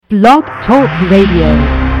Blog Talk Radio.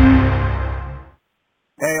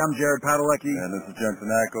 Hey, I'm Jared Padalecki. And this is Jensen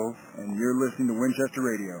Ackles. And you're listening to Winchester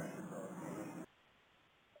Radio.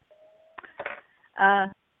 Hi,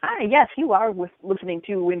 yes, you are listening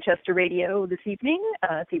to Winchester Radio this evening.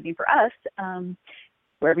 It's evening for us.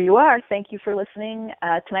 Wherever you are, thank you for listening.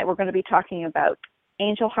 Tonight we're going to be talking about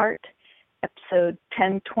Angel Heart, episode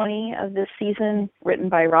 1020 of this season, written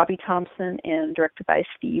by Robbie Thompson and directed by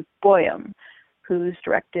Steve Boyum, who's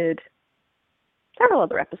directed several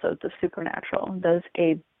other episodes of Supernatural and does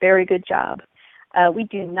a very good job. We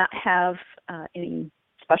do not have any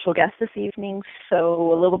special guests this evening,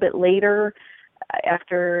 so a little bit later,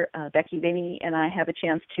 after Becky, Vinny, and I have a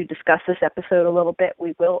chance to discuss this episode a little bit,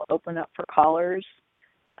 we will open up for callers,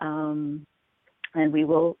 and we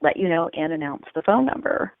will let you know and announce the phone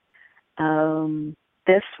number.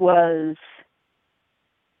 This was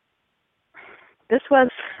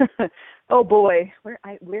oh boy,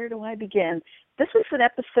 where do I begin? This was an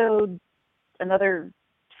episode, another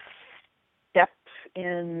step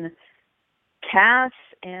in Cass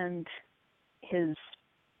and his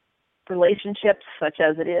relationships, such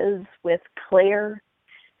as it is with Claire,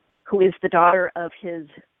 who is the daughter of his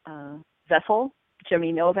vessel,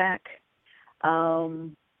 Jimmy Novak.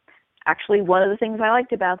 Actually, one of the things I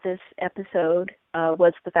liked about this episode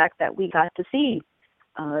was the fact that we got to see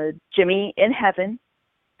Jimmy in heaven,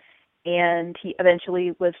 and he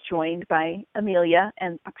eventually was joined by Amelia,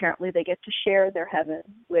 and apparently they get to share their heaven,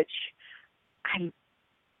 which I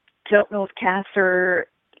don't know if Cass or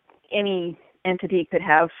any entity could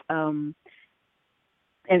have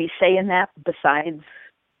any say in that besides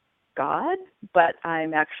God, but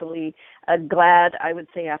I'm actually glad, I would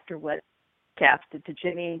say, after what Cass did to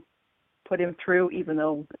Jimmy, put him through, even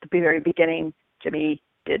though at the very beginning Jimmy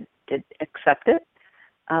did accept it.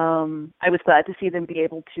 I was glad to see them be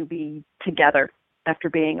able to be together after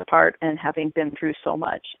being apart and having been through so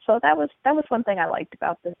much. So that was one thing I liked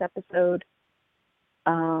about this episode.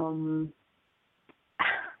 I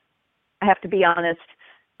have to be honest,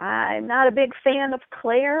 I'm not a big fan of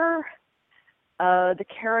Claire. The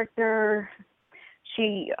character,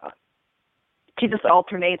 she just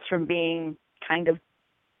alternates from being kind of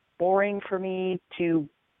boring for me to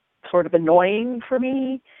sort of annoying for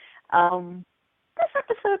me. This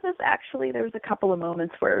episode was actually, there was a couple of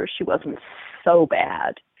moments where she wasn't so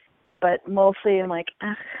bad, but mostly I'm like,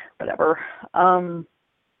 whatever.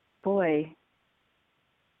 Boy,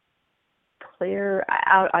 Claire,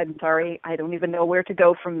 I'm sorry, I don't even know where to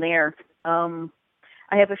go from there. I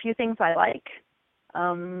have a few things I like,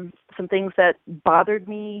 some things that bothered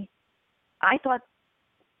me. I thought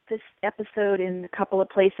this episode in a couple of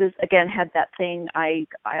places, again, had that thing I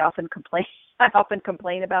often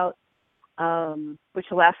complain about, which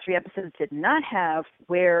the last three episodes did not have,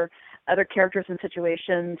 where other characters and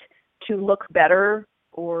situations to look better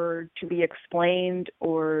or to be explained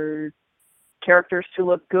or characters to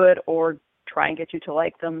look good or try and get you to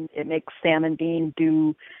like them. It makes Sam and Dean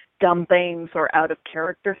do dumb things or out of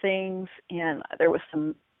character things, and they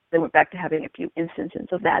went back to having a few instances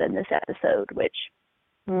of that in this episode, which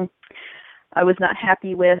I was not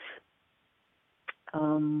happy with.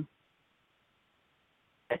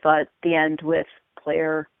 I thought the end with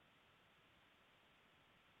Claire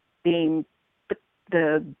being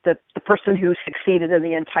the person who succeeded in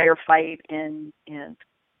the entire fight and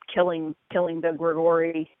killing the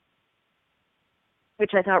Grigori,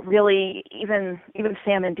 which I thought really even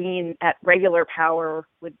Sam and Dean at regular power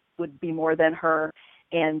would be more than her,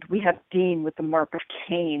 and we have Dean with the mark of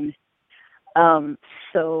Cain.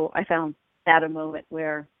 So I found that a moment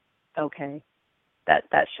where, okay,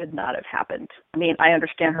 that should not have happened. I mean, I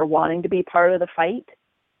understand her wanting to be part of the fight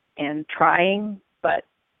and trying, but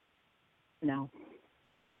no.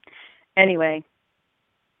 Anyway,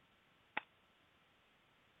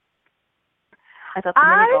 I thought the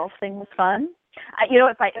mini golf thing was fun.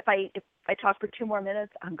 If I talk for 2 more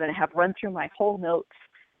minutes, I'm going to have run through my whole notes.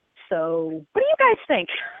 So, what do you guys think?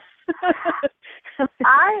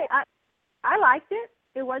 I liked it.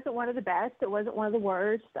 It wasn't one of the best. It wasn't one of the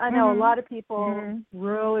worst. I know a lot of people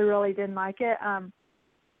really, really didn't like it.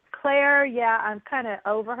 Claire, yeah, I'm kind of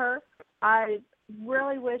over her. I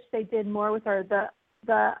really wish they did more with her.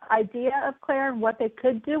 The idea of Claire and what they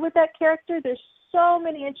could do with that character, there's so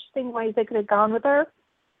many interesting ways they could have gone with her.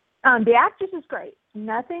 The actress is great.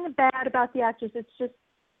 Nothing bad about the actress. It's just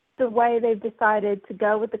the way they've decided to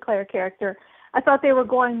go with the Claire character. I thought they were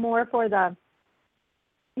going more for the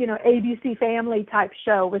ABC Family type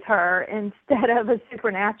show with her instead of a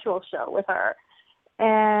Supernatural show with her.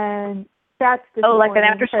 And that's disappointing. Like an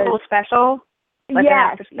after-school special? Like an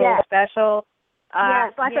after-school special?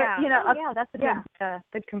 Yes, like yeah. a, you know, that's a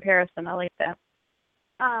good comparison. I like that.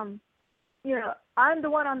 You know, I'm the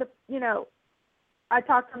one on the, you know, I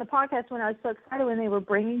talked on the podcast when I was so excited when they were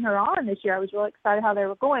bringing her on this year. I was really excited how they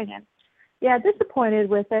were going, and disappointed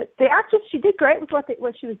with it. The actress, she did great with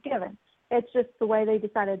what she was given. It's just the way they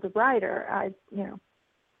decided to write her.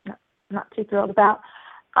 Not too thrilled about.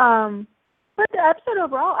 But the episode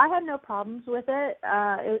overall, I had no problems with it.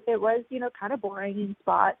 It was, you know, kind of boring in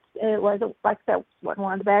spots. It wasn't, like I said, wasn't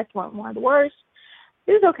one of the best, wasn't one of the worst.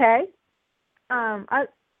 It was okay.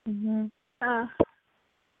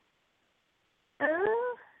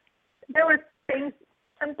 There were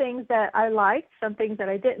some things that I liked, some things that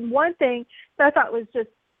I didn't. One thing that I thought was just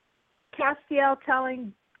Castiel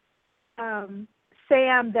telling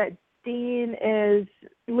Sam that Dean is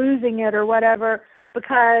losing it or whatever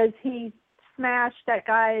because he smashed that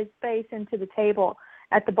guy's face into the table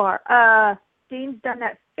at the bar. Dean's done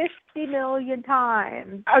that 50 million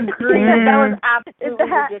times. Agreed. That was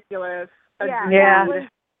absolutely ridiculous. Yeah.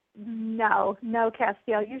 No,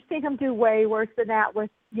 Castiel. You've seen him do way worse than that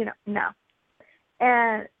with, you know, no.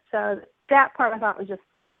 And so that part I thought was just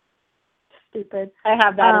stupid. I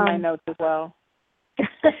have that in my notes as well.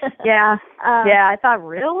 Yeah. I thought,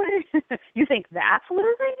 really? You think that's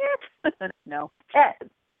losing it? No.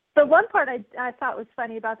 The one part I thought was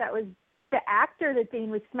funny about that was the actor that Dean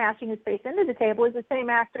was smashing his face into the table is the same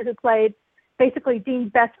actor who played basically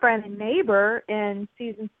Dean's best friend and neighbor in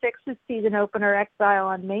season 6's season opener, Exile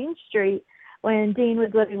on Main Street, when Dean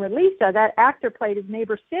was living with Leisha. That actor played his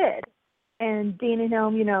neighbor Sid, and Dean and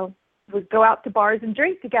him, you know, would go out to bars and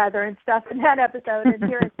drink together and stuff in that episode. And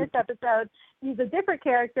here in this episode, he's a different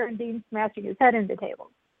character, and Dean's smashing his head into the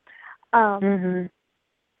table. And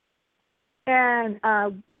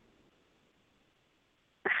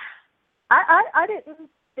I didn't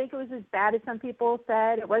think it was as bad as some people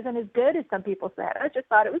said. It wasn't as good as some people said. I just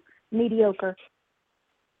thought it was mediocre.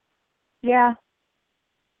 Yeah.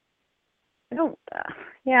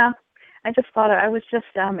 I just thought I was just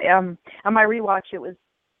on my rewatch. It was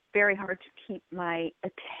very hard to keep my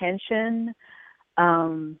attention.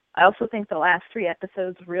 I also think the last 3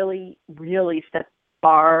 episodes really, really set the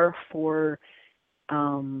bar for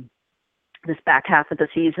this back half of the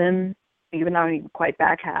season. Even not even quite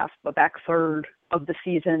back half, but back third of the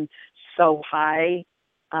season, so high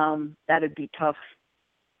that'd be tough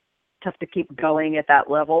to keep going at that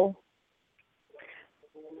level.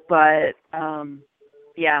 But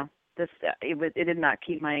it did not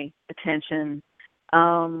keep my attention. There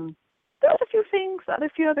was a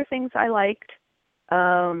few other things I liked.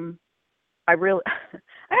 I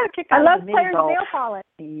had a kick out of the Claire's mini-golf nail polish.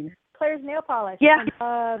 scene. Claire's nail polish. Yeah.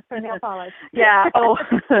 I love her nail polish. Yeah. Oh,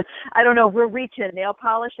 I don't know. We're reaching nail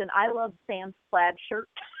polish, and I love Sam's plaid shirt.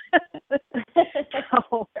 I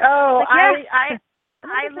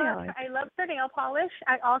loved her nail polish.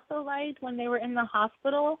 I also liked when they were in the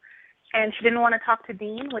hospital, and she didn't want to talk to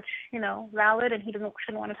Dean, which, you know, valid, and he shouldn't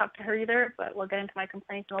want to talk to her either. But we'll get into my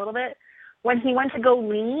complaints in a little bit. When he went to go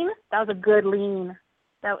lean, that was a good lean.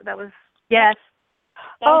 That was yes.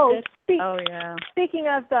 Yeah. Speaking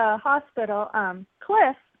of the hospital,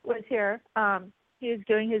 Cliff was here. He was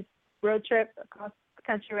doing his road trip across the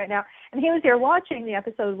country right now, and he was here watching the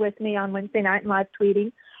episode with me on Wednesday night and live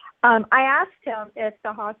tweeting. I asked him if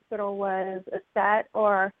the hospital was a set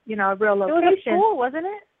or, you know, a real location. It was a school, wasn't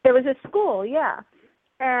it? It was a school, yeah.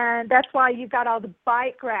 And that's why you got all the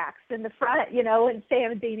bike racks in the front, you know, and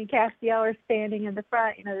Sam and Dean and Castiel are standing in the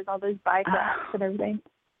front. You know, there's all those bike racks and everything.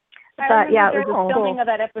 But yeah, it was the filming of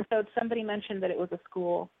that episode. Somebody mentioned that it was a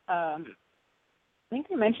school. I think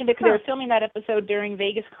they mentioned it because they were filming that episode during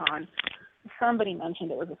Vegas Con. Somebody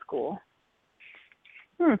mentioned it was a school.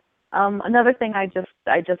 Another thing I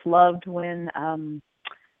just loved when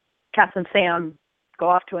Cass and Sam go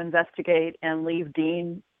off to investigate and leave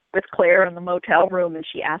Dean with Claire in the motel room, and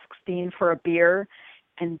she asks Dean for a beer,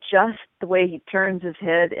 and just the way he turns his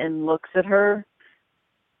head and looks at her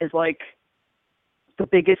is like the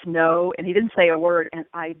biggest no, and he didn't say a word, and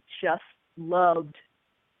I just loved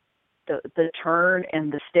the turn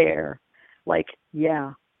and the stare. Like,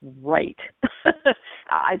 yeah, right.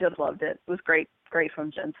 I just loved it. It was great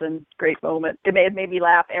from Jensen. Great moment. It made me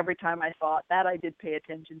laugh every time I saw it. That I did pay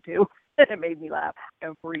attention to. It made me laugh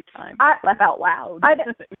every time. Laugh out loud.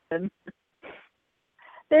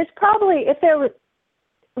 There's probably, if there was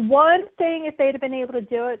one thing, if they'd have been able to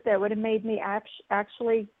do it, that would have made me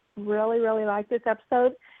actually really, really like this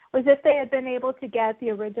episode, was if they had been able to get the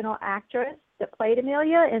original actress that played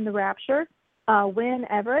Amelia in The Rapture, Wynn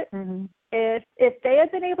Everett. Mm-hmm. If they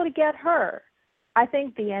had been able to get her, I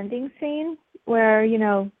think the ending scene where, you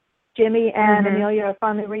know, Jimmy and Amelia are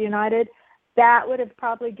finally reunited, that would have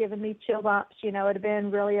probably given me chill bumps. You know, it would have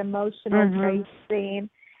been really emotional, great scene.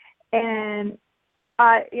 And,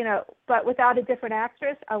 you know, but without a different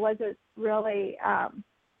actress, I wasn't really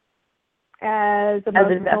as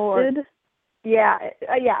invested. Yeah,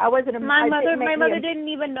 I wasn't. My mother didn't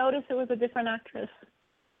even notice it was a different actress.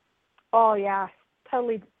 Oh yeah,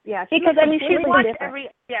 totally. Yeah, because I mean,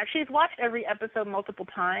 she's watched every episode multiple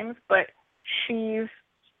times, but she's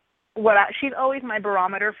always my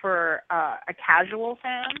barometer for a casual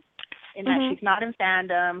fan, in that she's not in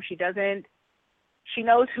fandom. She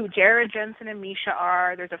knows who Jared, Jensen, and Misha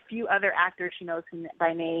are. There's a few other actors she knows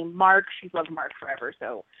by name. Mark, she's loved Mark forever.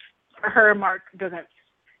 So for her, Mark doesn't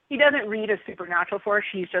read as Supernatural for her.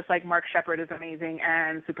 She's just like, Mark Sheppard is amazing,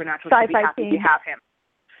 and Supernatural should be happy to have him.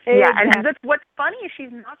 Yeah, and what's funny is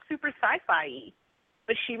she's not super sci-fi-y,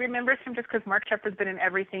 but she remembers him just because Mark Sheppard's been in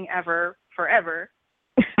everything ever, forever.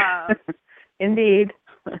 Indeed.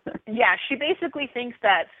 Yeah, she basically thinks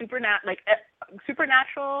that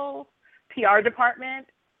Supernatural PR department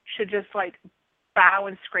should just like bow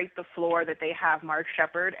and scrape the floor that they have Mark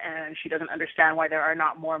Sheppard, and she doesn't understand why there are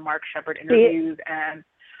not more Mark Sheppard interviews. And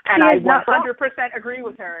I 100% agree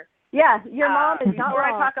with her. Yeah, your mom is not before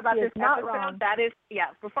wrong. I talk about this episode, wrong.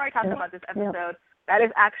 Before I talk about this episode, that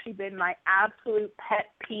has actually been my absolute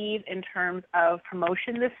pet peeve in terms of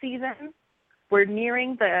promotion this season. We're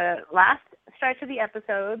nearing the last stretch of the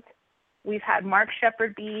episodes. We've had Mark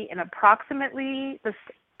Sheppard be in approximately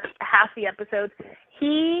half the episodes.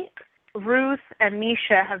 He, Ruth, and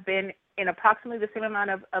Misha have been in approximately the same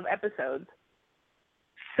amount of episodes.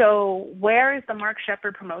 So where is the Mark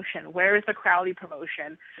Sheppard promotion? Where is the Crowley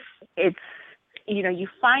promotion? It's, you know, you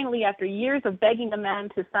finally, after years of begging the man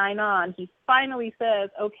to sign on, he finally says,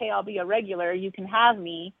 okay, I'll be a regular. You can have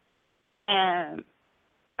me. And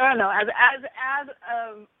I don't know, as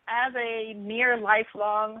a near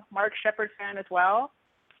lifelong Mark Sheppard fan as well,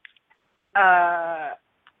 I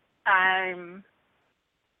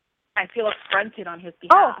feel affronted on his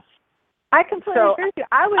behalf. Oh, I completely agree with you.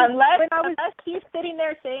 Unless he's sitting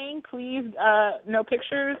there saying, please, no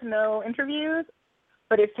pictures, no interviews,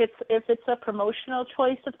 but if it's a promotional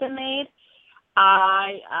choice that's been made,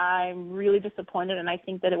 I'm really disappointed, and I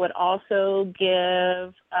think that it would also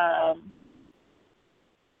give a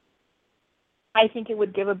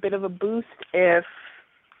bit of a boost if,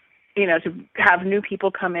 you know, to have new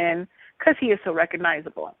people come in, because he is so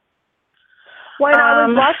recognizable. When I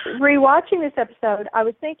was rewatching this episode, I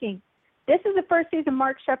was thinking, this is the first season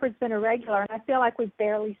Mark Sheppard's been a regular, and I feel like we've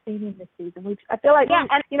barely seen him this season. I feel like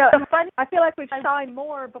we've signed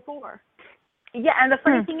more before. Yeah, and the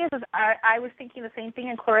funny thing is I was thinking the same thing,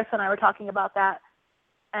 and Clarissa and I were talking about that.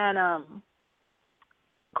 And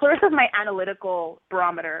Clarissa's my analytical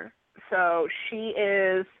barometer. So she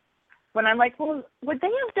is, when I'm like, well, would they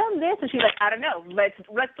have done this? And she's like, I don't know.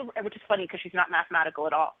 Which is funny because she's not mathematical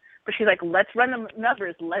at all. But she's like, let's run the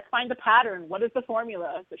numbers. Let's find the pattern. What is the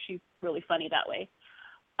formula? So she's really funny that way.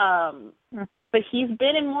 But he's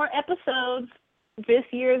been in more episodes this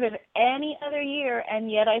year than any other year,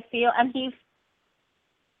 and yet I feel, and he's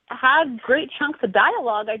had great chunks of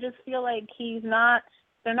dialogue. I just feel like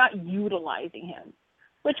they're not utilizing him,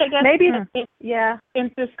 which I guess maybe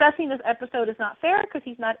in discussing this episode is not fair because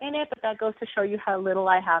he's not in it, but that goes to show you how little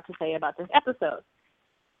I have to say about this episode.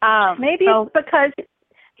 Maybe it's because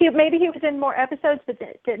he was in more episodes but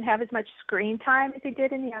didn't have as much screen time as he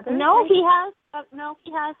did in the others. No, he has.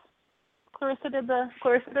 Clarissa did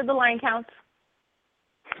the line counts.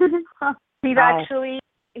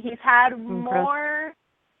 He's had more.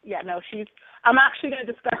 Yeah, no, I'm actually going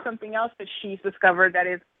to discuss something else that she's discovered that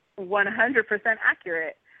is 100%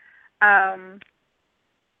 accurate. I'm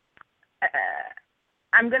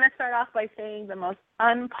going to start off by saying the most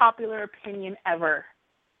unpopular opinion ever.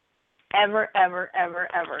 I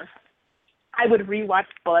would rewatch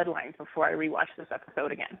Bloodlines before I rewatch this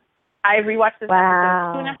episode again. I rewatched this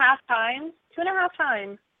episode 2.5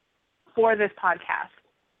 times for this podcast.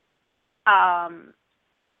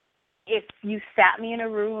 If you sat me in a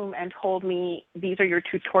room and told me these are your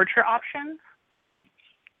two torture options,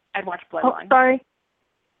 I'd watch Bloodlines. Oh, sorry.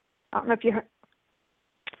 I don't know if you heard.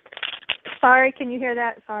 Sorry, can you hear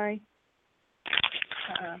that? Sorry.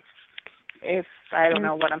 If I don't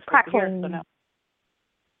know what I'm supposed to hear, so no.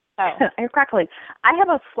 Oh. You're crackling. I have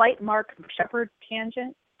a slight Mark Sheppard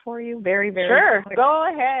tangent for you. Very, very sure. quick. Go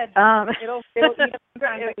ahead. It'll eat up some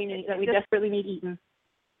time that we desperately need eaten.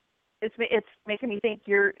 It's making me think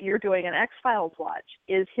you're doing an X-Files watch.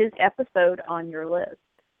 Is his episode on your list?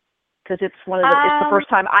 Because it's it's the first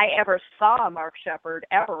time I ever saw Mark Sheppard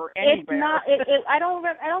ever anywhere. It's not. I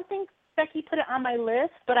don't think Becky put it on my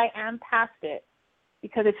list, but I am past it.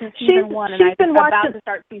 because it's in season 1 and I'm about to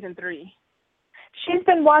start season 3. She's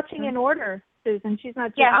been watching in order, Susan. She's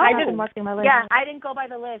not just I've been watching my list. Yeah, I didn't go by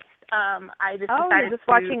the list. I just decided you're just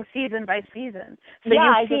watching season by season. So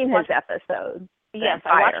yeah, you've seen his episodes. Yes,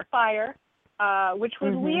 I watched Fire, which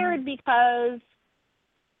was weird because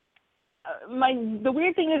the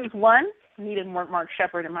weird thing is, one, needed more Mark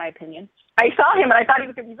Sheppard, in my opinion. I saw him and I thought he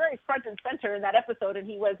was going to be very front and center in that episode, and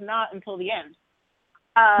he was not until the end.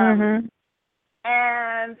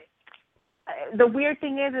 And the weird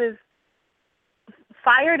thing is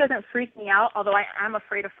fire doesn't freak me out, although I am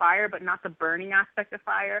afraid of fire, but not the burning aspect of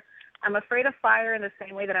fire. I'm afraid of fire in the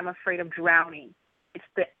same way that I'm afraid of drowning. It's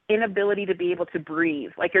the inability to be able to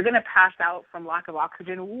breathe. Like, you're going to pass out from lack of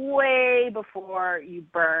oxygen way before you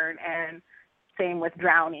burn, and same with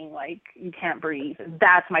drowning. Like, you can't breathe.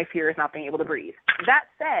 That's my fear, is not being able to breathe. That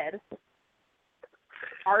said,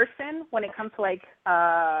 arson, when it comes to like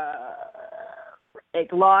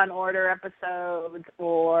Law and Order episodes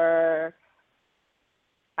or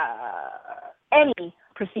any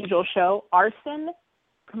procedural show,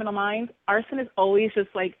 Criminal Minds, arson is always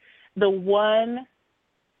just like the one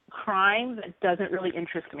crime that doesn't really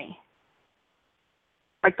interest me.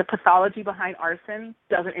 Like, the pathology behind arson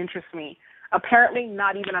doesn't interest me. Apparently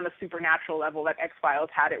not even on a supernatural level. Like, X-Files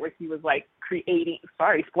had it where he was like creating,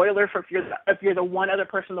 sorry, spoiler for if you're the one other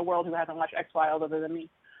person in the world who hasn't watched X-Files other than me.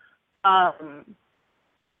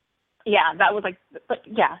 Yeah, that was like, but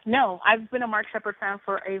yeah, no, I've been a Mark Sheppard fan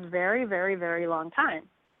for a very, very, very long time.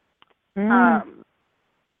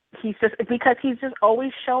 He's just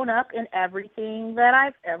always shown up in everything that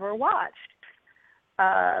I've ever watched.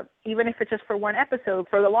 Even if it's just for one episode.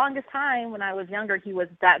 For the longest time when I was younger, he was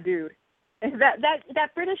that dude.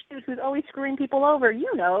 That British dude who's always screwing people over,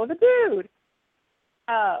 the dude.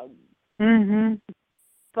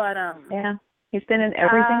 But yeah, he's been in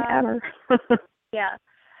everything ever. Yeah.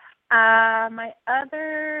 My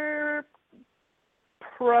other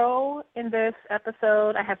pro in this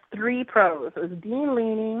episode, I have 3 pros. It was Dean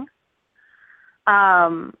leaning.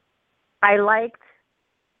 I liked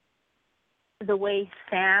the way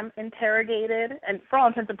Sam interrogated, and for all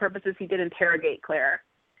intents and purposes, he did interrogate Claire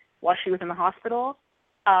while she was in the hospital,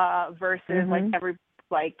 versus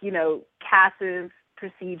Cass's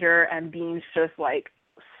procedure and Dean's just like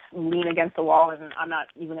lean against the wall and I'm not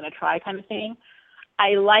even going to try kind of thing.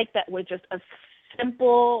 I like that with just a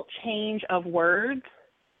simple change of words,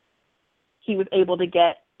 he was able to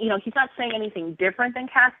get, he's not saying anything different than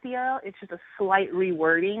Castiel. It's just a slight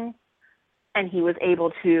rewording, and he was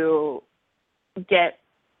able to get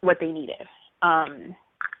what they needed.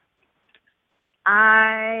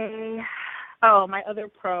 My other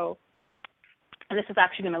pro, and this is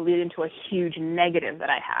actually going to lead into a huge negative that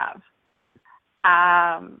I have.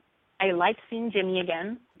 I liked seeing Jimmy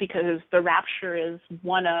again because The Rapture is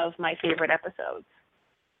one of my favorite episodes.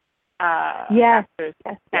 Yes.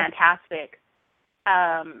 Fantastic.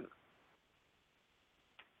 I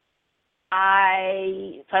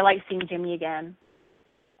like seeing Jimmy again.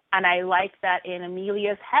 And I like that in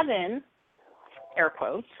Amelia's heaven, air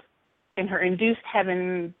quotes, in her induced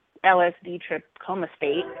heaven LSD trip coma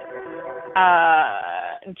state,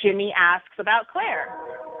 Jimmy asks about Claire.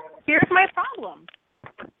 Here's my problem.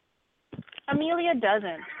 Amelia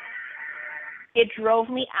doesn't. It drove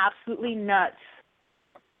me absolutely nuts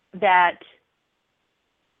that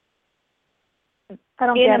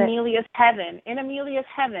in Amelia's heaven,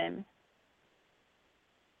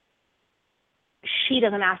 she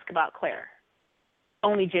doesn't ask about Claire.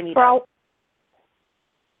 Only Jimmy does.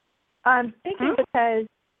 I'm thinking because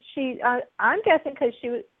I'm guessing because she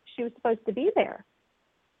was supposed to be there.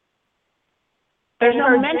 There's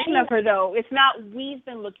no mention of her, though. It's not, we've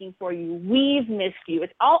been looking for you, we've missed you.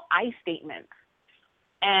 It's all I statements.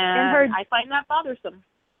 And I find that bothersome.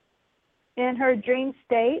 In her dream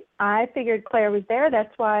state, I figured Claire was there.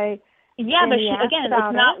 That's why. Yeah, but it's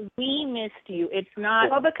not we missed you. It's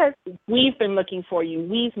not because we've been looking for you,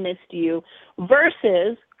 we've missed you.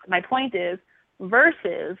 Versus, my point is,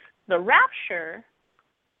 versus The Rapture,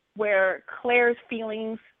 where Claire's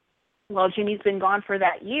feelings, while Jimmy's been gone for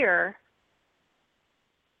that year,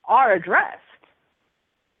 are addressed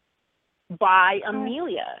by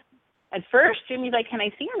Amelia. At first, Jimmy's like, can I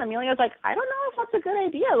see him? Amelia's like, I don't know if that's a good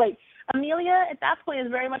idea. Like, Amelia at that point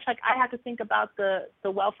is very much like, I have to think about the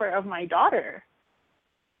welfare of my daughter.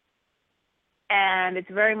 And it's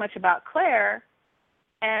very much about Claire.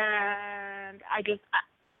 And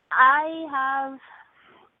I have...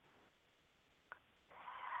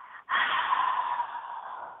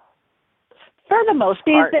 For the most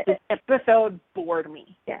part, this episode bored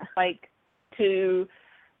me. Yeah. Like, to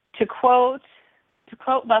quote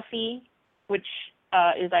Buffy, which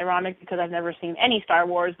is ironic because I've never seen any Star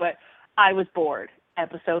Wars, but I was bored.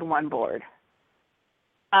 Episode 1 bored.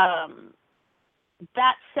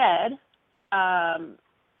 That said,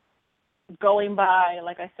 going by,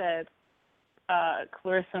 like I said,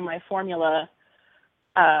 Clarissa, my formula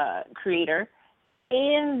creator,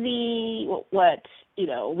 in the, what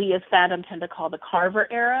we as fandom tend to call the Carver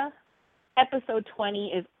era, episode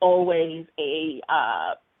 20 is always a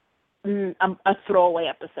throwaway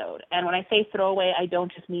episode. And when I say throwaway, I don't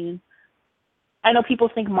just mean, I know people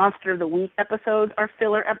think Monster of the Week episodes are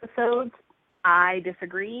filler episodes. I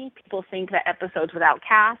disagree. People think that episodes without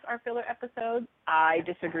Cass are filler episodes. I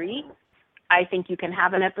disagree. I think you can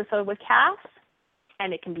have an episode with Cass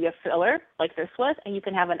and it can be a filler like this was, and you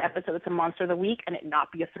can have an episode that's a Monster of the Week and it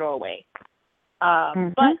not be a throwaway.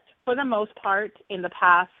 But for the most part, in the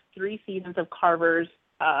past 3 seasons of Carver's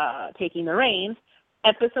taking the reins,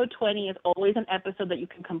 episode 20 is always an episode that you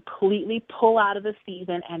can completely pull out of the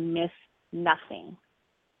season and miss nothing.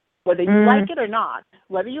 Whether you like it or not,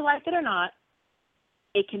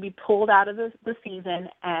 it can be pulled out of the season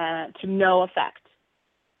and to no effect.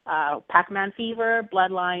 Pac-Man Fever,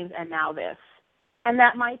 Bloodlines, and now this. And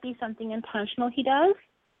that might be something intentional he does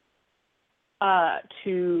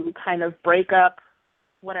to kind of break up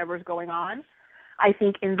whatever's going on. I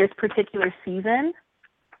think in this particular season,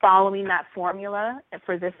 following that formula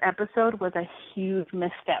for this episode was a huge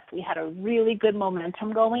misstep. We had a really good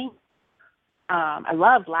momentum going. I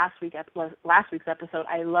loved last week's episode.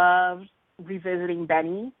 I loved revisiting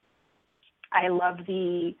Benny. I loved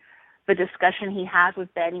the discussion he had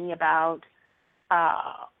with Benny about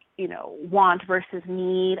want versus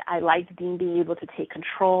need. I liked Dean being able to take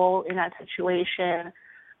control in that situation.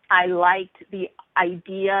 I liked the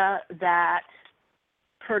idea that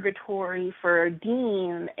purgatory for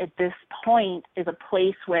Dean at this point is a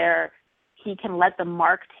place where he can let the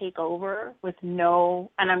mark take over with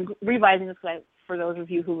no, and I'm revising this for those of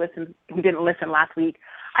you who didn't listen last week.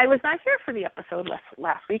 I was not here for the episode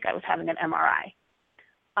last week. I was having an MRI.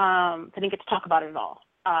 I didn't get to talk about it at all.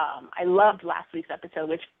 I loved last week's episode,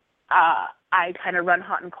 which I kind of run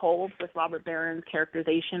hot and cold with Robert Barron's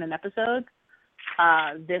characterization in episodes.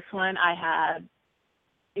 This one I had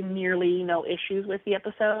nearly no issues with the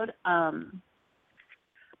episode.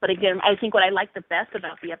 But again, I think what I liked the best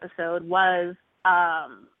about the episode was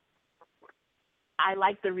I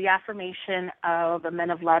liked the reaffirmation of the Men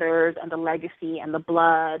of Letters and the legacy and the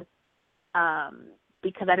blood,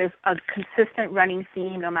 because that is a consistent running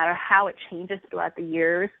theme no matter how it changes throughout the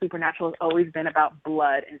years. Supernatural has always been about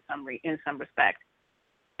blood in some respect.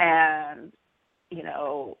 And,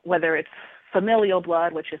 whether it's familial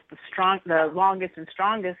blood, which is the longest and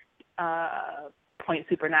strongest point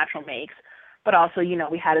Supernatural makes, but also,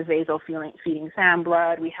 we had Azazel feeding Sam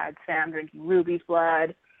blood. We had Sam drinking Ruby's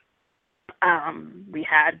blood. We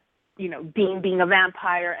had, Dean being a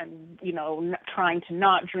vampire and, trying to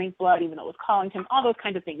not drink blood even though it was calling him, all those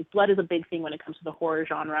kinds of things. Blood is a big thing when it comes to the horror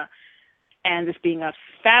genre. And this being a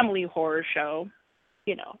family horror show,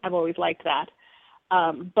 I've always liked that.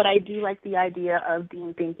 But I do like the idea of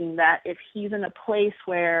Dean thinking that if he's in a place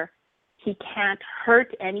where he can't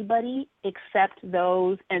hurt anybody except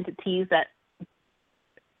those entities that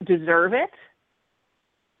deserve it,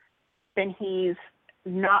 then he's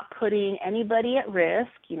not putting anybody at risk.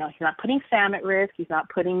 He's not putting Sam at risk. He's not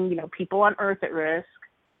putting, people on Earth at risk.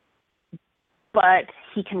 But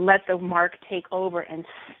he can let the mark take over and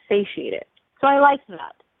satiate it. So I liked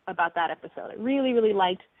that about that episode. I really, really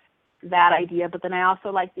liked that idea. But then I also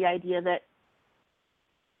liked the idea that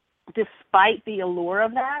despite the allure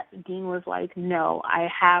of that, Dean was like, no, I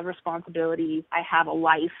have responsibilities. I have a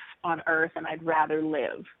life on Earth, and I'd rather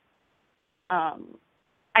live.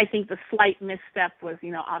 I think the slight misstep was,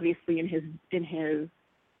 obviously in his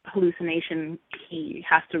hallucination, he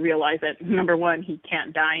has to realize that, number one, he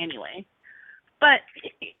can't die anyway. But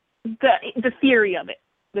the theory of it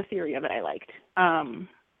I liked.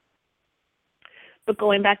 But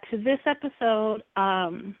going back to this episode,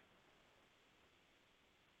 going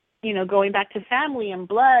back to family and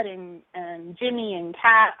blood and Jimmy and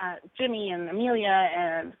Jimmy and Amelia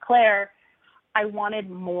and Claire, I wanted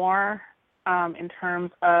more in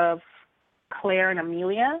terms of Claire and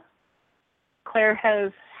Amelia. Claire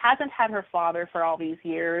hasn't had her father for all these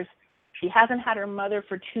years. She hasn't had her mother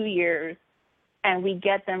for 2 years, and we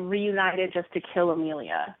get them reunited just to kill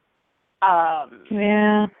Amelia.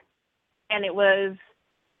 Yeah. And it was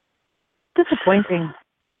disappointing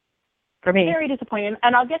for me. Very disappointing.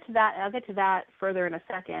 And I'll get to that further in a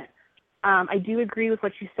second. I do agree with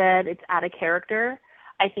what you said. It's out of character.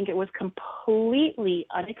 I think it was completely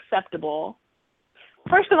unacceptable.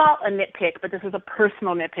 First of all, a nitpick, but this is a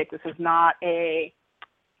personal nitpick. This is not a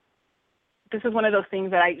this is one of those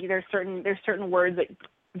things that there's certain words that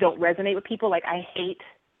don't resonate with people. Like I hate,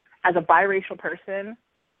 as a biracial person,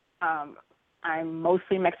 I'm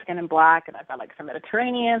mostly Mexican and black, and I've got like some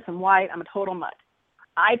Mediterranean, some white. I'm a total mutt.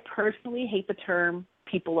 I personally hate the term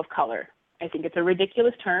people of color. I think it's a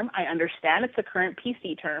ridiculous term. I understand it's the current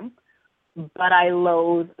PC term, but I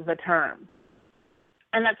loathe the term.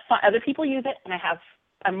 And that's fine. Other people use it, and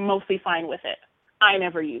I'm mostly fine with it. I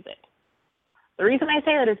never use it. The reason I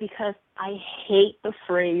say that is because I hate the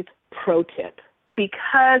phrase pro tip.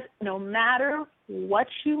 Because no matter what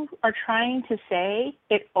you are trying to say,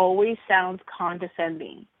 it always sounds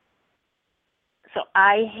condescending. So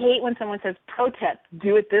I hate when someone says, pro tip,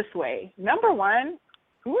 do it this way. Number one,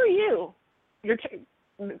 who are you?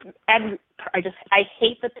 And I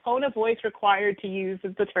hate the tone of voice required to use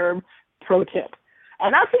the term pro tip.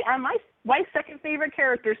 And actually, my second favorite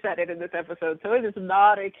character said it in this episode, so it is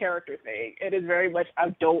not a character thing. It is very much, I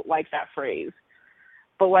don't like that phrase.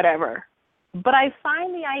 But whatever. But I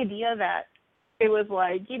find the idea that it was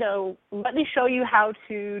like, let me show you how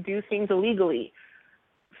to do things illegally,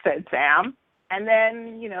 said Sam. And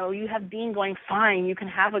then, you have Dean going, fine, you can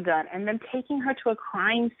have a gun. And then taking her to a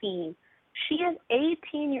crime scene. She is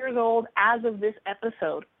 18 years old as of this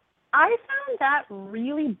episode. I found that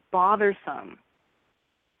really bothersome.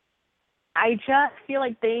 I just feel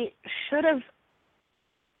like they should have,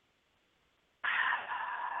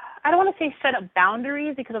 I don't want to say set up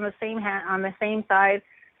boundaries, because on the same side,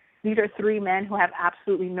 these are three men who have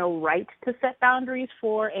absolutely no right to set boundaries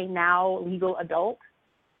for a now legal adult.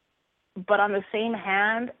 But on the same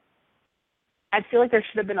hand, I feel like there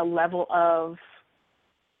should have been a level of,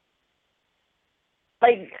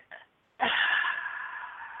 like,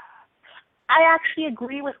 I actually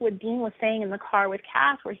agree with what Dean was saying in the car with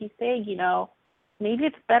Cass, where he's saying, maybe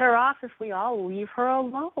it's better off if we all leave her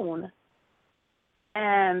alone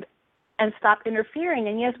and stop interfering.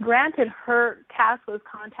 And yes, granted, Cass was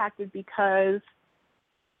contacted because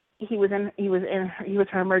he was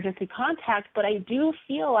her emergency contact, but I do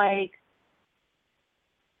feel like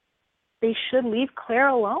they should leave Claire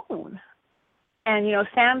alone. And,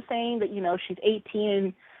 Sam saying that, she's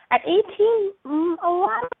 18. At 18, a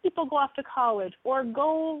lot of people go off to college or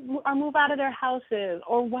move out of their houses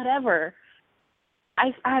or whatever.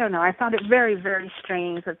 I don't know. I found it very, very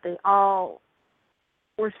strange that they all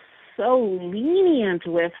were so lenient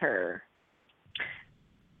with her.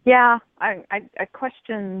 Yeah, I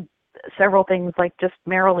questioned several things, like just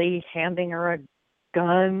merrily handing her a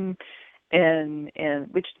gun, and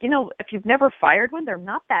which, if you've never fired one, they're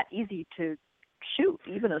not that easy to shoot,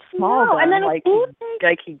 even a small gun, and then like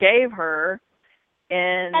he gave her.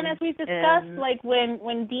 And as we discussed, like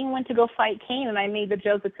when Dean went to go fight Kane, and I made the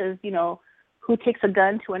joke that says, who takes a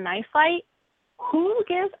gun to a knife fight? Who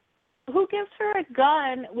gives her a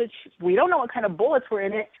gun, which we don't know what kind of bullets were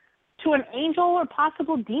in it, to an angel or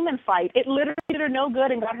possible demon fight? It literally did her no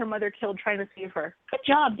good and got her mother killed trying to save her. Good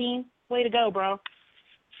job, Dean. Way to go, bro.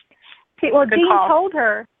 Well, Good Dean call. told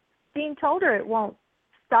her it won't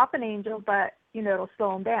stop an angel, but it'll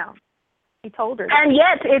slow him down. He told her. And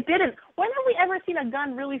yet it didn't. When have we ever seen a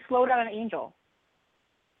gun really slow down an angel?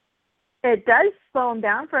 It does slow him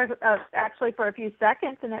down for a few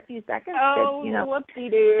seconds, and that few seconds.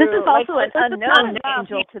 Whoopsie-doo. This is also an unknown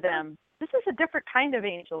angel to them. This is a different kind of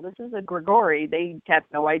angel. This is a Grigori. They have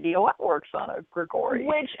no idea what works on a Grigori.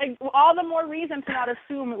 Which, all the more reason to not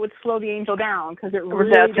assume it would slow the angel down, because it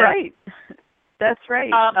really That's does. right. That's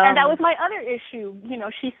right. And that was my other issue.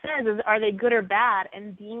 She says, are they good or bad?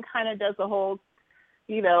 And Dean kind of does the whole,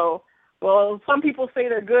 well, some people say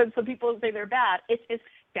they're good, some people say they're bad. It's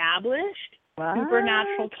established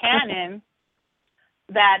supernatural canon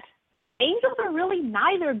that angels are really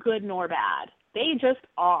neither good nor bad. They just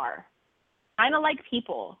are. Kind of like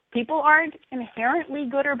people. People aren't inherently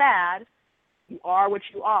good or bad. You are what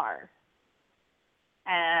you are.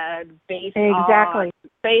 And based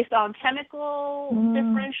on chemical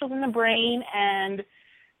differentials in the brain and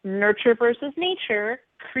nurture versus nature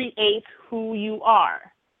creates who you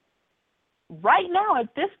are. Right now,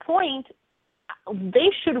 at this point, they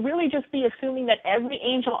should really just be assuming that every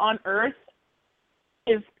angel on earth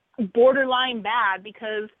is borderline bad,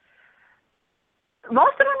 because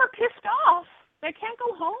most of them are pissed off. They can't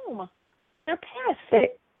go home. They're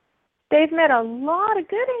pissed. They've met a lot of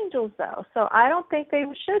good angels, though, so I don't think they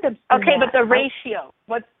should have. Okay, but the ratio.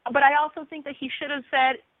 But I also think that he should have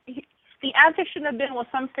said, the answer shouldn't have been, well,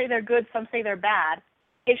 some say they're good, some say they're bad.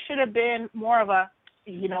 It should have been more of a,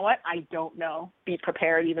 you know what, I don't know. Be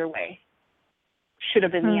prepared either way. Should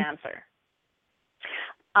have been the answer.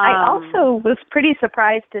 I also was pretty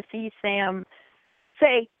surprised to see Sam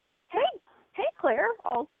say, hey, Claire,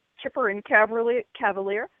 I'll chipper and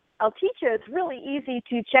cavalier. I'll teach you. It's really easy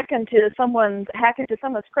to hack into someone's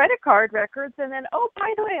credit card records, and then, oh,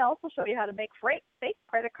 by the way, I'll also show you how to make fake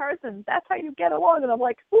credit cards, and that's how you get along. And I'm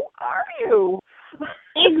like, who are you?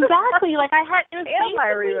 Exactly. Like it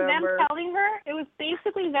was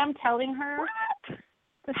basically them telling her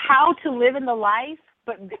how to live in the life,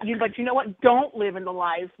 but you know what? Don't live in the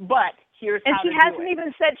life, but here's how to do it. And she hasn't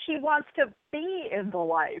even said she wants to be in the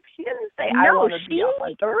life. She didn't say, I want to be a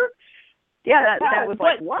hunter. Yeah, that was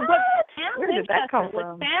like, what? Where did that come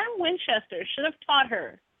from? Sam Winchester should have taught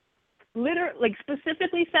her,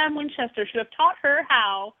 specifically Sam Winchester should have taught her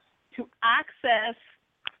how to access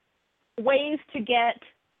ways to get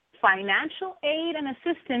financial aid and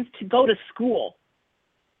assistance to go to school.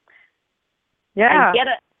 Yeah.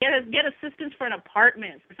 And get assistance for an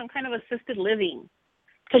apartment, for some kind of assisted living.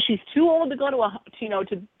 Because she's too old to go to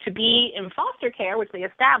be in foster care, which they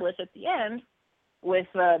established at the end. With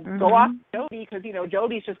go off Jody, because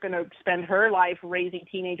Jody's just going to spend her life raising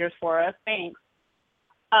teenagers for us. Thanks.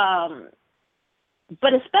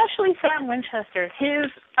 But especially Sam Winchester,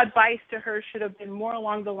 his advice to her should have been more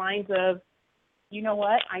along the lines of, you know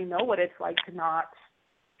what? I know what it's like to not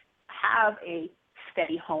have a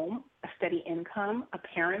steady home, a steady income, a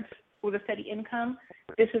parent with a steady income.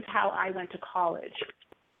 This is how I went to college.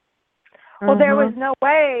 Well, there was no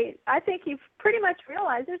way. I think you pretty much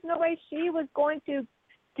realized there's no way she was going to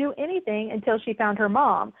do anything until she found her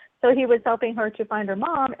mom. So he was helping her to find her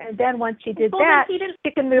mom, and then once she did that,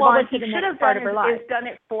 she can move on to the next part of her life. He's done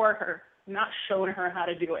it for her, not shown her how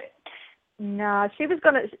to do it. No, she was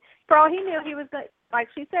going to, for all he knew, he was going to, like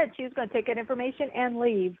she said, she was going to take that information and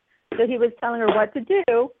leave. So he was telling her what to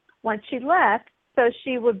do once she left so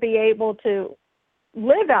she would be able to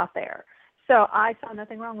live out there. So I saw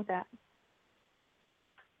nothing wrong with that.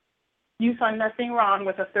 You saw nothing wrong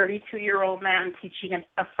with a 32-year-old man teaching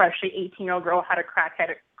a freshly 18-year-old girl how to crack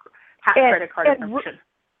credit card information.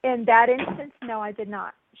 In that instance, no, I did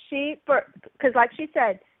not. Because like she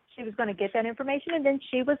said, she was going to get that information, and then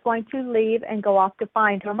she was going to leave and go off to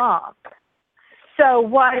find her mom. So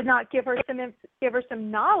why not give her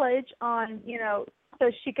some knowledge on,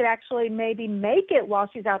 so she could actually maybe make it while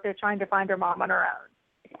she's out there trying to find her mom on her own?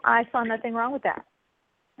 I saw nothing wrong with that.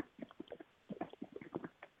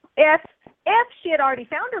 If she had already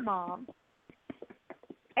found her mom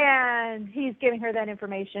and he's giving her that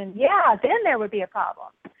information, yeah, then there would be a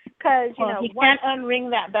problem. Because he can't unring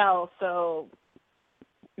that bell, so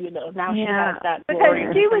now she has that glory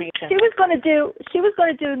information. She was going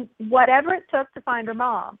to do whatever it took to find her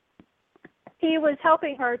mom. He was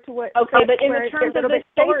helping her to what. Okay, but in the terms of the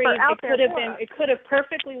story, it could have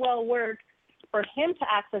perfectly well worked for him to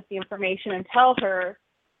access the information and tell her,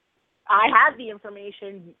 I have the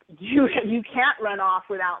information. You can't run off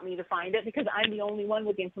without me to find it because I'm the only one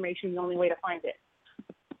with the information, the only way to find it.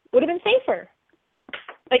 Would have been safer.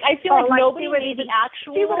 Like, I feel like nobody made the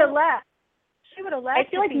actual... She would have left. I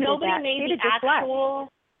feel like nobody made the actual...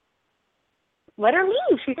 Let her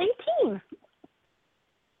leave. She's 18.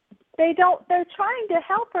 They're trying to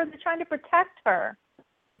help her. They're trying to protect her.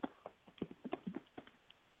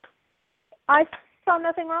 I saw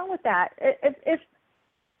nothing wrong with that. They're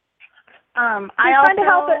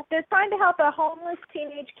trying to help a homeless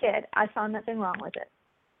teenage kid. I saw nothing wrong with it.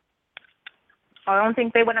 I don't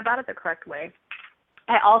think they went about it the correct way.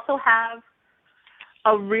 I also have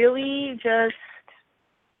a really just,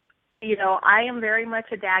 I am very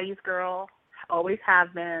much a daddy's girl, always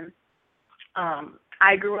have been.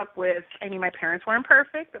 I grew up with, my parents weren't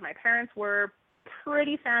perfect, but my parents were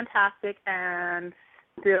pretty fantastic and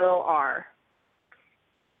still are.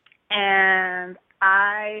 And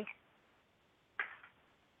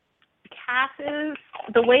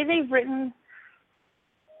the way they've written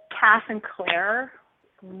Cass and Claire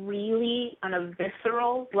really, on a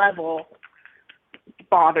visceral level,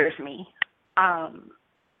 bothers me. I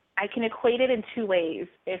can equate it in two ways.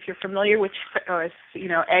 If you're familiar with, Ed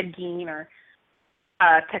Gein or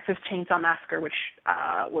Texas Chainsaw Massacre, which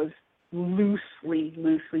was loosely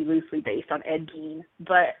based on Ed Gein,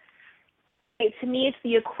 but to me, it's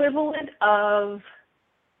the equivalent of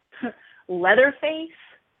Leatherface,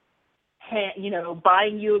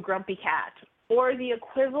 buying you a grumpy cat, or the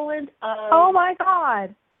equivalent of... Oh, my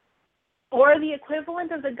God. Or the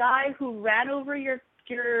equivalent of the guy who ran over your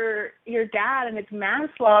dad and it's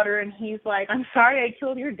manslaughter, and he's like, I'm sorry I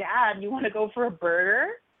killed your dad. You want to go for a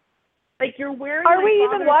burger? Like, you're wearing Are we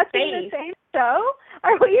even watching face. the same show?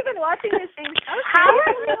 Are we even watching the same show?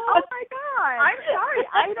 Oh, my God. I'm sorry.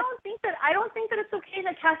 I don't think that it's okay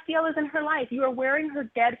that Castiel is in her life. You are wearing her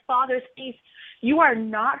dead father's face. You are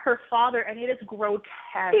not her father, and it is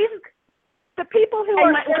grotesque. the people who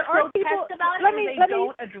and are there are people about it, they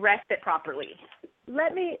don't address it properly.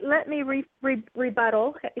 Let me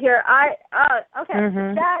rebuttal here.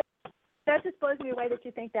 Okay. That just blows me away that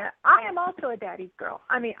you think that. I am also a daddy's girl.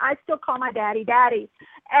 I mean, I still call my daddy.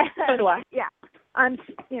 And, so do I. Yeah, I'm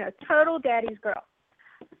total daddy's girl.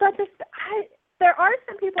 But there are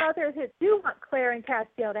some people out there who do want Claire and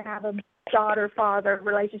Castiel to have a daughter-father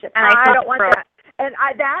relationship. And I don't want that. And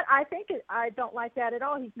I don't like that at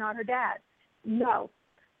all. He's not her dad. No.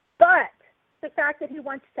 But the fact that he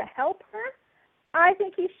wants to help her, I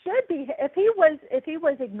think he should be. If he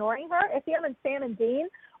was ignoring her, if him and Sam and Dean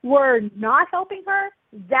were not helping her,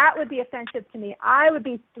 that would be offensive to me. I would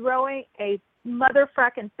be throwing a mother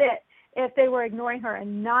frackin' fit if they were ignoring her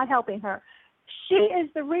and not helping her. She is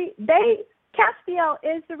Castiel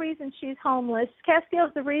is the reason she's homeless. Castiel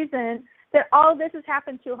is the reason that all this has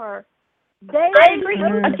happened to her. I agree.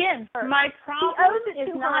 Again, my problem is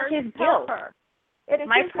not his guilt.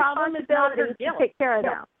 My problem is not her guilt. To take care of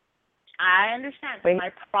them. I understand.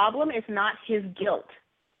 My problem is not his guilt.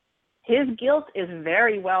 His guilt is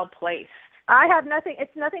very well placed. I have nothing.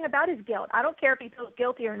 It's nothing about his guilt. I don't care if he feels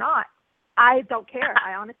guilty or not. I don't care.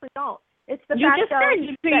 I honestly don't. It's the fact that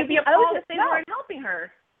you'd be appalled if they weren't helping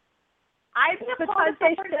her. I'd be appalled if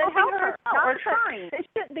they weren't helping her or trying. They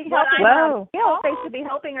shouldn't be helping her. They should be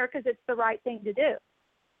helping her because it's the right thing to do.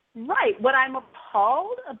 Right. What I'm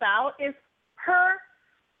appalled about is her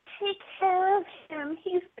take care of him.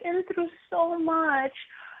 He's been through so much.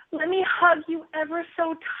 Let me hug you ever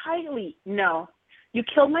so tightly. No. You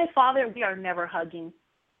killed my father. We are never hugging.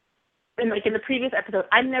 And like in the previous episode,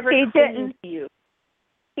 I'm never clinging to you.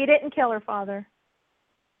 He didn't kill her father.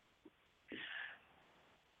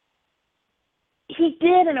 He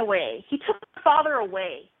did in a way. He took her father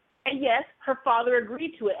away. And yes, her father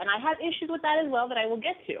agreed to it. And I have issues with that as well that I will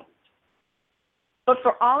get to. But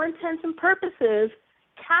for all intents and purposes,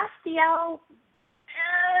 Castiel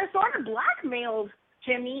sort of blackmailed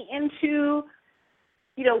Jimmy into,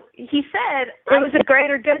 he said... It was a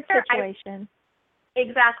greater good situation.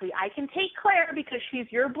 Exactly. I can take Claire because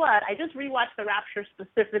she's your blood. I just rewatched The Rapture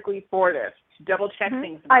specifically for this, to double-check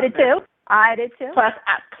things. I did too. Plus,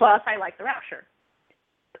 I like The Rapture.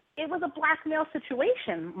 It was a blackmail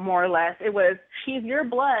situation, more or less. It was, she's your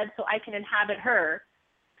blood, so I can inhabit her.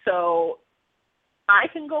 So I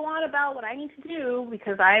can go on about what I need to do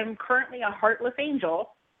because I am currently a heartless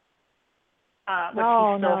angel. But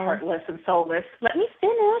she's still heartless and soulless. Let me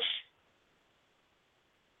finish.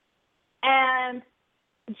 And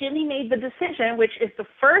Jimmy made the decision, which is the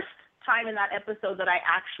first time in that episode that I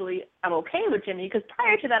actually am okay with Jimmy, because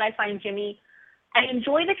prior to that I find Jimmy, I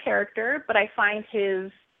enjoy the character, but I find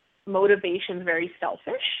his motivations very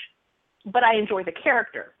selfish. But I enjoy the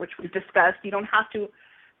character, which we've discussed. You don't have to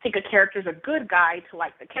think a character's a good guy to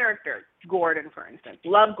like the character. Gordon, for instance.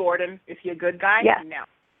 Love Gordon. Is he a good guy? Yeah. No.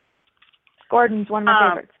 Gordon's one of my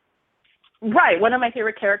favorites. Right, one of my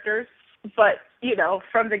favorite characters. But,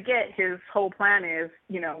 from the get, his whole plan is,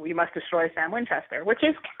 we must destroy Sam Winchester, which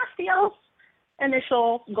is Castiel's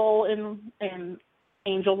initial goal in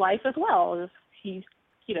Angel life as well. He's,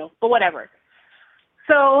 but whatever.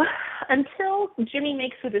 So until Jimmy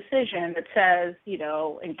makes a decision that says,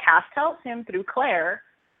 and Cass tells him through Claire,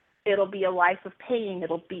 it'll be a life of pain.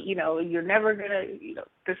 It'll be, you're never gonna,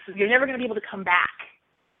 you're never gonna be able to come back.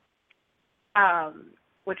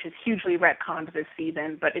 Which is hugely retconned this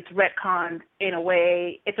season, but it's retconned in a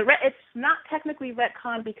way. It's not technically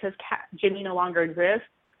retconned because Jimmy no longer exists,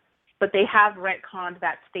 but they have retconned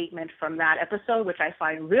that statement from that episode, which I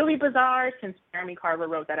find really bizarre since Jeremy Carver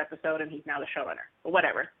wrote that episode and he's now the showrunner. But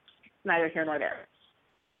whatever, neither here nor there.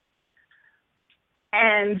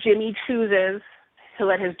 And Jimmy chooses to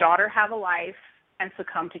let his daughter have a life and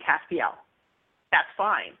succumb to Castiel. That's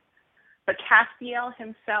fine. But Castiel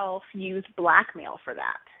himself used blackmail for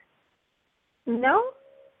that. No,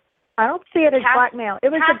 I don't see it as blackmail. It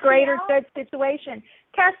was a greater good situation.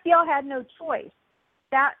 Castiel had no choice.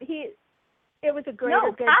 It was a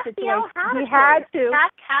greater good situation. He had to.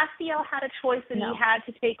 Castiel had a choice, and he had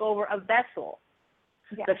to take over a vessel.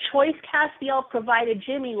 Yeah. The choice Castiel provided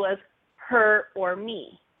Jimmy was her or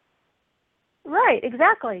me. Right,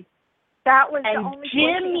 exactly. That was the only choice he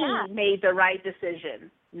had. Jimmy made the right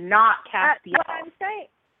decision. Not Castiel. That's what I'm saying.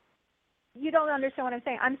 You don't understand what I'm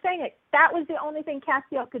saying. I'm saying that was the only thing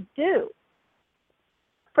Castiel could do.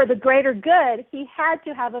 For the greater good, he had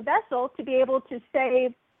to have a vessel to be able to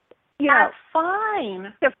save, That's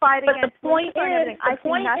fine. To fight but against the point is, I see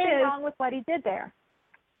nothing wrong with what he did there.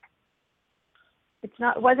 It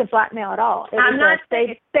wasn't blackmail at all. It was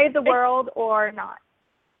save the world or not.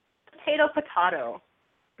 Potato.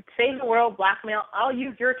 save the world, blackmail. I'll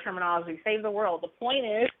use your terminology, save the world. The point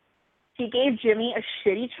is, he gave Jimmy a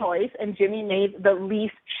shitty choice, and Jimmy made the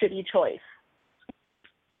least shitty choice.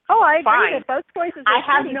 Oh, I agree Fine. that both choices I are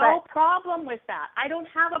have shitty, no problem with that. I don't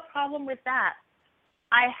have a problem with that.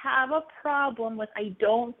 I have a problem with I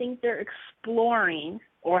don't think they're exploring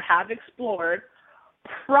or have explored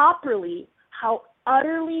properly how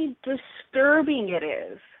utterly disturbing it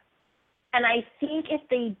is. And I think if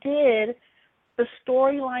they did, the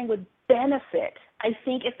storyline would benefit. I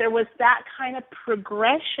think if there was that kind of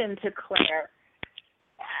progression to Claire,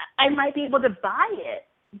 I might be able to buy it.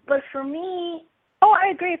 But for me,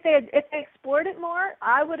 I agree. If they explored it more,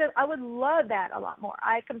 I would love that a lot more.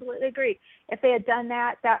 I completely agree. If they had done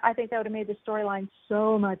that I think that would have made the storyline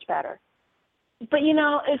so much better. But you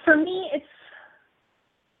know, for me, it's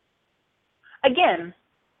again,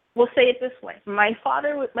 we'll say it this way: my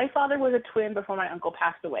father was a twin before my uncle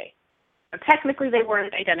passed away. Now, technically, they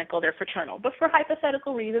weren't identical; they're fraternal. But for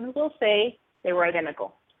hypothetical reasons, we'll say they were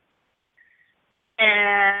identical.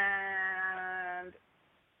 And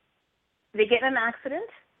they get in an accident.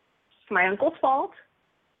 It's my uncle's fault.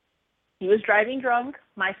 He was driving drunk.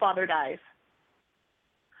 My father dies.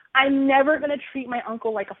 I'm never going to treat my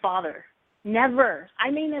uncle like a father. Never.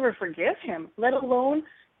 I may never forgive him, let alone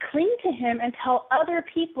cling to him and tell other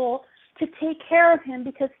people to take care of him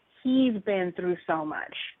because he's been through so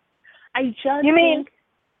much. I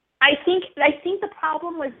think the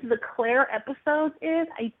problem with the Claire episodes is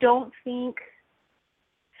I don't think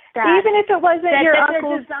that even if it wasn't your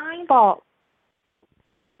uncle's design fault,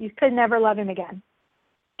 you could never love him again.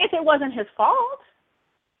 If it wasn't his fault.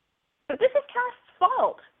 But this is Cass's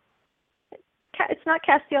fault. It's not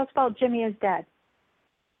Castiel's fault. Jimmy is dead.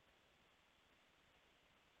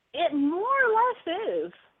 It more or less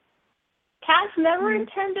is. Cass never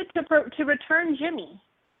intended to return Jimmy.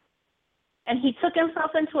 And he took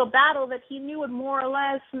himself into a battle that he knew would more or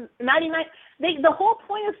less 99. The whole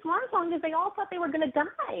point of Swan Song is they all thought they were going to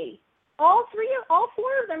die. All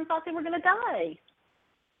four of them thought they were going to die.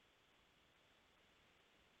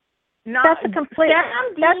 That's a complete.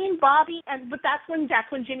 Sam, Dean, Bobby, but that's when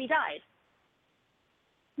Jimmy died.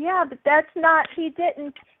 Yeah, but that's not. He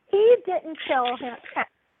didn't kill him,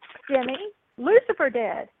 Jimmy. Lucifer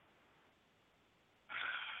did.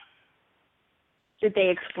 Did they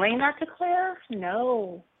explain that to Claire?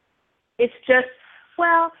 No. It's just,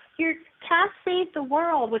 well, Cass saved the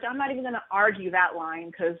world, which I'm not even going to argue that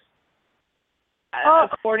line because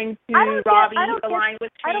according to Robbie, the line was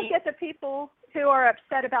changed. I don't get the people who are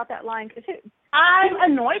upset about that line because I'm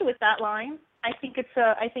annoyed with that line. I think it's.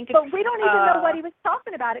 But we don't even know what he was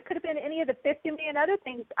talking about. It could have been any of the 50 million other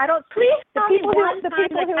things. I don't. Please the people who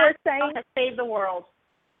are saying save the world.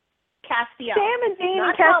 Castiel. Sam and Dean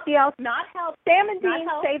and Castiel. Not help. Sam and Dean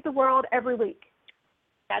save the world every week.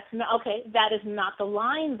 That's not okay. That is not the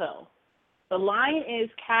line, though. The line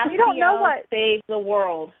is Castiel we don't know what save the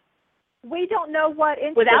world. We don't know what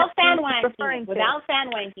incident without fan wanking it. Without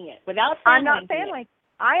fan wanking it. I'm not fan wanking.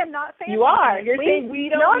 I am not fan wanking. You are. You're saying we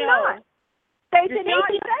don't know. No, I'm not. They did not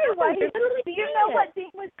say what. Do you know what Dean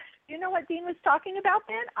was? Do you know what Dean was talking about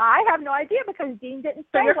then? I have no idea because Dean didn't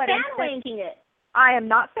say what. You're fan wanking it. I am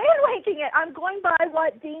not fan wanking it. I'm going by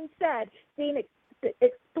what Dean said. Dean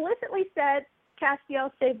explicitly said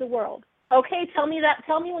Castiel saved the world. Okay, tell me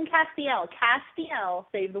when Castiel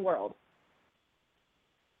saved the world.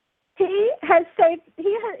 He has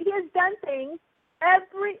done things ever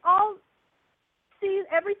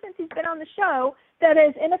since he's been on the show that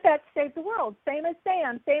has in effect saved the world. Same as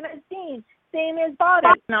Sam, same as Dean, same as Bobby.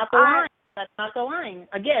 That's not the line. That's not the line.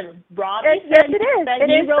 Again, Robbie said he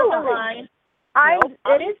wrote the line.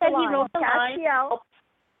 It is the line. Castiel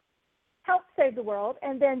helped save the world,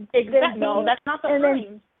 and then no, that's not the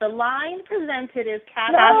line. The line presented is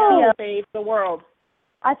Castiel saved the world.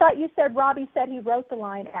 I thought you said Robbie said he wrote the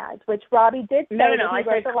line as, which Robbie did say I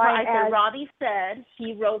wrote the line as. said Robbie said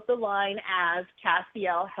he wrote the line as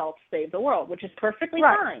Castiel helped save the world, which is perfectly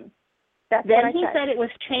fine. Then he said it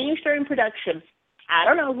was changed during production. I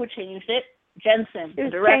don't know who changed it. Jensen,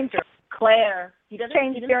 the director. Claire. He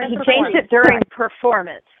changed it during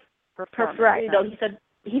performance. Right. No, he said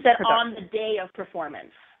on the day of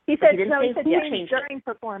performance. He said changed during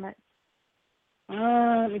performance.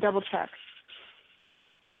 Let me double check.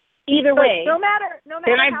 Either way, no matter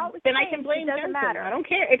how it was then changed, I can blame it doesn't Jensen. matter. I don't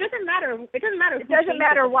care. It doesn't matter. It doesn't matter. It doesn't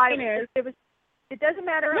matter why it was. It doesn't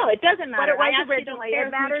matter. No, it doesn't matter. What it was originally.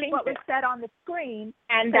 It matters what was said on the screen,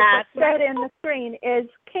 and what said in the screen is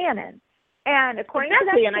canon. And according to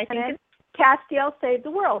that canon, Castiel saved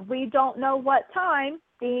the world. We don't know what time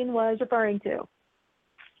Dean was referring to.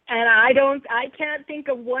 And I can't think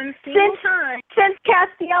of one single time. Since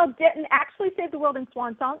Castiel didn't actually save the world in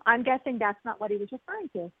Swan Song, I'm guessing that's not what he was referring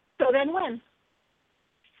to. So then when?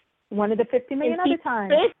 One of the 50 million other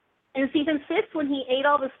times. In season 6 when he ate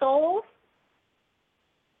all the souls?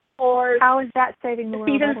 Or how is that saving the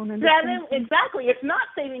world? Season 7, exactly. It's not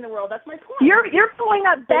saving the world. That's my point. You're pulling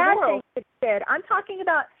up bad things instead. I'm talking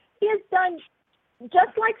about he has done,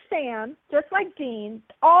 just like Sam, just like Dean,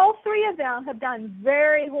 all three of them have done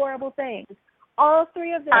very horrible things. All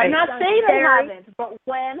three of them I'm not saying they haven't, but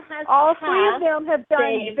when has all three of them have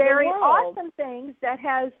done very awesome things that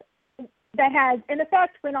has in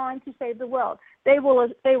effect went on to save the world. They will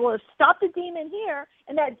have stopped a demon here,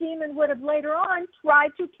 and that demon would have later on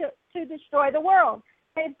tried to destroy the world.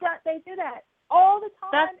 They do that all the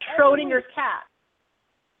time. That's Schrodinger's cat.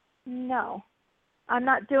 No, I'm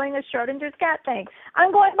not doing a Schrodinger's cat thing.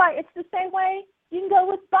 I'm going by. It's the same way you can go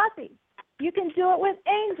with Buffy. You can do it with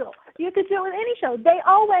Angel. You can do it with any show. They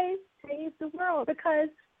always save the world because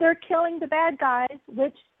they're killing the bad guys,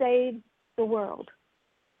 which saves the world.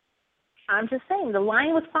 I'm just saying, the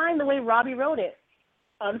line was fine the way Robbie wrote it.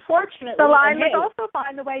 Unfortunately, the line was also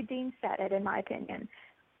fine the way Dean said it, in my opinion.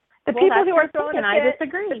 The people who are throwing a fit, I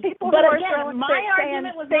disagree. The people but who again, are throwing my a fit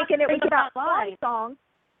argument was thinking it was about line. Swan Song.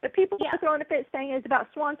 The people who are throwing a fit saying it's about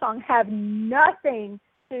Swan Song have nothing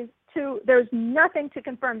to. There's nothing to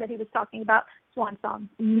confirm that he was talking about Swan Song.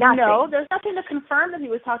 Nothing. No, there's nothing to confirm that he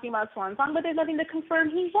was talking about Swan Song, but there's nothing to confirm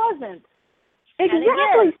he wasn't.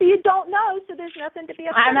 Exactly. So you don't know, so there's nothing to be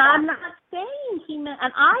upset And about. I'm not saying he meant, and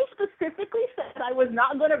I specifically said I was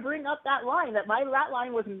not going to bring up that line, that line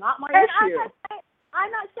was not my issue. I'm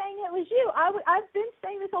not saying it was you. I've been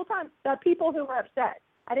saying this whole time, the people who were upset.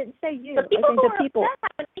 I didn't say you. The people who are upset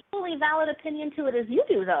have an equally valid opinion to it as you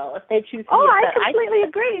do, though, if they choose to be upset. I completely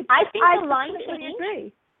agree. I think the line completely change.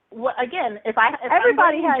 Agree. Well, again, if I'm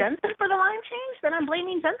blaming Jensen for the line change, then I'm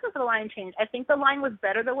blaming Jensen for the line change. I think the line was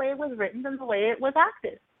better the way it was written than the way it was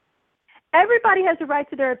acted. Everybody has a right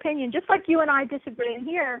to their opinion. Just like you and I disagreeing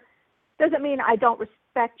here doesn't mean I don't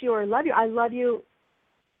respect you or love you. I love you.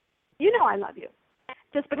 You know I love you.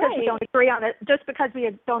 Just because we don't agree on it, just because we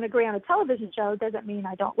don't agree on a television show doesn't mean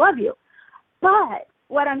I don't love you. But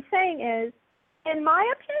what I'm saying is, in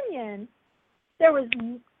my opinion,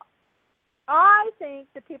 I think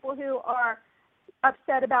the people who are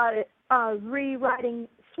upset about it rewriting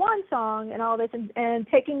Swan Song and all this and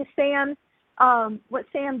taking Sam, what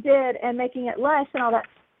Sam did and making it less and all that,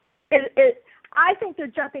 I think they're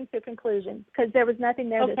jumping to conclusions because there was nothing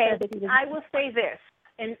there that said that he was. I will say this.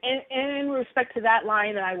 And in respect to that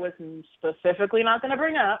line that I was specifically not going to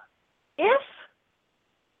bring up,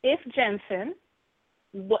 if Jensen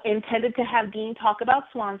intended to have Dean talk about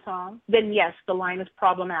Swan Song, then yes, the line is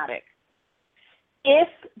problematic. If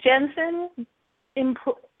Jensen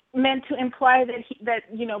meant to imply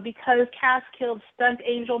that because Cass killed stunt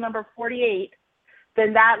angel number 48,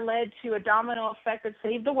 then that led to a domino effect that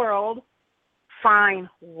saved the world, fine,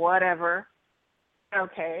 whatever,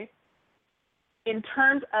 okay. In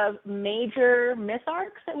terms of major myth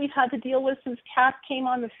arcs that we've had to deal with since Cass came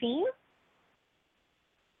on the scene,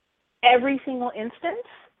 every single instance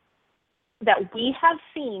that we have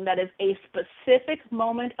seen that is a specific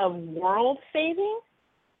moment of world saving,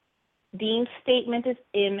 Dean's statement is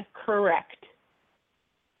incorrect.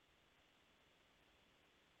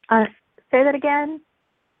 Say that again.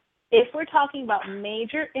 If we're talking about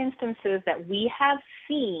major instances that we have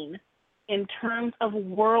seen in terms of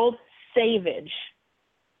world savage,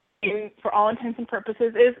 for all intents and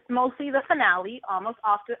purposes, is mostly the finale, almost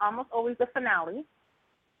always the finale,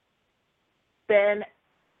 then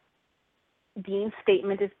Dean's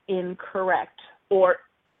statement is incorrect, or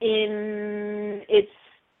it's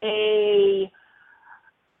a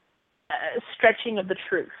stretching of the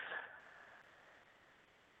truth.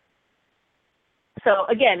 So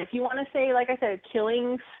again, if you want to say, like I said,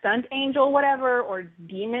 killing stunt angel whatever or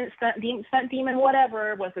stunt demon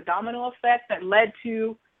whatever was a domino effect that led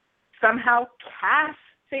to somehow Cass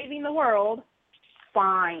saving the world,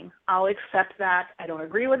 fine, I'll accept that. I don't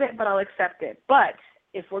agree with it, but I'll accept it. But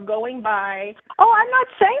if we're going by... Oh, I'm not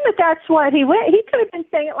saying that that's what he went. He could have been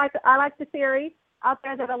saying it like, I like the theory out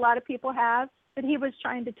there that a lot of people have, that he was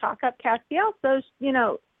trying to talk up Castiel. So,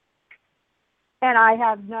 and I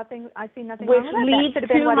see nothing wrong with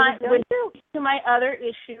that. Which leads to my other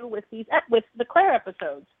issue with the Claire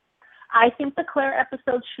episodes. I think the Claire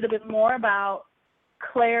episodes should have been more about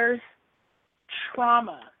Claire's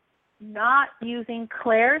trauma, not using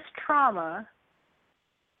Claire's trauma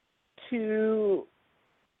to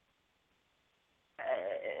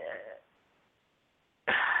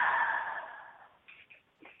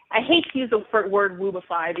I hate to use the word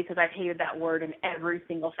woobify because I've hated that word in every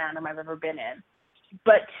single fandom I've ever been in,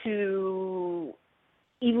 but to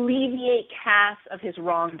alleviate Cass of his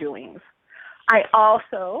wrongdoings. I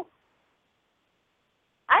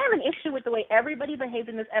have an issue with the way everybody behaved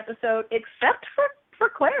in this episode except for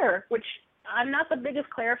Claire, which I'm not the biggest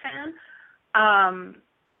Claire fan.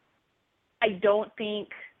 I don't think,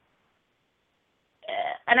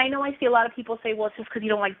 and I know I see a lot of people say, well, it's just because you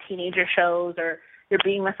don't like teenager shows or you're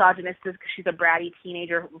being misogynistic because she's a bratty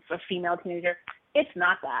teenager, a female teenager. It's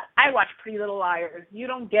not that. I watch Pretty Little Liars. You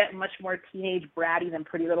don't get much more teenage bratty than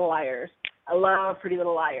Pretty Little Liars. I love Pretty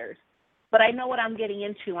Little Liars. But I know what I'm getting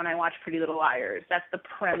into when I watch Pretty Little Liars. That's the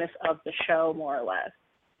premise of the show, more or less.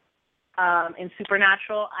 In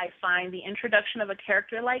Supernatural, I find the introduction of a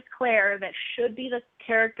character like Claire that should be the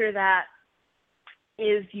character that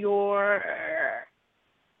is your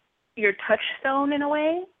touchstone in a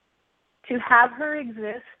way, to have her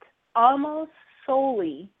exist almost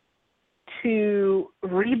solely to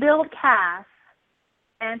rebuild Cass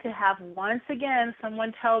and to have once again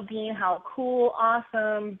someone tell Dean how cool,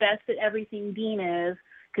 awesome, best at everything Dean is,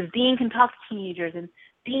 because Dean can talk to teenagers and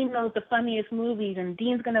Dean knows the funniest movies and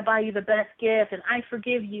Dean's going to buy you the best gift and I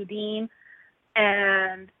forgive you, Dean.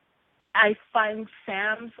 And I find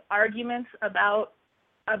Sam's arguments about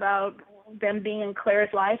them being in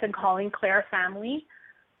Claire's life and calling Claire family,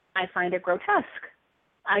 I find it grotesque.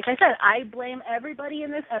 Like I said, I blame everybody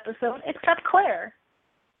in this episode except Claire.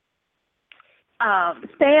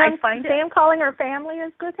 Sam calling her family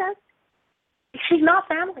is grotesque? She's not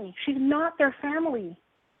family. She's not their family.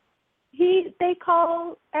 They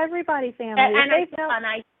call everybody family.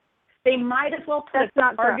 They might as well put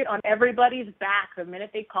a target on everybody's back the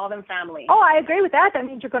minute they call them family. Oh, I agree with that. That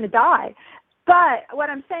means you're going to die. But what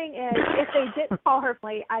I'm saying is, if they didn't call her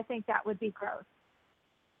family, I think that would be gross.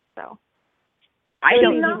 So I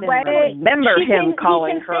don't even remember him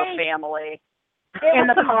calling her family. In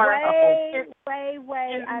the car.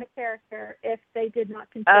 Way out of character if they did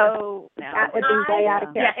not consider that would be way out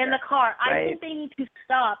of character. Yeah, in the car. Right. I think they need to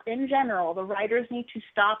stop, in general, the writers need to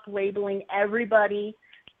stop labeling everybody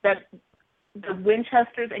that the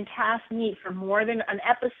Winchesters and Cass meet for more than an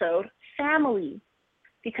episode family.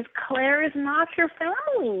 Because Claire is not your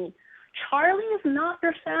family. Charlie is not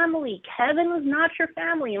your family. Kevin is not your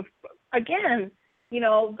family. And again, you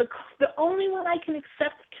know, the only one I can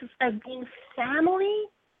accept as being family,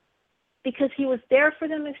 because he was there for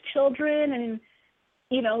them as children, and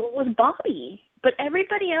you know, was Bobby. But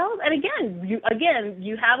everybody else, and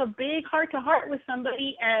you have a big heart-to-heart with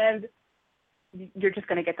somebody, and you're just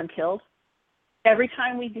going to get them killed. Every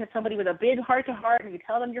time we get somebody with a big heart-to-heart, and you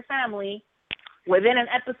tell them you're family, within an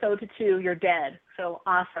episode to two, you're dead. So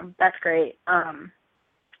awesome, that's great.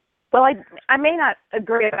 Well, I may not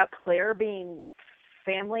agree about Claire being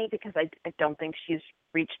family because I don't think she's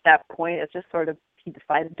reached that point. It's just sort of he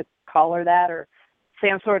decided to call her that, or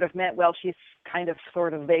Sam sort of meant, well, she's kind of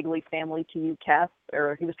sort of vaguely family to you, Cass,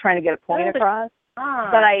 or he was trying to get a point across. But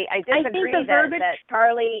I disagree that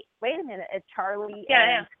Charlie, wait a minute, Charlie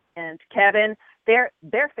and Kevin, they're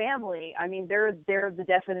family. I mean, they're the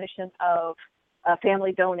definition of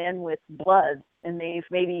family don't end with blood, and they've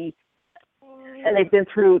been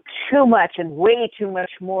through too much and way too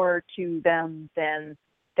much more to them than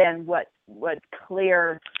what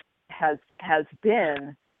Claire has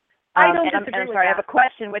been. I don't disagree with that. I have a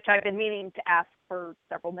question which I've been meaning to ask for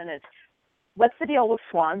several minutes. What's the deal with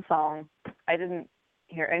Swan Song? I didn't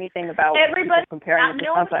hear anything about everybody comparing it to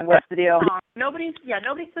Swan Song. What's the deal? Nobody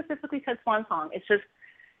specifically said Swan Song. It's just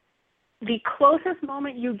the closest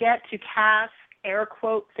moment you get to Cass, air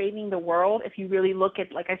quote, saving the world, if you really look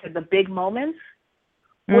at, like I said, the big moments,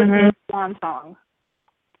 was the Swan Song.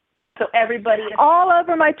 So everybody all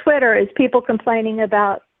over my Twitter is people complaining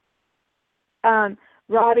about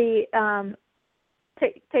Robbie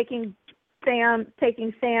taking Sam's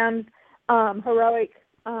heroic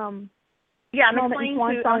moment in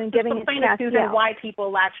Swan Song and giving it to Castiel. Why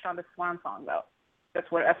people latched on the Swan Song, though. That's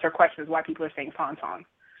their question, is why people are saying Swan Song.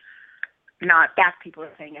 Not that people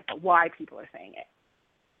are saying it, but why people are saying it.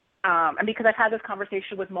 And because I've had this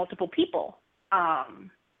conversation with multiple people,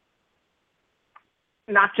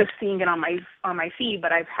 not just seeing it on my feed,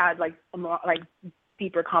 but I've had like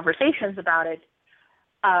deeper conversations about it.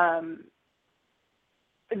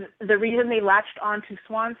 The reason they latched onto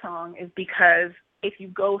Swan Song is because if you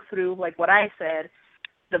go through, like what I said,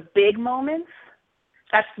 the big moments,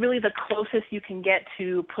 that's really the closest you can get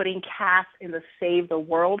to putting Cass in the save the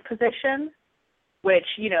world position, which,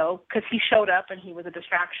 you know, because he showed up and he was a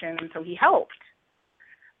distraction, and so he helped.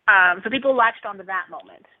 So people latched onto that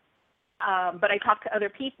moment. But I talked to other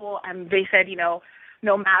people, and they said, you know,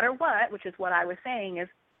 no matter what, which is what I was saying, is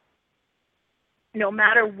no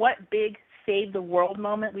matter what big save the world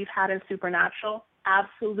moment we've had in Supernatural,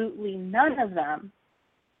 absolutely none of them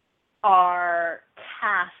are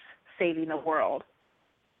Cass saving the world.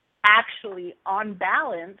 Actually, on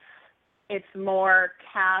balance, it's more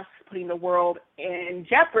Cass putting the world in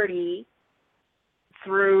jeopardy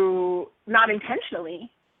through, not intentionally,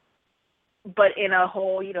 but in a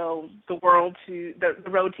whole, the road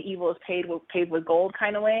to evil is paved with gold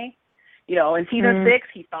kind of way. In season 6,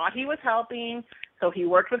 he thought he was helping, so he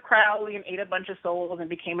worked with Crowley and ate a bunch of souls and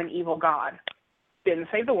became an evil god. Didn't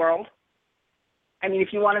save the world. I mean, if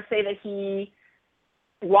you want to say that he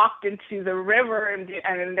walked into the river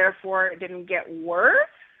and therefore it didn't get worse,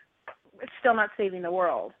 it's still not saving the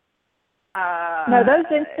world. No, those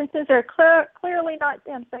instances are clearly not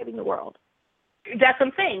them saving the world. That's what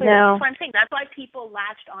I'm saying. No. That's what I'm saying. That's why people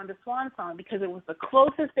latched onto Swan Song, because it was the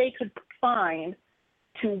closest they could find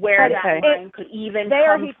to where that line could even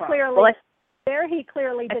come from. There he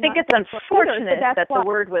clearly did I think not it's unfortunate that the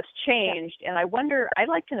word was changed, and I wonder, I'd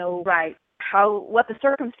like to know what the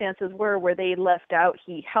circumstances were where they left out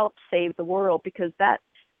he helped save the world, because that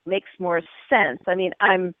makes more sense. I mean,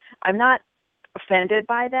 I'm not offended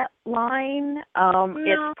by that line.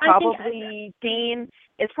 It's probably Dean.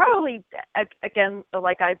 It's probably, again,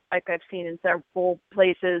 like I've seen in several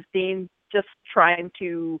places, Dean just trying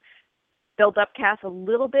to build up Cass a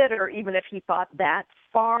little bit, or even if he thought that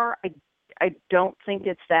far, I don't think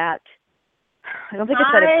it's that. I don't think it's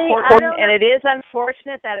that important, and it is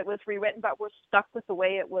unfortunate that it was rewritten, but we're stuck with the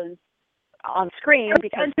way it was on screen,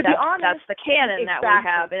 because that's the canon that we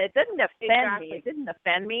have, and it didn't offend me. It didn't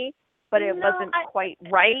offend me, but it wasn't quite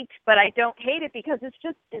right. But I don't hate it, because it's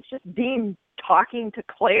just Dean talking to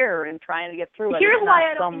Claire and trying to get through it. Here's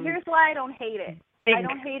why I don't hate it. I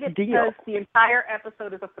don't hate it because the entire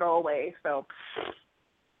episode is a throwaway. So,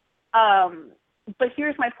 but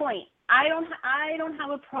here's my point. I don't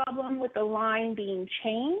have a problem with the line being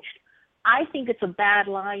changed. I think it's a bad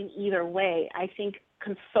line either way. I think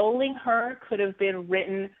consoling her could have been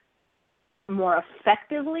written more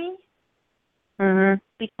effectively,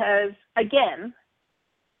 because, again,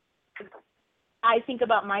 I think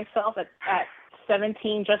about myself at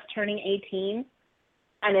 17, just turning 18,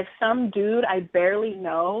 and if some dude I barely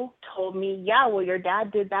know told me, yeah, well, your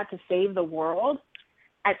dad did that to save the world,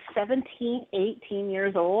 at 17, 18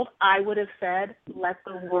 years old, I would have said, let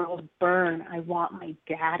the world burn. I want my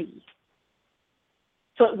daddy.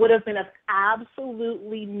 So it would have been of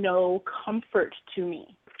absolutely no comfort to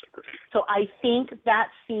me. So I think that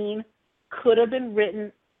scene could have been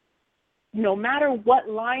written, no matter what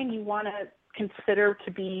line you want to consider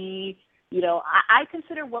to be, I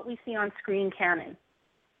consider what we see on screen canon.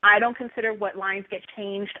 I don't consider what lines get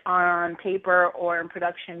changed on paper or in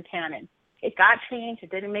production canon. It got changed. It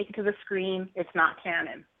didn't make it to the screen. It's not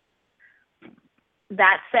canon.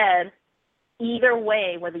 That said, either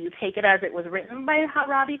way, whether you take it as it was written by how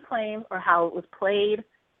Robbie claims or how it was played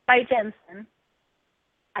by Jensen,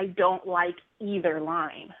 I don't like either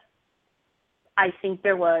line. I hate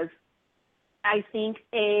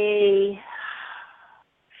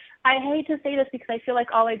to say this because I feel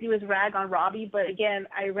like all I do is rag on Robbie, but again,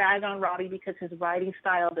 I rag on Robbie because his writing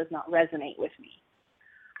style does not resonate with me.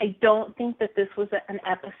 I don't think that this was an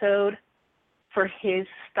episode for his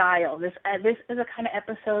style. This is a kind of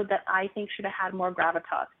episode that I think should have had more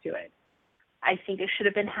gravitas to it. I think it should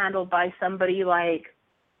have been handled by somebody like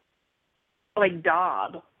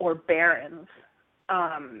Dobb or Behrens.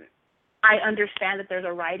 I understand that there's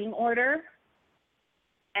a writing order,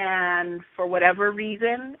 and for whatever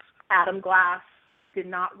reason, Adam Glass did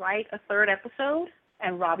not write a third episode,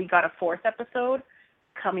 and Robbie got a fourth episode,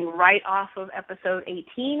 coming right off of episode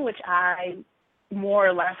 18, which I more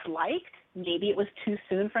or less liked. Maybe it was too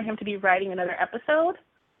soon for him to be writing another episode.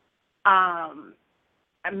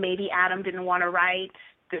 Maybe Adam didn't want to write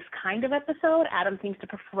this kind of episode. Adam seems to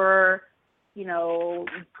prefer,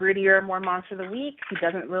 grittier, more Monster of the Week. He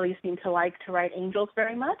doesn't really seem to like to write angels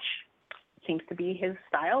very much. It seems to be his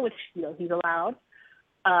style, which, he's allowed.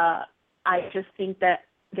 I just think that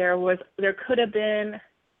there could have been,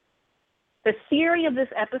 the theory of this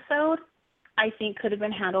episode, I think, could have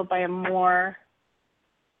been handled by a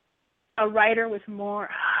writer with more,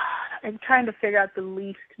 I'm trying to figure out the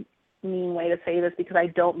least mean way to say this because I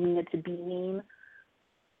don't mean it to be mean,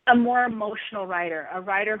 a more emotional writer, a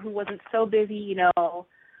writer who wasn't so busy,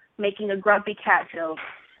 making a grumpy cat joke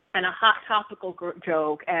and a hot topical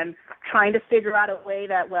joke and trying to figure out a way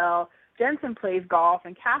that, well, Jensen plays golf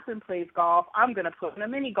and Kathryn plays golf, I'm going to put in a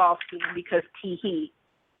mini golf team because tee-hee.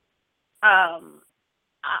 I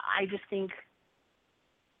just think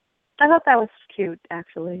I thought that was cute,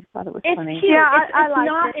 actually. I thought it was funny. Cute. Yeah, I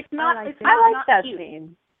liked it. I liked that cute.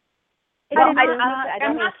 scene. I'm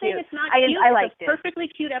I'm not saying it's not cute. I liked it's a perfectly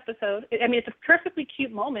cute episode. I mean, it's a perfectly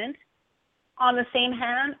cute moment. On the same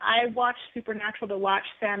hand, I watched Supernatural to watch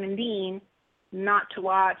Sam and Dean, not to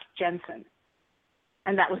watch Jensen.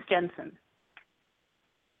 And that was Jensen.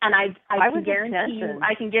 And I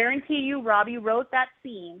can guarantee you Robbie wrote that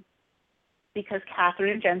scene because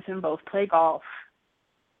Kathryn and Jensen both play golf.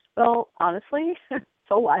 Well, honestly,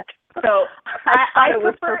 so what? So I thought it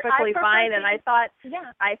was perfectly fine, and I thought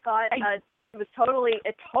it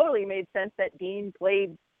totally made sense that Dean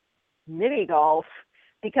played mini golf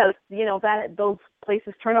because that those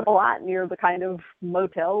places turn up a lot near the kind of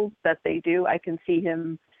motels that they do. I can see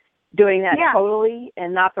him doing that totally,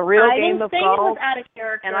 and not the real game of golf. I didn't say it was out of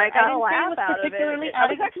character. And I got a laugh out of it. It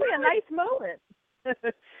was actually a nice moment. It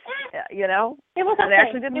was okay. I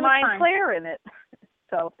actually didn't mind Claire in it.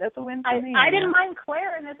 So that's a win for me. I didn't mind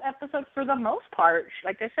Claire in this episode for the most part.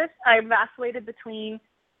 Like I said, I vacillated between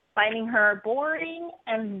finding her boring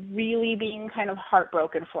and really being kind of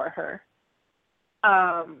heartbroken for her.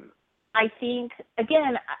 I think,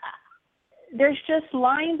 again, there's just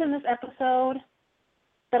lines in this episode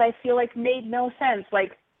that I feel like made no sense.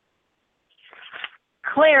 Like,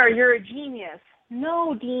 Claire, you're a genius.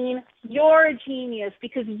 No, Dean, you're a genius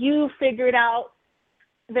because you figured out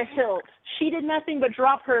the hilt. She did nothing but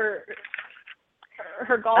drop her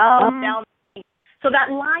golf club down. So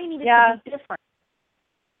that line needed to be different.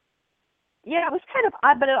 Yeah, it was kind of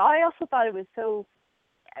odd, but I also thought it was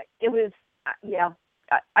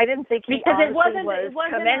I didn't think he was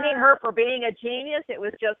commending her for being a genius. It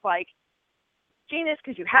was just like, genius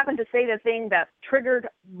because you happened to say the thing that triggered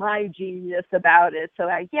my genius about it. So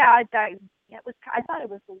I thought it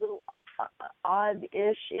was a little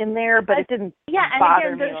odd-ish in there, but it didn't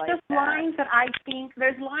bother me. There's just lines that I think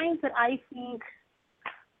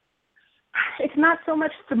it's not so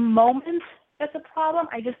much the moment that's a problem.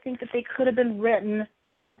 I just think that they could have been written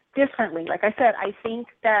differently. Like I said, I think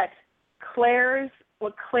that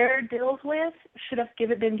what Claire deals with should have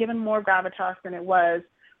been given more gravitas than it was,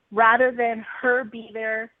 rather than her be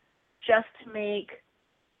there just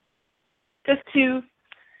to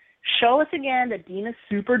show us again that Dean is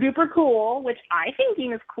super duper cool, which I think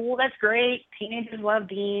Dean is cool. That's great. Teenagers love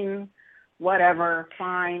Dean. Whatever.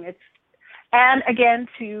 Fine. And again,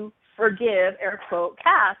 to forgive, air quote,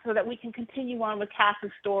 Cass, so that we can continue on with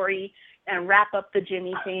Cass's story and wrap up the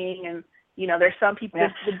Jimmy thing. And, there's some people,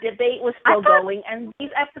 the debate was still going. And these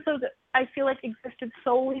episodes, I feel like, existed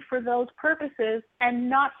solely for those purposes and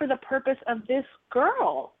not for the purpose of this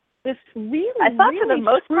girl. This really, I thought for the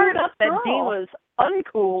most part that Dean was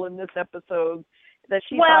uncool in this episode. That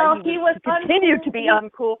she thought he was continued to be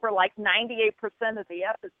uncool for like 98% of the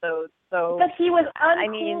episodes. So, but he was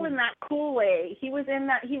uncool in that cool way. He was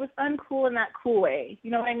uncool in that cool way.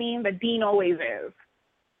 You know what I mean? That Dean always is.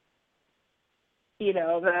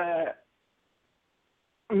 The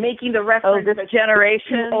making the reference. This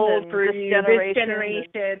generation, too old for this you. Generation. This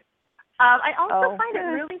generation. I also find it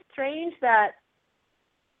really strange that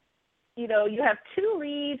you have two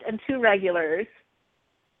leads and two regulars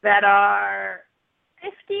that are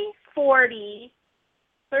 50, 40,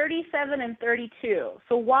 37, and 32.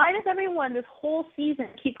 So why does everyone this whole season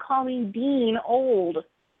keep calling Dean old?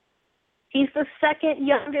 He's the second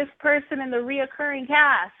youngest person in the reoccurring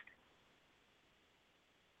cast.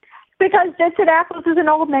 Because Jensen Ackles is an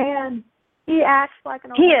old man. He acts like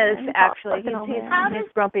an old man. He is, actually. He's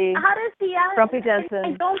grumpy. How does he act? Grumpy Jensen.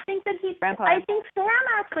 I don't think that he's... Grandpa. I think Sam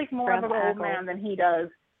acts like more of an old man than he does.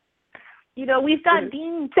 We've got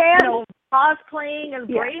Dean cosplaying as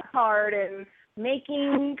Braveheart and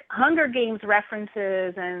making Hunger Games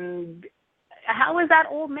references, and how is that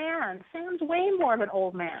old man? Sam's way more of an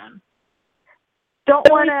old man. Don't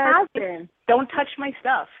touch my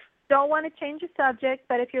stuff. Don't want to change the subject,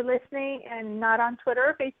 but if you're listening and not on Twitter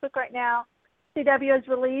or Facebook right now, CW has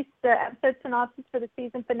released the episode synopsis for the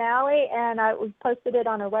season finale, and we posted it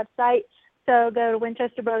on our website. So go to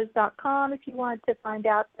winchesterbros.com if you want to find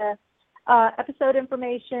out the episode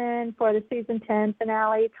information for the season 10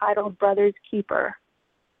 finale titled Brother's Keeper.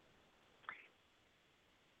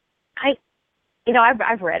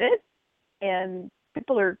 I've read it, and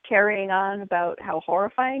people are carrying on about how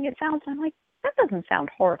horrifying it sounds. I'm like, that doesn't sound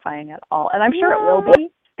horrifying at all, and I'm sure it will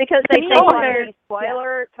be because they say it's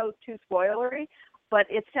too spoilery, but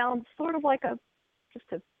it sounds sort of like just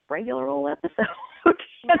a regular old episode.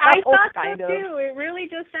 I thought so too. It really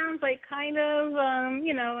just sounds like kind of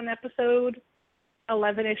an episode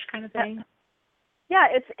 11-ish kind of thing. Yeah,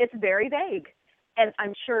 it's very vague, and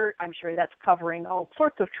I'm sure that's covering all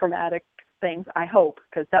sorts of traumatic things, I hope,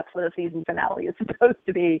 because that's what a season finale is supposed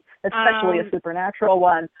to be, especially a supernatural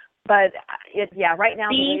one. But right now,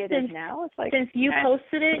 the way it is now, it's like... Since you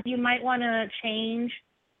posted it, you might want to change.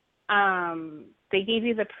 They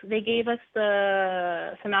gave us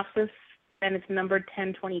the synopsis, and it's numbered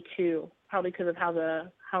 1022, probably because of how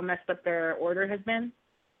messed up their order has been.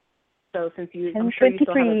 So since I'm sure you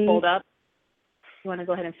still have it pulled up, you want to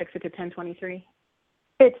go ahead and fix it to 1023?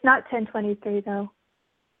 It's not 1023 though.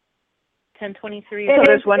 1023. So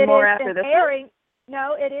there's one more after this.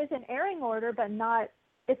 No, it is in airing order, but not.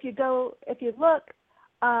 If you look,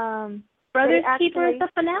 Brothers Keeper is the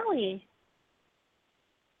finale.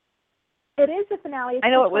 It is the finale. It's I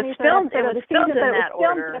know it was filmed. It was filmed in that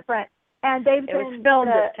order. Different, and they've been was filmed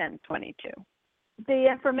at 1022.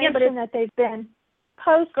 The information that they've been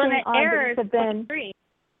posting on these have been,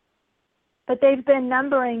 but they've been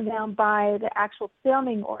numbering them by the actual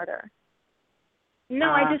filming order. No,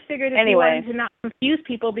 I just figured you wanted to not confuse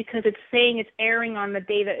people because it's saying it's airing on the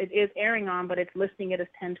day that it is airing on, but it's listing it as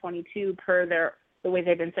 1022 per the way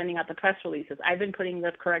they've been sending out the press releases. I've been putting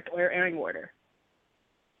the correct airing order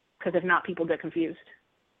because if not, people get confused.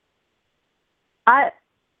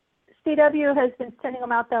 CW has been sending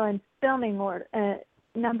them out though in filming order,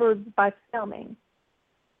 numbered by filming.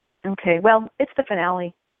 Okay, well, it's the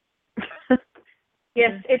finale.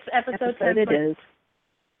 Yes, it's episode 10. It is.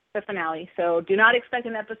 The finale. So do not expect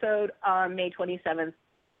an episode on May 27th.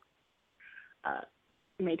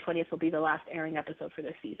 May 20th will be the last airing episode for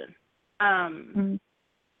this season. I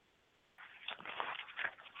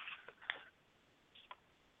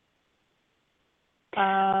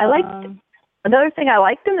liked another thing I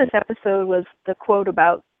liked in this episode was the quote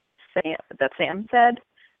about Sam said,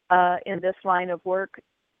 in this line of work,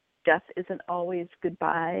 death isn't always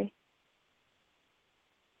goodbye.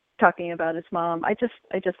 Talking about his mom. I just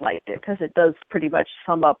liked it because it does pretty much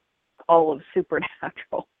sum up all of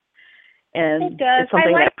Supernatural. And it's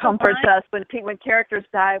something that comforts us when characters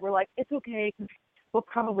die. We're like, it's okay, we'll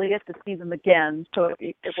probably get to see them again. So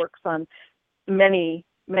it works on many,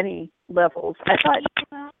 many levels. I thought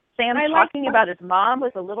Sam talking about his mom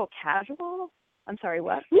was a little casual. I'm sorry,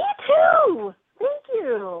 what? Me too. Thank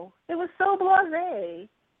you. It was so blasé.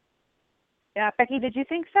 Yeah, Becky, did you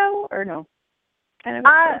think so or no?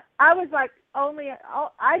 I was like I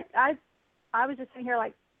was just sitting here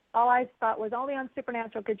like all I thought was only on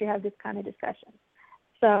Supernatural could you have this kind of discussion.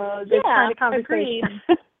 So this kind of conversation.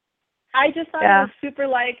 I just thought it was super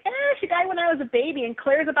like, she died when I was a baby, and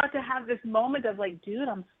Claire's about to have this moment of like, dude,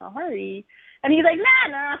 I'm sorry. And he's like,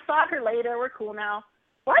 nah, I saw her later. We're cool now.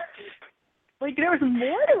 What? Like, there was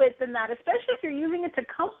more to it than that, especially if you're using it to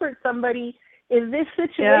comfort somebody in this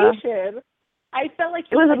situation. I felt like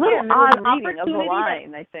it was a little odd reading of the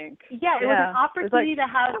line, I think. Yeah, it was an opportunity to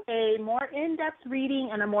have a more in-depth reading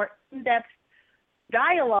and a more in-depth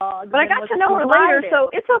dialogue. But I got to know her later, so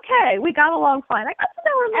it's okay. We got along fine. I got to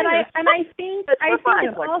know her later. And I think it's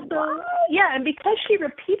also, and because she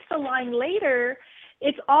repeats the line later,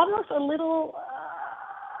 it's almost a little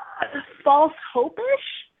false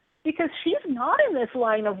hope-ish because she's not in this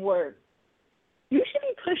line of work. You should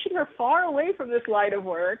be pushing her far away from this line of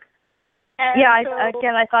work. And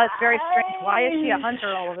I thought it's very strange. Why is she a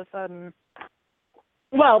hunter all of a sudden?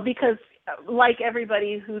 Well, because like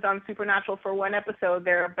everybody who's on Supernatural for one episode,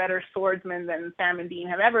 they're better swordsmen than Sam and Dean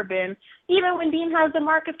have ever been, even when Dean has the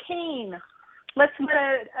mark of Cain. Let's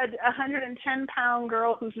let a 110-pound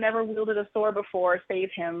girl who's never wielded a sword before save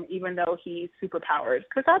him, even though he's superpowered,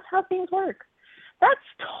 because that's how things work. That's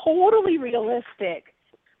totally realistic.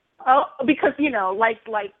 Oh, because, like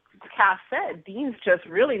Cass said, Dean's just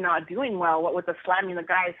really not doing well. What with the slamming the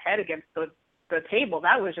guy's head against the table,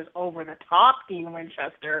 that was just over the top, Dean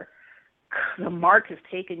Winchester. The mark has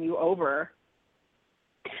taken you over.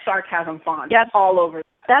 Sarcasm font all over.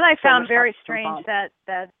 That I found very strange that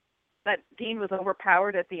Dean was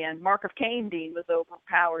overpowered at the end. Mark of Cain Dean was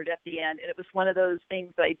overpowered at the end. And it was one of those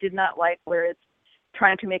things that I did not like where it's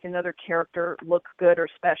trying to make another character look good or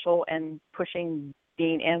special and pushing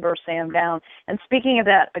Dean and or Sam down. And speaking of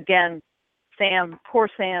that, again, poor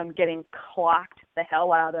Sam getting clocked the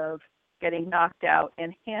hell out of, getting knocked out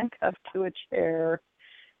and handcuffed to a chair.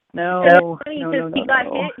 No. He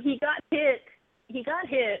got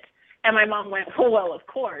hit, and my mom went, oh, well, of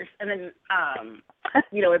course. And then,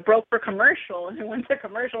 it broke for commercial, and it went to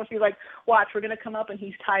commercial. She's like, watch, we're going to come up, and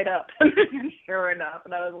he's tied up. And sure enough,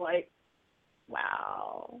 and I was like,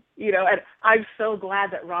 wow. And I'm so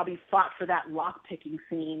glad that Robbie fought for that lock-picking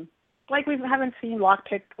scene. Like, we haven't seen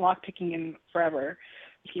lock-picking in forever.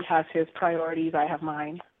 He has his priorities. I have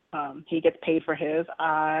mine. He gets paid for his.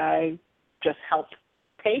 I just helped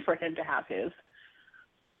pay for him to have his.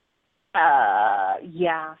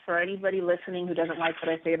 Yeah, for anybody listening who doesn't like what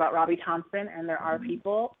I say about Robbie Thompson, and there are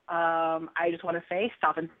people, I just want to say,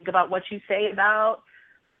 stop and think about what you say about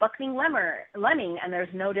Bucking Lemming, and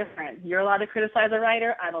there's no difference. You're allowed to criticize a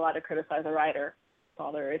writer. I'm allowed to criticize a writer. That's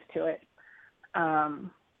all there is to it. Trying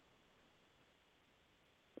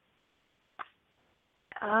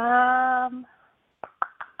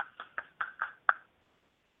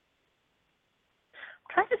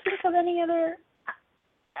to think of any other.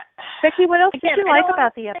 Becky, what else did you like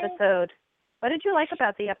about the episode? What did you like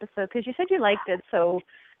about the episode? Because you said you liked it, so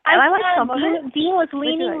I like some of it. Dean was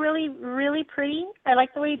leaning really, really pretty. I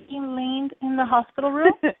like the way Dean leaned in the hospital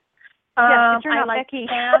room. Yes, but you're not I like Becky.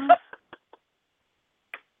 Sam.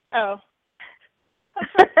 Oh.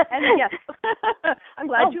 And yes, I'm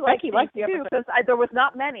glad you liked the episode because there was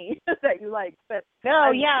not many that you liked. But what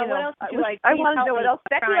else did you like? I want to know what else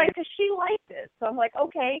Becky liked because she liked it. So I'm like,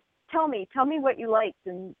 okay, tell me what you liked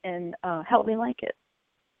and help me like it.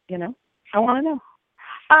 You know, I want to know.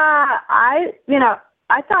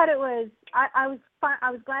 I thought it was. I was fine. I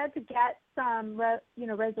was glad to get some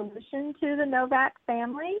resolution to the Novak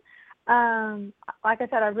family. Like I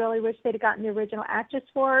said, I really wish they'd have gotten the original actress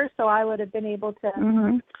for her, so I would have been able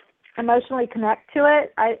to emotionally connect to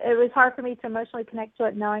it. It was hard for me to emotionally connect to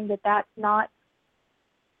it, knowing that that's not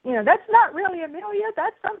really Amelia.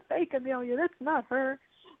 That's some fake Amelia. That's not her.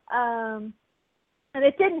 And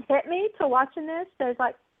it didn't hit me till watching this. So it's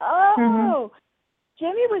like,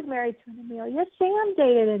 Jimmy was married to an Amelia. Sam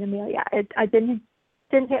dated an Amelia. I didn't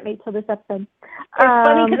hit me till this episode. It's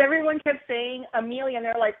funny because everyone kept saying Amelia, and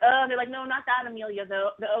they're like, no, not that Amelia,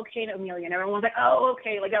 the okay Amelia. And everyone was like, oh,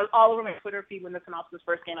 okay. Like, that was all over my Twitter feed when the synopsis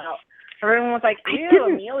first came out. Everyone was like, ew,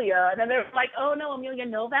 Amelia. And then they were like, oh, no, Amelia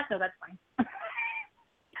Novak. No, that's fine.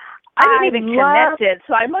 I didn't even connect it,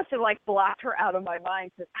 so I must have, blocked her out of my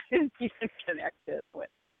mind because I didn't even connect it with.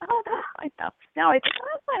 Oh, that's fine now. No, it's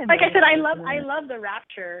fine. Like I said, I love the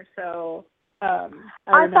Rapture, so I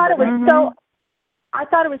thought it was so. I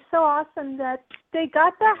thought it was so awesome that they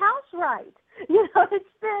got the house right. It's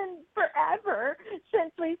been forever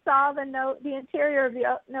since we saw the interior of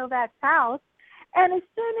the Novak's house, and as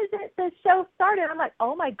soon as the show started, I'm like,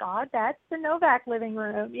 oh my God, that's the Novak living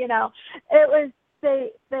room. It was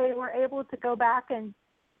they were able to go back and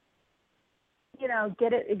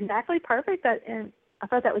get it exactly perfect. And I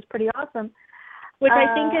thought that was pretty awesome. Which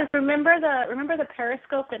I think is remember the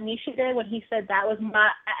Periscope that Misha did when he said that was my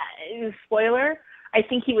spoiler. I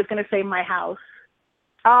think he was going to say my house.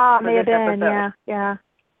 May have been, yeah,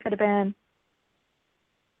 could have been.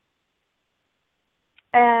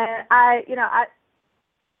 And I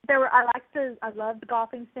loved the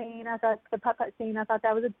golfing scene. I thought the putt-putt scene, I thought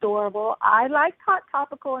that was adorable. I liked Hot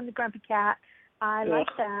Topical and the Grumpy Cat. I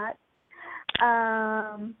liked that.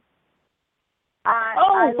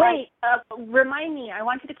 Remind me. I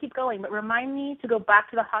want you to keep going, but remind me to go back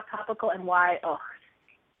to the Hot Topical and why.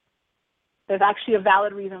 There's actually a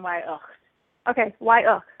valid reason why. Okay, why?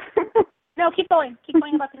 No, keep going. Keep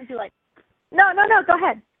going about things you like. No, go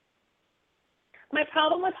ahead. My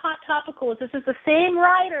problem with Hot Topical is this is the same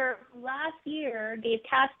writer who last year gave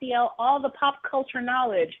Castiel all the pop culture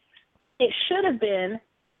knowledge. It should have been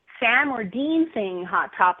Sam or Dean saying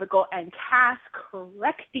Hot Topical and Cass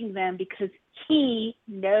correcting them because he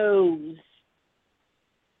knows.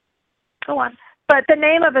 Go on. But the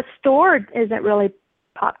name of a store isn't really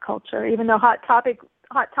pop culture, even though Hot Topic does.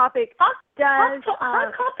 Hot Topic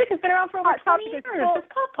has been around for over 20 years. It's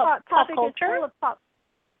pop culture.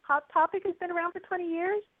 Hot Topic has been around for 20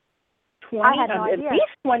 years? 20? I had no idea. At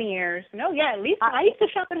least 20 years. No, yeah, at least. I used to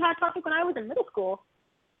shop at Hot Topic when I was in middle school.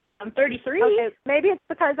 I'm 33. Okay, maybe it's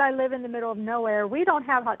because I live in the middle of nowhere. We don't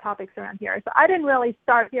have Hot Topics around here, so I didn't really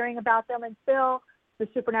start hearing about them until the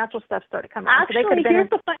supernatural stuff started coming out. Actually, here's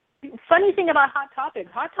the funny thing about Hot Topic.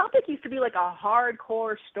 Hot Topic used to be like a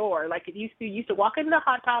hardcore store. Like you used to walk into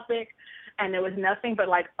Hot Topic, and there was nothing but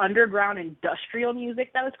underground industrial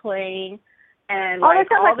music that was playing, and all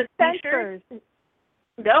the T-shirts.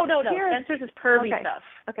 No. Spencer's is pervy stuff.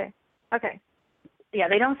 Okay. Yeah,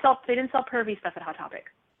 they didn't sell pervy stuff at Hot Topic.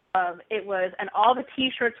 And all the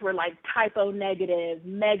T-shirts were Typo Negative,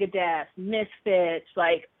 Megadeth, Misfits,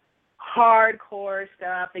 hardcore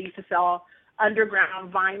stuff. They used to sell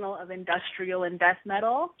underground vinyl of industrial and death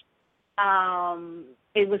metal.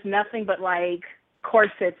 It was nothing but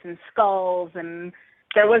corsets and skulls, and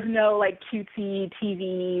there was no cutesy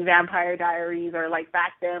TV Vampire Diaries or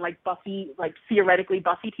back then Buffy, theoretically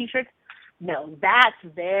Buffy T-shirts. No, that's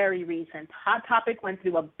very recent. Hot Topic went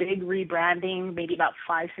through a big rebranding maybe about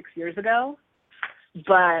 5-6 years ago.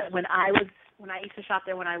 But when I used to shop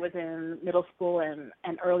there when I was in middle school and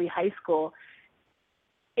early high school,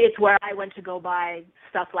 it's where I went to go buy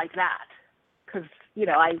stuff like that. Because, you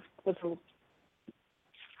know, I was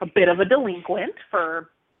a bit of a delinquent for,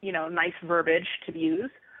 you know, nice verbiage to use.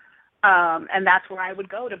 And that's where I would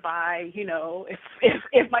go to buy, you know,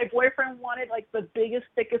 if my boyfriend wanted like the biggest,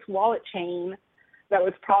 thickest wallet chain that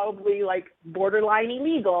was probably like borderline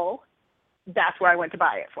illegal, that's where I went to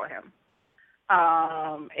buy it for him.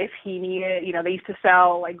 If he needed, you know, they used to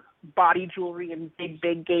sell like body jewelry in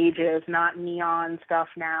big gauges, not neon stuff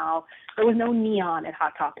now. There was no neon at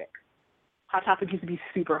Hot Topic. Hot Topic used to be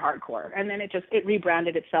super hardcore. And then it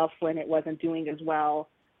rebranded itself when it wasn't doing as well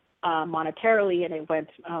monetarily, and it went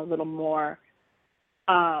a little more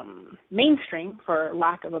mainstream, for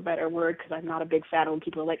lack of a better word, because I'm not a big fan of when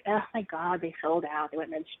people are like, oh my God, they sold out, they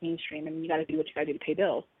went mainstream, and you got to do what you got to do to pay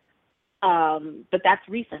bills. But that's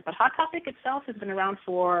recent. But Hot Topic itself has been around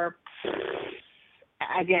for,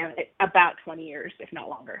 again, about 20 years, if not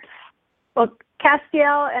longer. Well,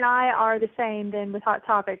 Castiel and I are the same then with Hot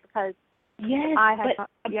Topic, because yes, but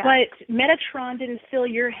Metatron didn't fill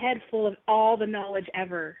your head full of all the knowledge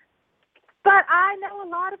ever. But I know a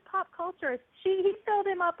lot of pop culture. He filled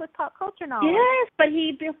him up with pop culture knowledge. Yes, but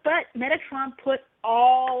Metatron put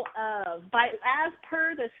all of, as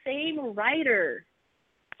per the same writer,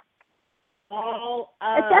 all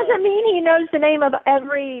of. It doesn't mean he knows the name of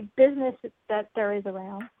every business that there is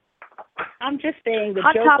around. I'm just saying the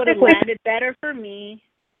Hot joke would Topic have landed better for me.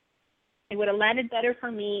 It would have landed better for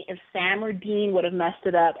me if Sam or Dean would have messed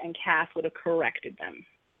it up and Cass would have corrected them.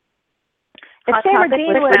 Hot Topic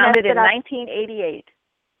was founded in 1988.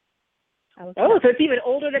 Oh, so it's even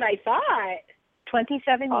older than I thought.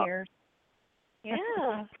 27 years.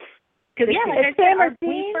 Yeah. Because if Sam or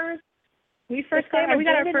Dean, we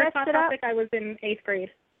got our first Hot Topic, I was in 8th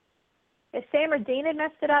grade. If Sam or Dean had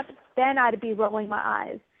messed it up, then I'd be rolling my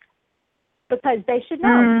eyes. Because they should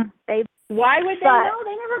know. Why would they know?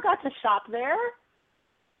 They never got to shop there.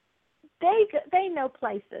 They know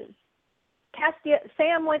places.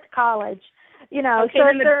 Sam went to college. You know, okay,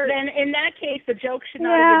 then in that case, the joke should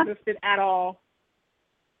not have existed at all.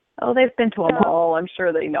 Oh, they've been to a mall. I'm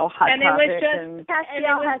sure they know Hot Topic.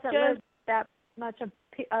 Castiel hasn't lived that much of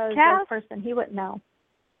a person. He wouldn't know.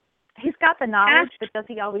 He's got the knowledge, but does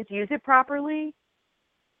he always use it properly?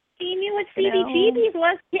 He knew what CBGBs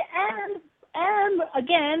was. And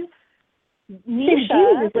again,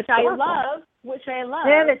 Misha, which I love.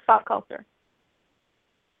 And it's pop culture.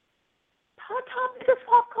 Hot Topic is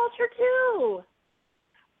pop culture too.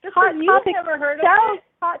 Never heard of it.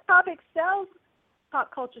 Hot Topic sells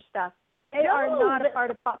pop culture stuff. They are not a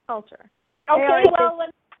part of pop culture. Okay, well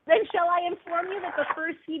then shall I inform you that the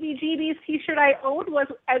first CBGB's T-shirt I owned was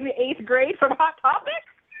in the 8th grade from Hot Topic?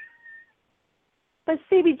 But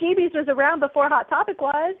CBGB's was around before Hot Topic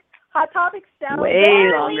was. Hot Topic sells way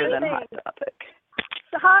longer than Hot Topic.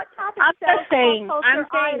 The Hot Topic sells pop culture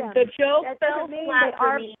items. The joke fell flat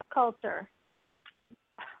for me. Culture.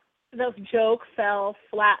 The joke fell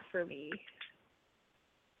flat for me.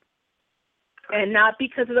 And not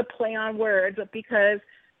because of the play on words, but because,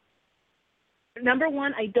 number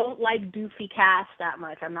one, I don't like doofy Cass that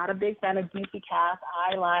much. I'm not a big fan of doofy Cass.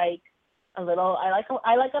 I like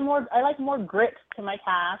more grit to my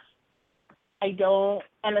Cass. I don't,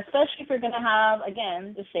 and especially if you're going to have,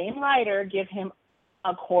 again, the same writer give him,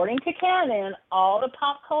 according to canon, all the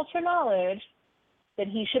pop culture knowledge, that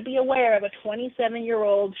he should be aware of a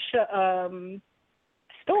 27-year-old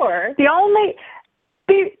store.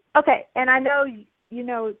 Okay, and I know you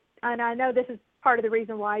know, and I know this is part of the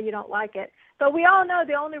reason why you don't like it, but we all know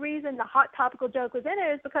the only reason the Hot Topical joke was in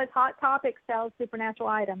it is because Hot Topic sells supernatural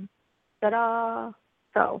items. Ta-da!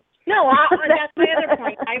 So. No, that's my other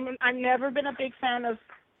point. I've never been a big fan of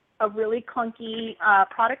really clunky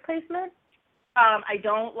product placement. I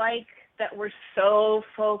don't like that we're so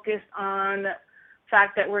focused on the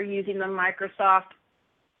fact that we're using the Microsoft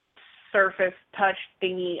Surface Touch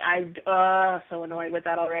thingy. I'm so annoyed with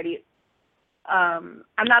that already. I'm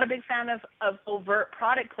not a big fan of overt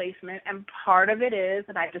product placement, and part of it is,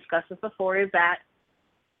 and I've discussed this before, is that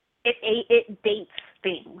it dates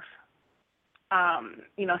things.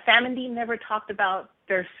 Sam and Dean never talked about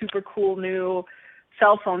their super cool new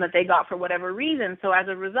cell phone that they got for whatever reason. So as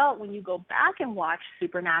a result, when you go back and watch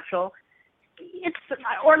Supernatural,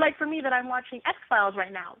 or like for me that I'm watching X-Files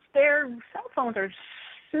right now, their cell phones are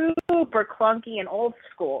super clunky and old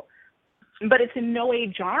school, but it's in no way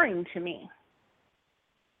jarring to me.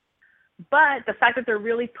 But the fact that they're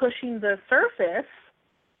really pushing the Surface,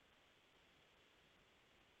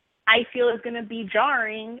 I feel is going to be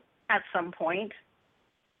jarring at some point,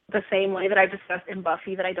 the same way that I discussed in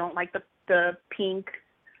Buffy that I don't like the pink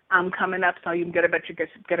I'm coming up, so you can get your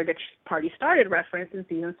party started reference in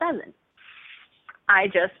season 7.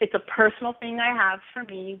 It's a personal thing I have for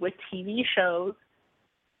me with TV shows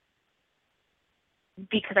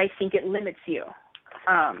because I think it limits you.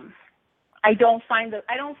 I don't find the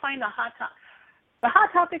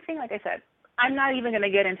hot topic thing, like I said, I'm not even going to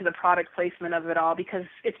get into the product placement of it all because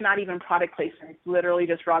it's not even product placement. It's literally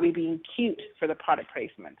just Robbie being cute for the product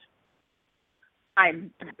placement.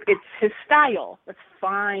 It's his style. That's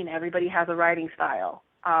fine. Everybody has a writing style.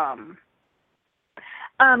 Going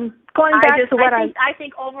back to what I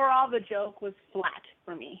think overall the joke was flat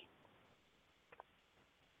for me.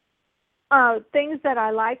 Things that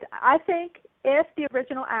I liked. I think if the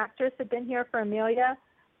original actress had been here for Amelia,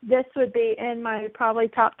 this would be in my probably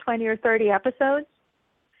top 20 or 30 episodes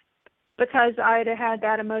because I'd have had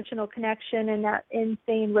that emotional connection and that end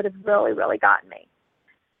scene would have really, really gotten me.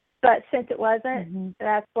 But since it wasn't,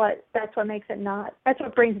 that's what makes it not. That's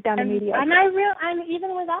what brings it down to mediocre. And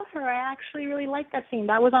even without her, I actually really liked that scene.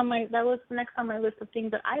 That was next on my list of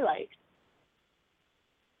things that I liked.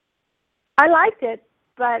 I liked it,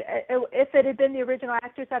 but if it had been the original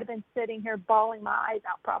actress, I'd have been sitting here bawling my eyes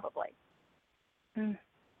out probably. Mm.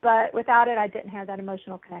 But without it, I didn't have that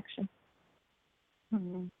emotional connection.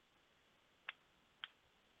 Mm-hmm.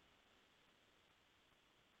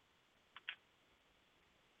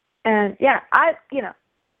 And yeah, I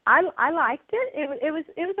liked it. It was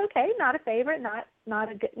okay. Not a favorite. Not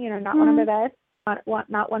a good. Not one of the best.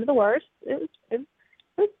 Not one of the worst. It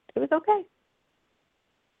was okay.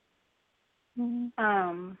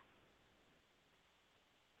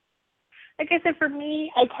 Like I said, for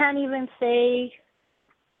me, I can't even say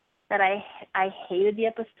that I hated the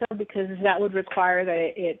episode because that would require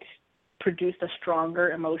that it produced a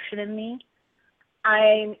stronger emotion in me.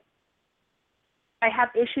 I have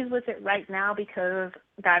issues with it right now because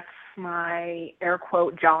that's my air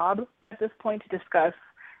quote job at this point to discuss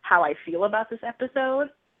how I feel about this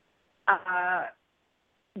episode.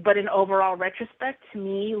 But in overall retrospect, to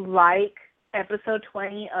me, like episode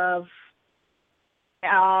 20 of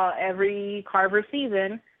every Carver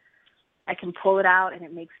season, I can pull it out and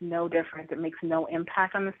it makes no difference. It makes no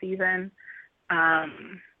impact on the season. So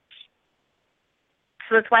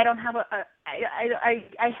that's why I don't have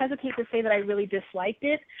I hesitate to say that I really disliked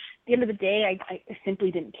it. At the end of the day, I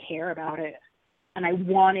simply didn't care about it. And I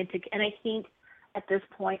wanted to, and I think at this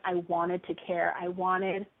point I wanted to care. I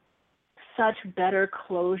wanted such better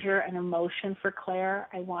closure and emotion for Claire.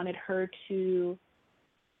 I wanted her to,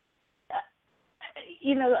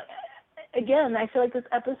 again, I feel like this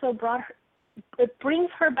episode it brings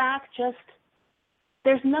her back just,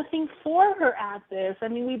 there's nothing for her at this. I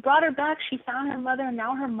mean, we brought her back. She found her mother, and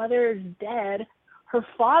now her mother is dead. Her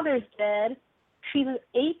father's dead. She's an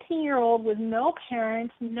 18-year-old with no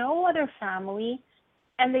parents, no other family,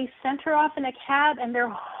 and they sent her off in a cab, and they're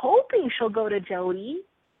hoping she'll go to Jody,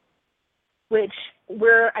 which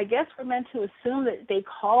I guess we're meant to assume that they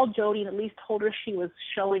called Jody and at least told her she was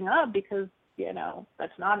showing up because,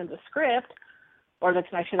 that's not in the script. Or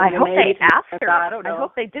that's not. I hope they asked her. I don't know. I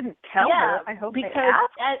hope they didn't tell her. I hope they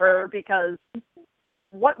asked her because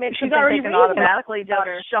what makes you think they can automatically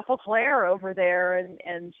just shuffle Claire over there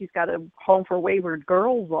and she's got a home for wayward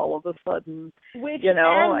girls all of a sudden? Which,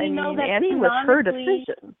 Annie was her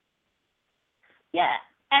decision. Yeah,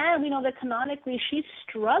 and we know that canonically she's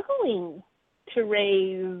struggling to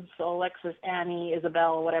raise Alexis, Annie,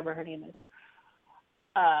 Isabel, whatever her name is.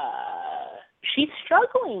 She's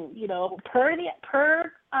struggling, per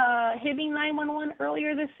Hibbing 911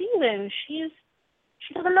 earlier this season. She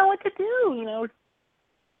doesn't know what to do,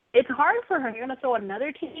 It's hard for her. You're going to throw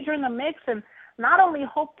another teenager in the mix and not only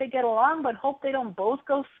hope they get along, but hope they don't both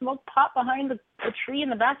go smoke pot behind the tree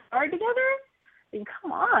in the backyard together? I mean,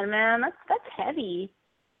 come on, man. That's heavy.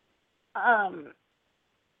 I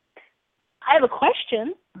have a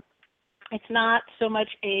question. It's not so much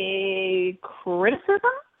a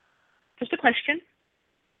criticism. Just a question.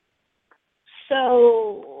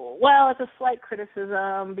 So, it's a slight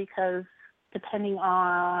criticism because depending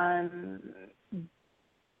on,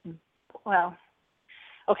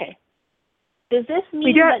 okay. Does this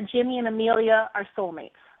mean that Jimmy and Amelia are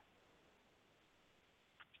soulmates?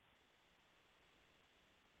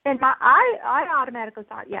 And I automatically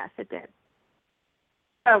thought, yes, it did.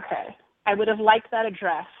 Okay. I would have liked that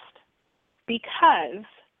addressed because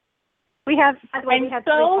we have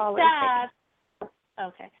so sad.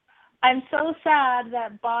 Okay. I'm so sad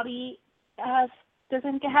that Bobby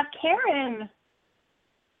doesn't have Karen.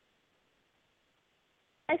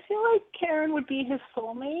 I feel like Karen would be his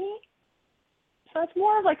soulmate. So it's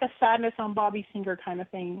more of like a sadness on Bobby's finger kind of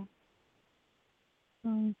thing.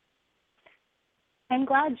 I'm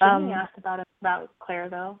glad Jimmy asked about Claire,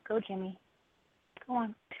 though. Go, Jimmy. Go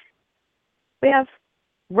on. We have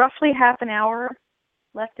roughly half an hour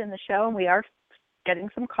left in the show, and we are getting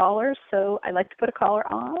some callers, so I'd like to put a caller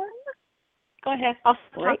on. Go ahead. I'll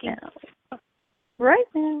start talking. Right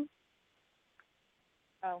now.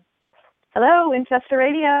 Oh. Hello, Winchester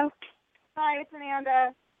Radio. Hi, it's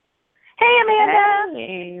Amanda. Hey, Amanda.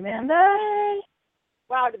 Hey, Amanda.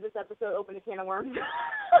 Wow, did this episode open a can of worms?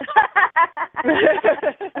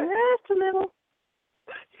 Just a little.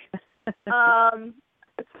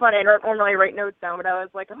 It's funny. I don't normally write notes down, but I was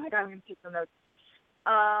like, oh my God, I'm going to take some notes.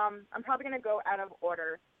 I'm probably going to go out of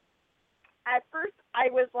order. At first, I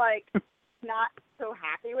was like not so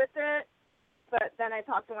happy with it, but then I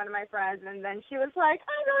talked to one of my friends, and then she was like,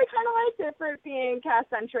 I really kind of liked it for being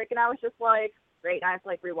cast-centric, and I was just like, great, I have to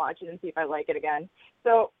like rewatch it and see if I like it again.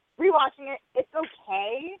 So rewatching it, it's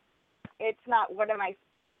okay. It's not one of my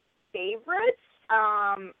favorites.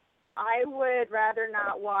 I would rather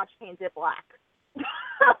not watch Painted Black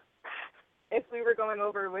if we were going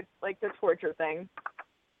over with like the torture thing.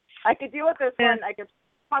 I could deal with this one. I could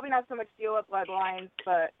probably not so much deal with Bloodlines,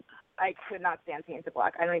 but I could not stand Painted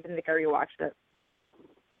Black. I don't even think I rewatched it.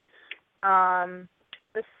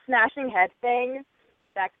 The smashing head thing,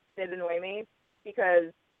 that did annoy me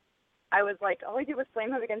because I was like, all I did was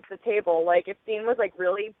slam him against the table. Like, if Dean was like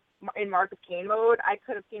really in Mark of Cain mode, I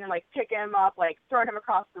could have seen him like pick him up, like throwing him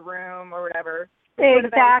across the room or whatever.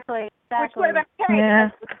 Exactly. Which would have been okay. Yeah.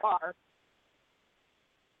 That's the bar.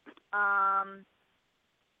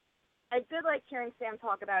 I did like hearing Sam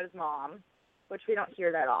talk about his mom, which we don't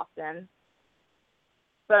hear that often.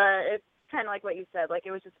 But it's kind of like what you said, like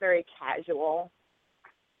it was just very casual.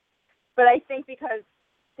 But I think because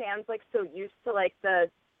Sam's like so used to like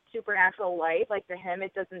the supernatural life, like to him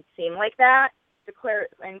it doesn't seem like that. Claire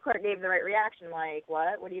gave the right reaction, like,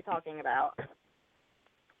 what are you talking about?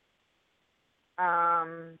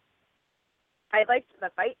 I liked the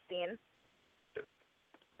fight scene.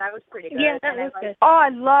 That was pretty good. Yeah, that was good. Oh, I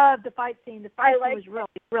loved the fight scene. The fight scene was really,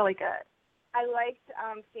 really good. I liked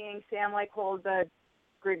seeing Sam like hold the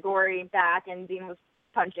Grigori back and Dean was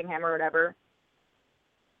punching him or whatever.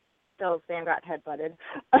 So Sam got headbutted.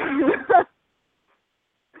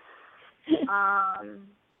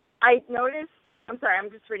 I noticed. I'm sorry, I'm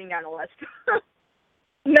just reading down the list.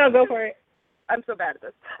 No, go for it. I'm so bad at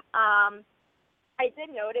this. I did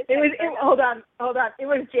notice. Hold on. It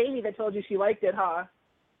was Jamie that told you she liked it, huh?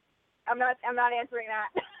 I'm not answering that.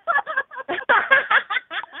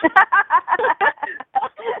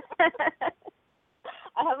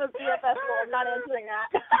 I have a BFF rule. I'm not answering that.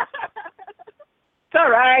 It's all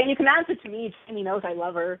right. You can answer to me. Jamie knows I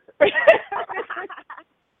love her. You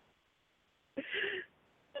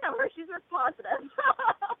know her. She's just positive.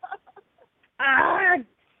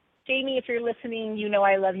 Jamie, if you're listening, you know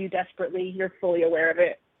I love you desperately. You're fully aware of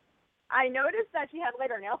it. I noticed that she had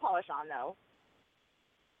lighter nail polish on, though.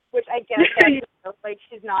 Which I guess that's like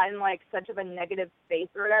she's not in like such of a negative space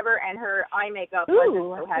or whatever, and her eye makeup wasn't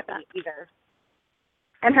so heavy either.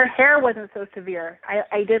 And her hair wasn't so severe.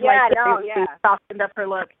 I did like that she softened up her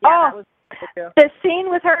look. Yeah, that was cool too. The scene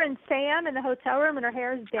with her and Sam in the hotel room and her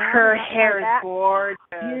hair is down. Her hair is gorgeous.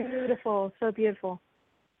 Beautiful, so beautiful.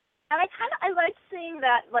 And I liked seeing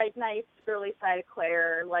that like nice girly side of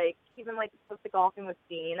Claire, like even like the golfing with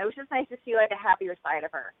Dean. It was just nice to see like a happier side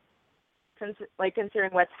of her. Like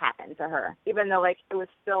considering what's happened to her, even though like it was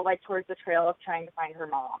still like towards the trail of trying to find her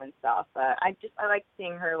mom and stuff. But I like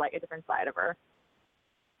seeing her like a different side of her.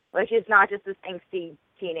 Like she's not just this angsty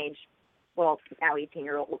teenage, well now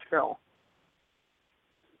 18-year-old girl.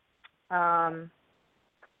 I'm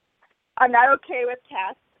not okay with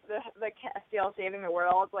the Castiel saving the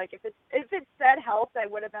world. Like if it said helped, I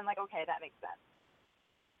would have been like, okay, that makes sense.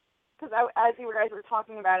 Because as you guys were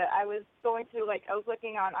talking about it, I was going through, like, I was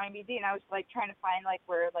looking on IMDb, and I was, like, trying to find, like,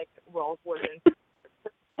 where, like, the world was in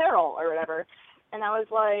peril or whatever. And I was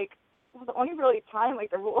like, well, the only really time, like,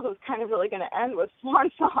 the world was kind of really going to end was Swan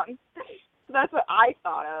Song. So that's what I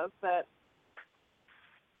thought of, but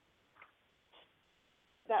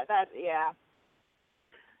yeah.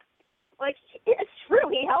 Like, it's true,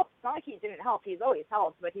 he helped. It's not like he didn't help. He's always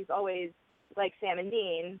helped, but he's always... like Sam and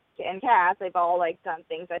Dean and Cass, they've all like done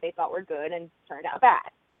things that they thought were good and turned out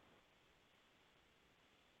bad.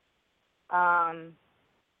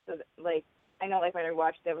 So like I know like when I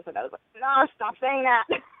watched the episode, I was like, no, stop saying that.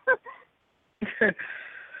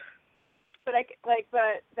 But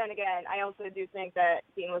then again, I also do think that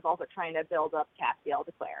Dean was also trying to build up Castiel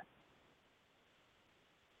to Claire,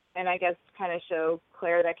 and I guess kind of show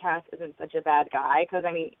Claire that Cass isn't such a bad guy because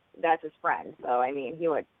I mean that's his friend, so I mean he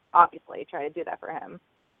would obviously try to do that for him.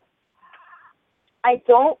 I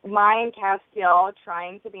don't mind Castiel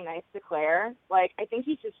trying to be nice to Claire. Like, I think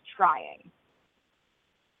he's just trying.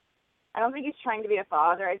 I don't think he's trying to be a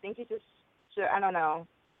father. I think he's just, I don't know,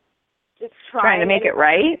 just trying to make it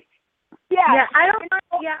right. Yeah, I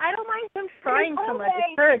don't mind him trying so much.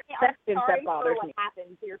 It's her acceptance that bothers me. What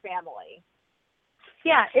happened to your family?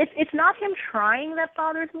 Yeah, it's not him trying that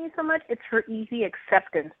bothers me so much. It's her easy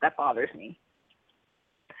acceptance that bothers me.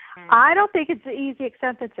 I don't think it's an easy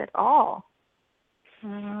acceptance at all.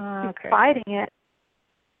 Okay. He's fighting it.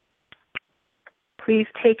 Please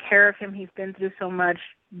take care of him. He's been through so much.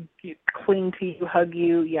 Cling to you, hug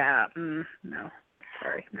you. Yeah. No.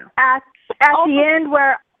 Sorry. No. At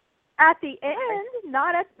the end,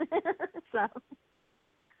 not at. So.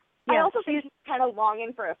 Yeah, I also think she's kind of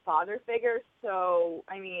longing for a father figure. So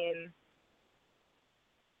I mean,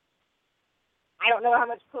 I don't know how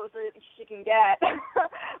much closer she can get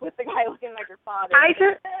with the guy looking like her father.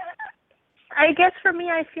 I guess for me,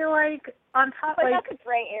 I feel like on top, but like that's a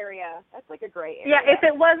gray area. That's like a gray area. Yeah, if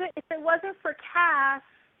it wasn't for Cass,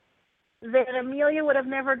 then Amelia would have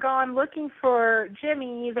never gone looking for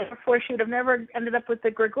Jimmy. Therefore, she would have never ended up with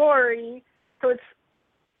the Grigori. So it's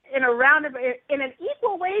in an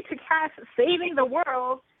equal way to Cass saving the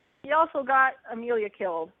world. He also got Amelia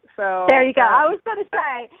killed. So there you go. I was going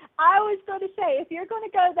to say, if you're going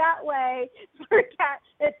to go that way,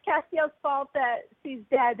 it's Castiel's fault that she's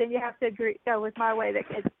dead. Then you have to go with my way that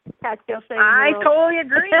it's Castiel saving the world. I totally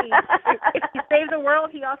agree. If he saved the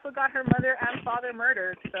world, he also got her mother and father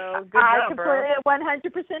murdered. So good job, bro. I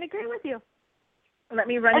completely 100% agree with you. Let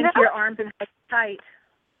me run into your arms and hold tight.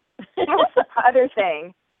 That's the other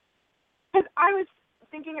thing. Because I was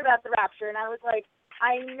thinking about the rapture, and I was like,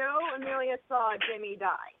 I know Amelia saw Jimmy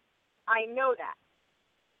die. I know that.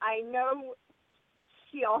 I know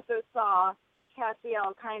she also saw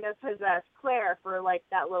Castiel kind of possess Claire for, like,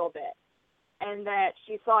 that little bit. And that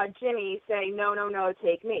she saw Jimmy say, no,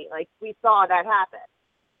 take me. Like, we saw that happen.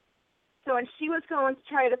 So when she was going to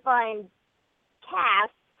try to find Cass,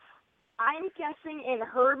 I'm guessing in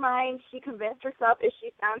her mind she convinced herself if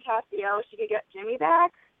she found Castiel, she could get Jimmy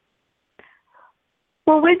back.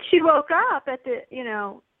 Well, when she woke up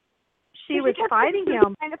she was fighting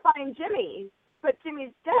him. Trying to find Jimmy, but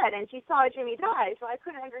Jimmy's dead, and she saw Jimmy die, so I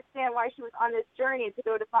couldn't understand why she was on this journey to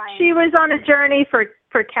go to find... She was on a journey for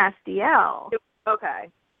Castiel. Okay.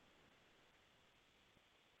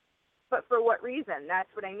 But for what reason? That's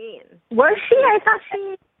what I mean. Was she? I thought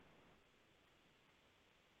she...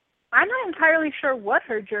 I'm not entirely sure what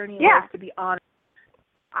her journey was, to be honest.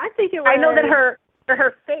 I think it was... I know that her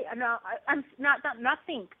fate... No, I'm not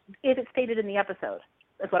think. Is it stated in the episode?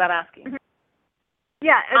 That's what I'm asking.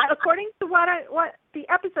 Yeah, according to what the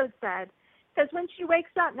episode said, because when she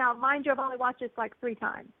wakes up, now mind you, I've only watched this like 3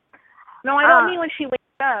 times. No, I don't mean when she wakes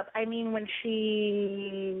up. I mean when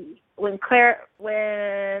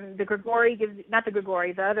the Grigori gives, not the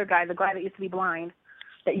Grigori, the other guy, the guy that used to be blind,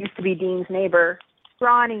 that used to be Dean's neighbor.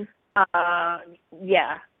 Ronnie.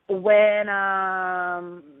 Yeah.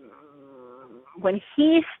 When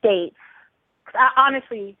he states,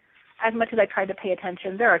 honestly, as much as I tried to pay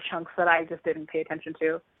attention, there are chunks that I just didn't pay attention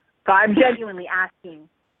to. So I'm genuinely asking.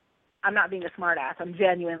 I'm not being a smart ass. I'm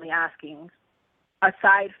genuinely asking.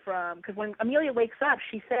 Aside from, because when Amelia wakes up,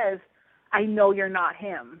 she says, I know you're not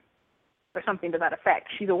him, or something to that effect.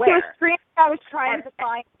 She's aware. She was screaming, I was trying to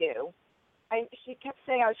find you. She kept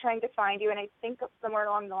saying, I was trying to find you, and I think somewhere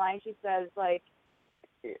along the line she says, like,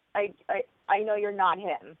 I know you're not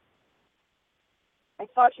him. I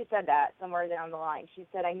thought she said that somewhere down the line. She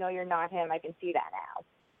said, I know you're not him. I can see that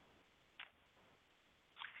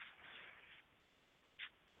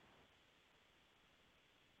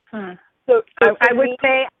now. So I would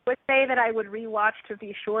say that I would rewatch to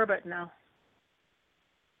be sure, but no.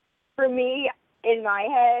 For me, in my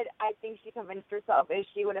head, I think she convinced herself if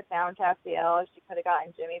she would have found Castiel, if she could have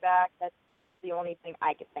gotten Jimmy back. That's the only thing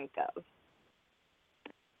I could think of.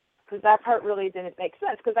 Because that part really didn't make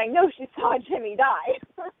sense, because I know she saw Jimmy die.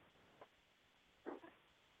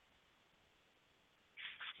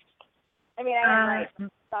 I mean, I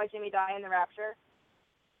saw Jimmy die in the rapture.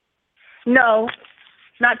 No,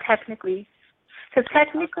 not technically. Because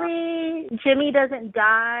technically, Jimmy doesn't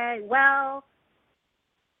die. Well,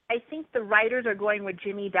 I think the writers are going with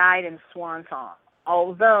Jimmy died in Swan Song.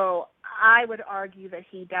 Although, I would argue that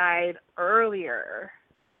he died earlier.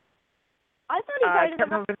 I thought he died in the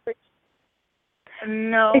rapture.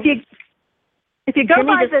 No. If you go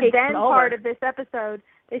Jimmy by just the takes then him over. part of this episode,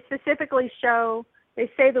 they specifically show,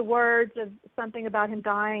 they say the words of something about him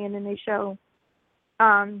dying, and then they show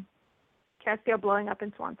Castiel blowing up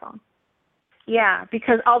in Swan Song. Yeah,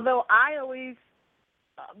 because although I always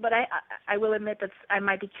but I will admit that I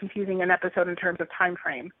might be confusing an episode in terms of time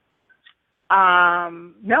frame.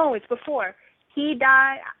 No, it's before. He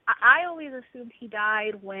died. I always assumed he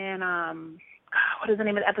died when, what is the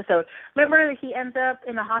name of the episode? Remember he ends up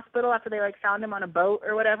in the hospital after they, like, found him on a boat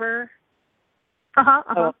or whatever?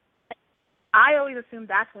 Oh. I always assumed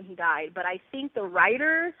that's when he died, but I think the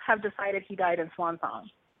writers have decided he died in Swan Song.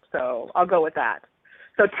 So I'll go with that.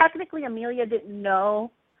 So technically Amelia didn't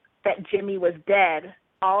know that Jimmy was dead.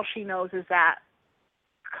 All she knows is that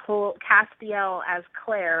Castiel as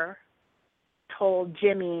Claire told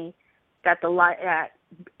Jimmy that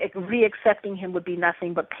re-accepting him would be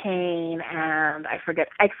nothing but pain, and I forget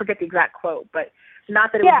the exact quote, but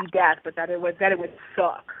not that it would be death, but that it would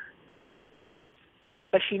suck.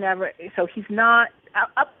 But she never. So he's not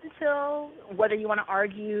up until, whether you want to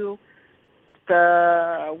argue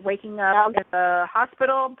the waking up in the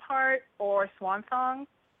hospital part or Swan Song,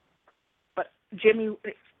 but Jimmy,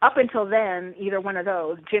 up until then, either one of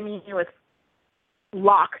those, Jimmy was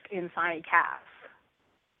locked inside Cass.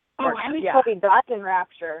 Oh, I was told he died in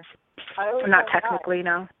Rapture. Not technically,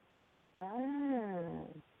 no. Oh.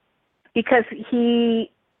 Because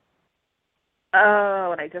he,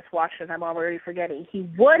 and I just watched it and I'm already forgetting.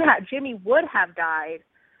 Jimmy would have died,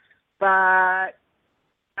 but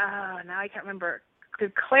now I can't remember.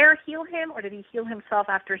 Did Claire heal him, or did he heal himself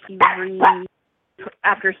after he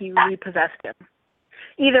repossessed him?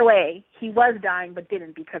 Either way, he was dying but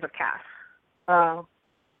didn't because of Cass. Oh.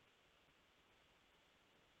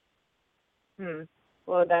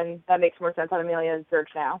 Well, then that makes more sense on Amelia's search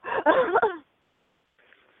now.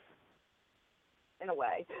 In a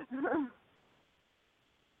way.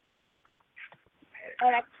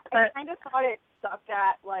 And I kind of thought it sucked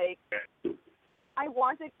at, like, I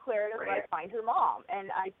wanted Claire to, like, find her mom.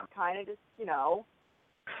 And I kind of just,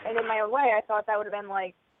 and in my own way, I thought that would have been,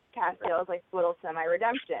 like, Castiel's, like, little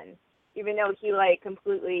semi-redemption. Even though he, like,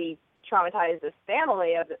 completely traumatized this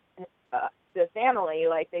family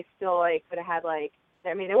like, they still, like, would have had, like,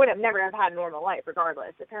 I mean, they would have never have had a normal life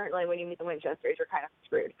regardless. Apparently, when you meet the Winchesters, you're kind of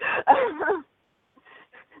screwed.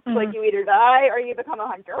 Like, you either die or you become a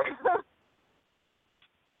hunter.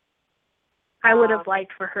 I would have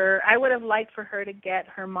liked for her to get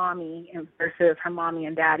her mommy versus her mommy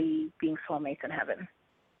and daddy being soulmates in heaven.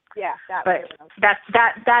 Yeah,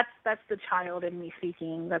 that's the child in me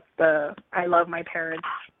speaking. That's the I love my parents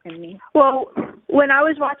in me. Well, when I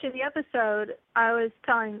was watching the episode, I was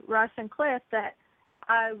telling Russ and Cliff that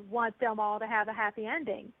I want them all to have a happy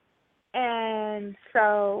ending. And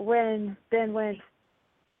so when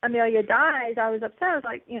Amelia dies, I was upset. I was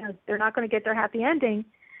like, they're not going to get their happy ending.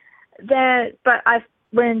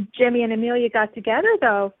 When Jimmy and Amelia got together,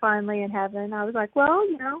 though, finally in heaven, I was like, well,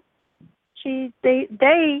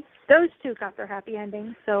 those two got their happy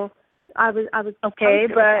ending. So I was okay,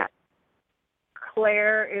 but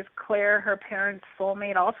is Claire her parents'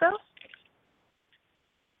 soulmate also?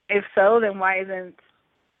 If so, then why isn't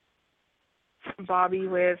Bobby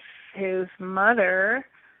with his mother,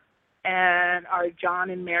 and are John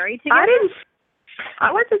and Mary together?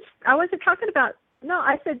 I wasn't talking about. No,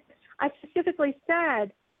 I specifically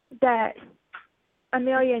said that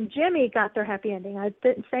Amelia and Jimmy got their happy ending. I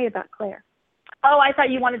didn't say about Claire. Oh, I thought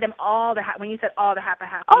you wanted them all to when you said all to have a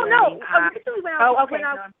happy ending. Oh, no. Originally,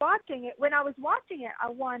 when I was watching it, I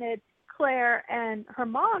wanted Claire and her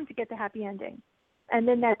mom to get the happy ending. And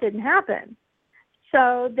then that didn't happen.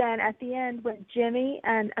 So then at the end, when Jimmy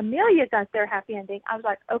and Amelia got their happy ending, I was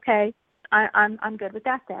like, okay, I'm good with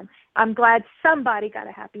that then. I'm glad somebody got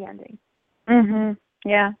a happy ending. Mhm.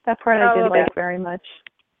 Yeah, that part I did like very much.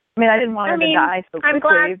 I mean, I didn't want her to die so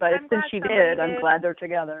quickly, but since she did, I'm glad they're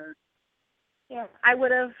together. Yeah, I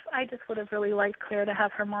just would have really liked Claire to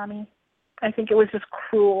have her mommy. I think it was just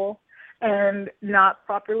cruel and not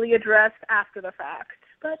properly addressed after the fact.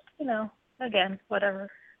 But, again, whatever.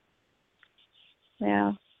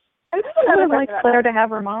 Yeah. I would like Claire to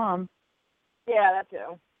have her mom. Yeah, that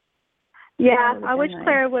too. Yeah, I wish nice.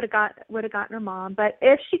 Claire would have gotten her mom, but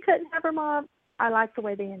if she couldn't have her mom, I like the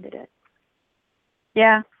way they ended it.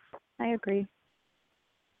 Yeah, I agree.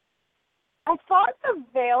 I thought the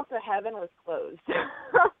veil to heaven was closed.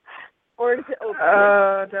 Or is it open?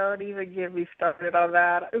 Oh, don't even get me started on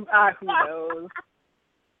that. Who knows?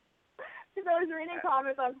 Because I was reading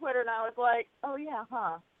comments on Twitter and I was like, oh yeah,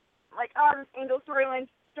 huh? Like, this angel storyline's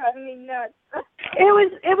driving me nuts. It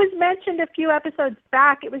was mentioned a few episodes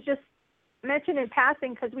back. It was just mentioned in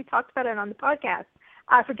passing because we talked about it on the podcast.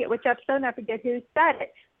 I forget which episode and I forget who said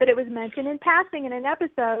it, but it was mentioned in passing in an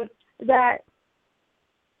episode that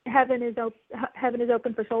heaven is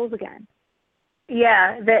open for souls again.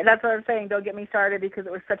 Yeah, that's what I'm saying. Don't get me started because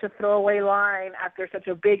it was such a throwaway line after such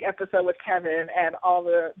a big episode with Kevin and all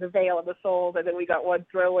the veil of the soul, and then we got one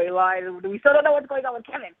throwaway line, and we still don't know what's going on with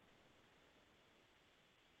Kevin.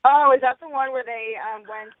 Oh, is that the one where they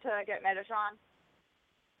went to get Metatron?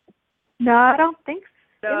 No, I don't think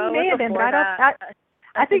so. No, it may have been, but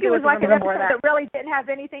I think it was like an episode that really didn't have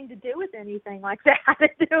anything to do with anything like that.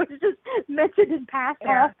 It was just mentioned in passing.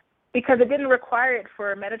 Yeah. Because it didn't require it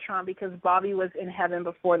for Metatron because Bobby was in heaven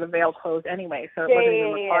before the veil closed anyway, so it wasn't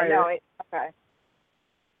even required. No, okay.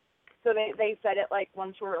 So they said it like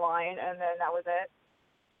one short line, and then that was it.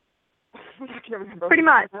 I'm not gonna remember. Pretty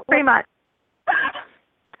much. That's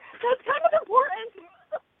kind of important.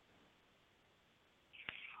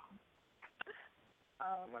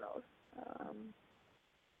 What else?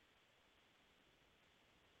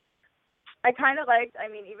 I kind of liked. I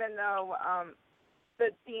mean, even though the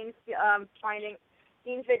Dean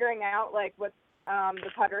figuring out like what the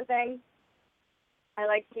putter thing. I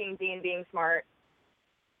like seeing Dean being smart.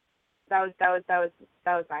 That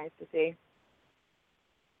was nice to see.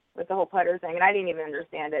 With the whole putter thing, and I didn't even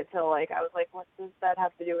understand it till like I was like, what does that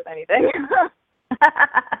have to do with anything?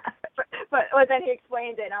 but then he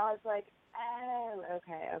explained it, and I was like, oh,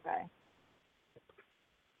 okay.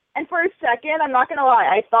 And for a second, I'm not gonna lie,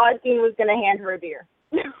 I thought Dean was gonna hand her a beer.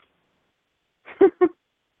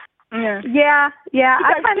 Yeah.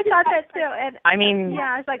 I kind of thought that too. And I mean,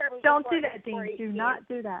 yeah, I was like, don't do that, Dean. Do not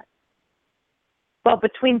do that. Well,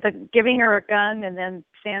 between the giving her a gun and then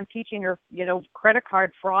Sam teaching her, credit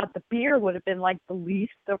card fraud, the beer would have been like the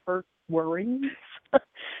least of her worries.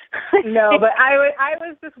 No, but I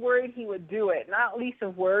was just worried he would do it. Not least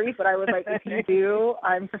of worries, but I was like, if you do,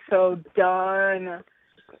 I'm so done.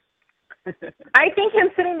 I think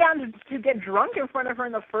him sitting down to get drunk in front of her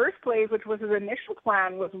in the first place, which was his initial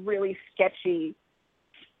plan, was really sketchy.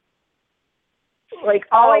 Like,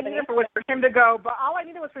 all I needed was for him to go,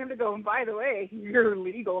 and by the way, you're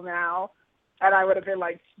legal now. And I would have been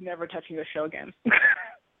like, never touching the show again.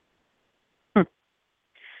 I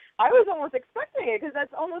was almost expecting it, because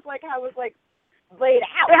that's almost like how it was, like, laid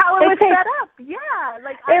out. How it was set up, yeah.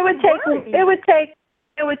 Like,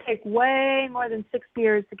 it would take way more than 6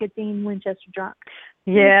 beers to get Dean Winchester drunk.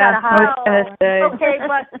 Yeah, I was gonna say. Okay,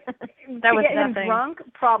 but that was to get him nothing. drunk,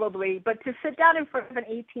 probably. But to sit down in front of an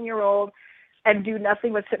 18-year-old and do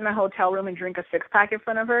nothing but sit in a hotel room and drink a 6-pack in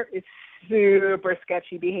front of her is super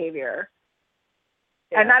sketchy behavior.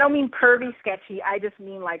 Yeah. And I don't mean pervy sketchy. I just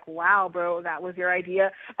mean like, wow, bro, that was your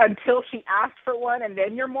idea until she asked for one and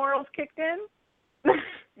then your morals kicked in?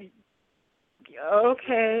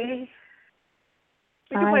 Okay.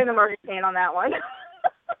 We can play the market stand on that one.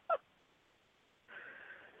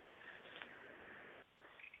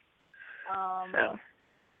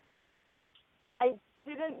 I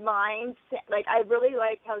didn't mind, like, I really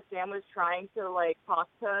liked how Sam was trying to, like, talk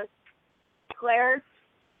to Claire.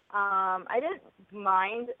 I didn't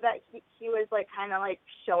mind that he was, like, kind of, like,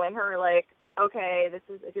 showing her, like, okay, this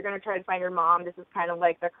is, if you're going to try to find your mom, this is kind of,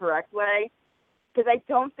 like, the correct way. Because I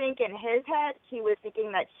don't think in his head he was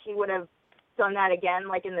thinking that she would have done that again,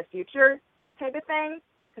 like, in the future type of thing.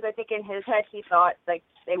 Because I think in his head he thought, like,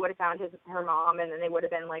 they would have found her mom and then they would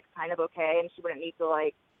have been, like, kind of okay and she wouldn't need to,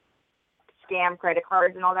 like, scam credit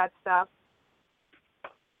cards and all that stuff.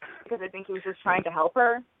 Because I think he was just trying to help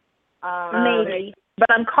her. Maybe.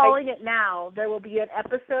 But I'm calling it now. There will be an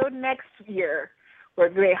episode next year where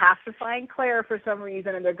they have to find Claire for some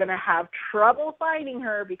reason and they're going to have trouble finding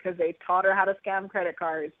her because they taught her how to scam credit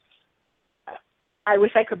cards. I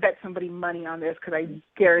wish I could bet somebody money on this because I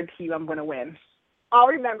guarantee you I'm going to win. I'll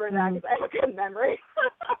remember that because I have a good memory.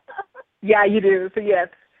 Yeah, you do. So, yes.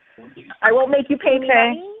 I won't make you pay me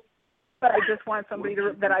money, but I just want somebody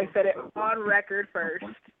that I said it on record first.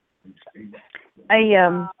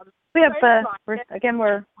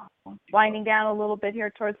 We're winding down a little bit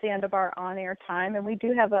here towards the end of our on-air time, and we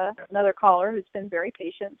do have another caller who's been very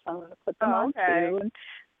patient, so I'm going to put them on too. And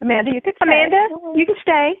Amanda, you can stay. You can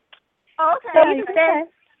stay. Oh, okay. Yeah, you can stay.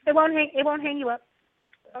 It won't hang you up.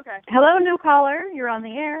 Okay. Hello, new caller. You're on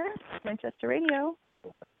the air. Winchester Radio.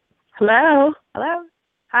 Hello.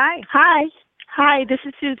 Hi. Hi, this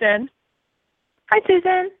is Susan. Hi,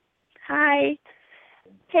 Susan. Hi.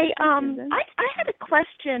 Hey, Susan. I had a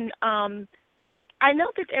question. I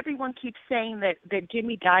know that everyone keeps saying that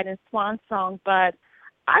Jimmy died in Swan Song, but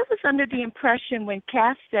I was under the impression when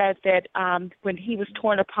Cass said that when he was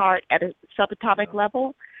torn apart at a subatomic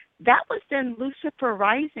level, that was in Lucifer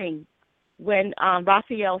Rising when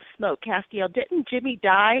Raphael smoked Castiel. Didn't Jimmy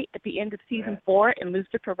die at the end of season 4 in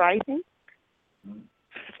Lucifer Rising?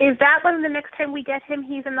 Is that when the next time we get him,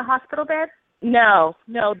 he's in the hospital bed? No,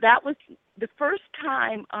 that was the first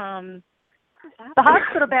time. The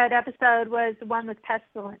hospital bed episode was the one with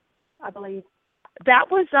Pestilence, I believe.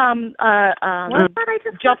 That was Jump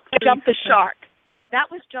the Shark.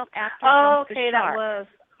 That was Jump after Jump the Shark. That was.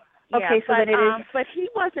 Yeah, okay, so but, then it is. But he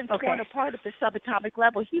wasn't torn apart at the subatomic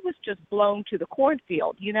level. He was just blown to the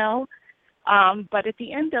cornfield, you know. But at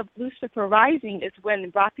the end of Lucifer Rising is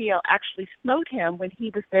when Raphael actually smote him when he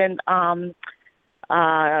was in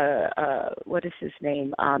what is his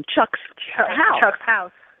name? Chuck's house. Chuck's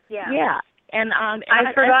house. Yeah. Yeah. And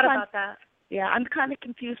I forgot about that. Yeah, I'm kind of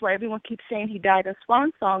confused why everyone keeps saying he died in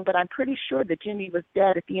Swan Song, but I'm pretty sure that Jimmy was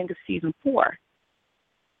dead at the end of season 4.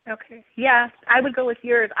 Okay. Yeah, I would go with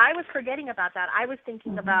yours. I was forgetting about that. I was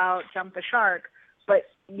thinking about Jump the Shark, but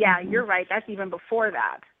yeah, you're right. That's even before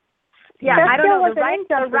that. Yeah, I don't know. The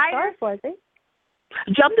writers, was he?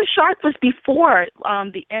 Jump the Shark was before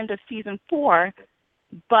the end of season 4,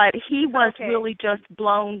 but he was really just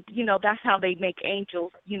blown. You know, that's how they make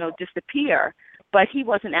angels, you know, disappear. But he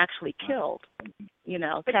wasn't actually killed. You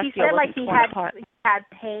know, but Castiel he said like he had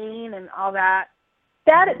pain and all that.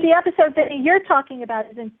 The episode that you're talking about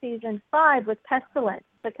is in season 5 with Pestilence,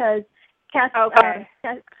 because Castiel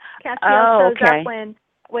shows up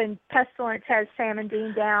when Pestilence has Sam and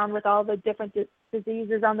Dean down with all the different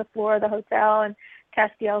diseases on the floor of the hotel, and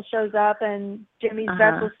Castiel shows up and Jimmy's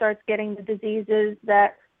vessel starts getting the diseases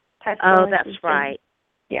that Pestilence. Oh, that's right.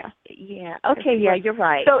 Yeah. Yeah. Okay. Yeah, you're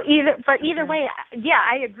right. So either way, yeah,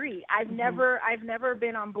 I agree. I've never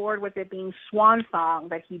been on board with it being Swan Song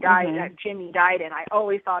that he died, that Jimmy died in. I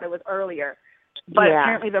always thought it was earlier, but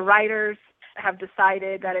apparently the writers have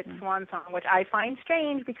decided that it's Swan Song, which I find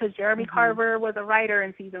strange because Jeremy Carver was a writer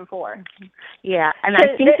in season 4. Yeah, and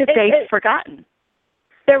I think that they've forgotten.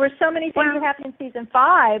 There were so many things that happened in season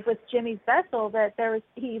 5 with Jimmy's vessel that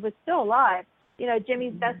he was still alive. You know,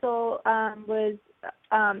 Jimmy's vessel was.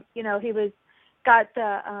 You know, he got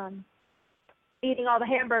eating all the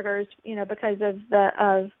hamburgers, you know, because of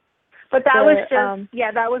But that was just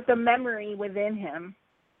that was the memory within him.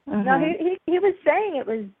 No, he was saying it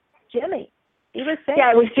was Jimmy. He was saying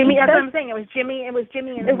it was Jimmy. That's what I'm saying. It was Jimmy. It was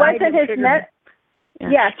Jimmy. And it wasn't his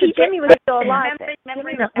so Jimmy was still alive.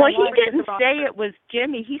 Well, he didn't say it was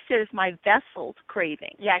Jimmy. He said it's my vessel's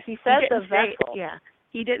craving. Yeah, he said the vessel.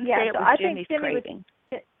 He didn't say it was Jimmy's craving.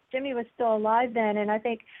 Jimmy was still alive then, and I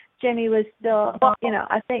think Jimmy was still, you know,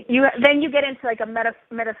 I think... Then you get into like a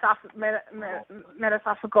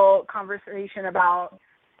metaphysical conversation about,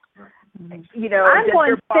 you know... I'm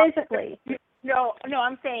going physically. No,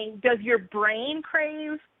 I'm saying, does your brain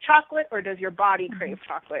crave chocolate or does your body crave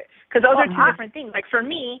chocolate? Because those are two different things. Like for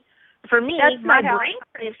me, my brain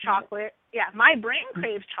craves chocolate. Yeah, my brain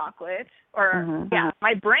craves chocolate. Or,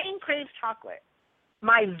 my brain craves chocolate.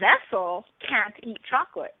 My vessel can't eat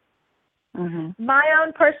chocolate. My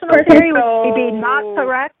own personal theory would be not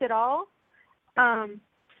correct at all.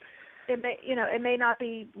 It may not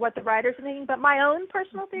be what the writers are thinking, but my own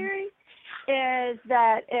personal theory is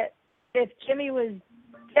that if Jimmy was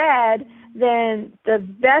dead, then the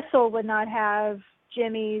vessel would not have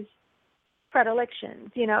Jimmy's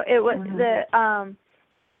predilections. You know, it would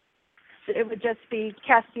it would just be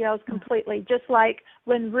Castiel's completely, just like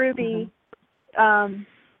when Ruby.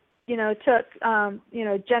 You know, took, you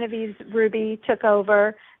know, Genevieve's Ruby took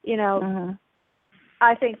over, you know,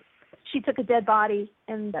 I think she took a dead body,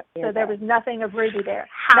 and so there was nothing of Ruby there,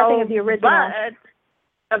 nothing of the original.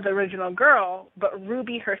 But of the original girl, but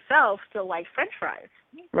Ruby herself still liked French fries.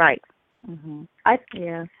 Right.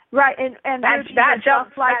 Right, and that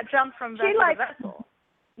jump from vessel to vessel.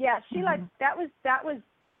 Yeah, she liked, that was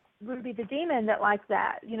Ruby the Demon that liked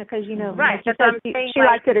that, you know, because, you know, she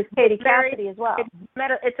liked it as Katie Cassidy as well.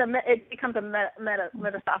 It becomes a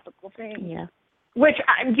metaphysical thing. Yeah. Which,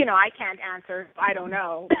 you know, I can't answer. I don't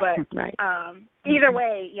know. But either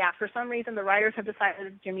way, for some reason the writers have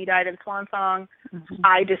decided Jimmy died in Swan Song.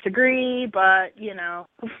 I disagree, but, you know,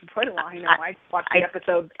 what do I know? I watched the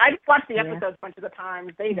episode. I watched the episodes a bunch of the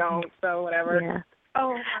times. They don't, so whatever. Yeah.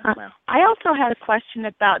 I also had a question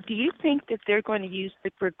about, do you think that they're going to use the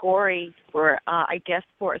Grigori for,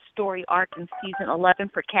 for a story arc in season 11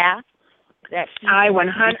 for Cass? I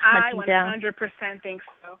 100% think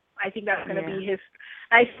so. I think that's going to be his.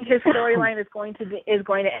 I think his storyline is going to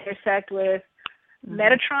intersect with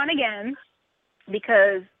Metatron again,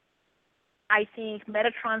 because I think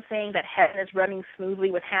Metatron saying that Hannah is running smoothly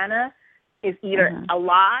with Hannah is either a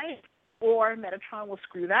lie or Metatron will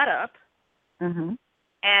screw that up.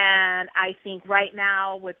 And I think right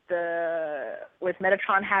now with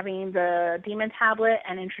Metatron having the demon tablet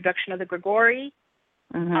and introduction of the Grigori,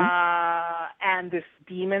 and this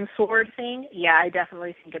demon sword thing, yeah, I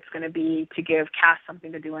definitely think it's going to be to give Cass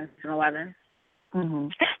something to do in season 11.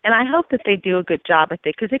 And I hope that they do a good job at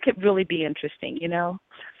it, because it could really be interesting, you know.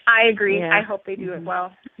 I agree. Yeah. I hope they do it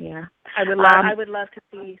well. Yeah, I would love to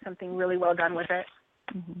see something really well done with it.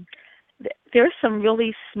 There's some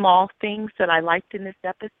really small things that I liked in this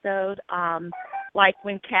episode, like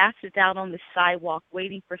when Cass is out on the sidewalk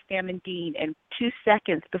waiting for Sam and Dean, and 2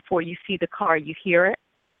 seconds before you see the car, you hear it,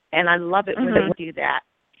 and I love it when they do that.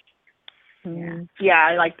 Yeah,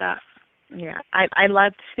 I like that. Yeah, I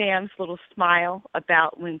loved Sam's little smile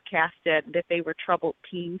about when Cass said that they were troubled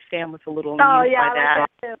teens. Sam was a little amused by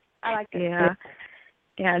that. I like that too.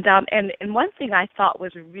 Yeah, and one thing I thought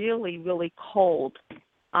was really, really cold.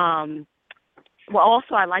 Well,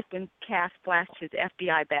 also I liked when Cass flashed his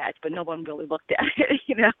FBI badge, but no one really looked at it,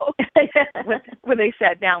 you know, when they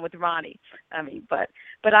sat down with Ronnie. I mean, but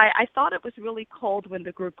I thought it was really cold when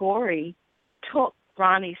the Grigori took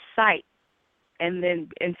Ronnie's sight and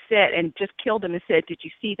said, and just killed him and said, "Did you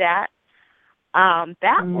see that?"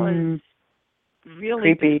 That was really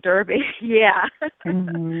creepy. disturbing. Yeah.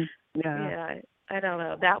 Yeah. I don't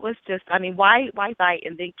know. That was just, I mean, why bite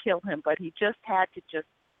and then kill him? But he just had to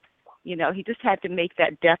he just had to make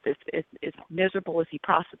that death as miserable as he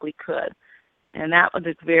possibly could. And that was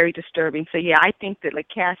very disturbing. So, yeah, I think that, like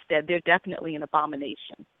Cass said, they're definitely an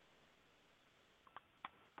abomination.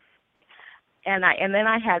 And then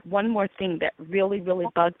I had one more thing that really, really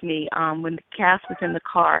bugged me when Cass was in the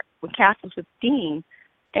car, when Cass was with Dean.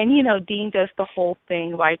 And, you know, Dean does the whole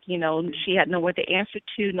thing, like, you know, she had no one to answer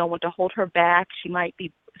to, no one to hold her back. She might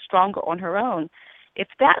be stronger on her own. If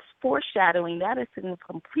that's foreshadowing, that is the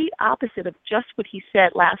complete opposite of just what he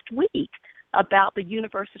said last week about the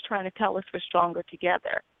universe is trying to tell us we're stronger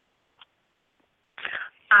together.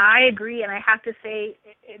 I agree, and I have to say,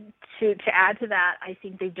 to add to that, I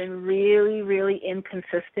think they've been really, really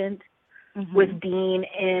inconsistent with Dean,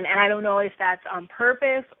 and I don't know if that's on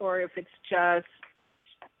purpose or if it's just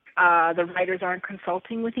the writers aren't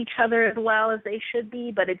consulting with each other as well as they should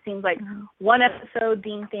be, but it seems like one episode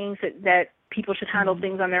Dean thinks that people should handle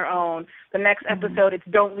things on their own. The next episode it's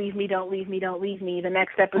don't leave me, don't leave me, don't leave me. The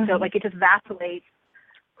next episode, like, it just vacillates.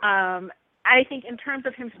 I think in terms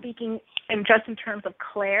of him speaking, and just in terms of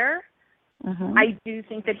Claire, I do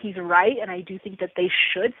think that he's right, and I do think that they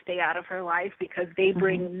should stay out of her life because they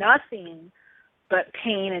bring nothing but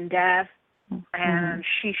pain and death, and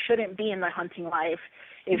she shouldn't be in the hunting life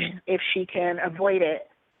if she can avoid it.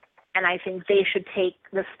 And I think they should take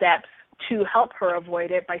the steps to help her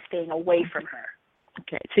avoid it by staying away from her.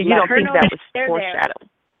 Okay, so you don't think that was foreshadowed?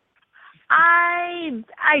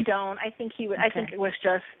 I don't. I think he would. I think it was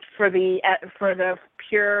just for the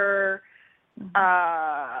pure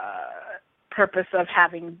purpose of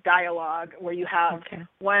having dialogue, where you have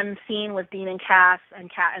one scene with Dean and Cass, and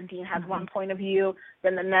Dean has one point of view.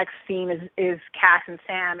 Then the next scene is Cass and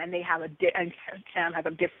Sam, and they have and Sam has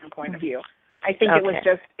a different point of view. I think it was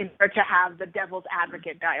just in order to have the devil's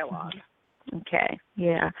advocate dialogue. Okay,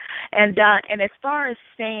 yeah, and as far as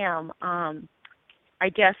Sam, I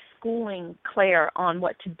guess schooling Claire on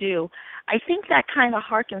what to do, I think that kind of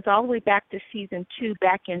harkens all the way back to season 2,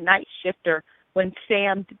 back in Night Shifter, when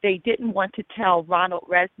they didn't want to tell Ronald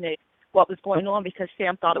Resnick what was going on because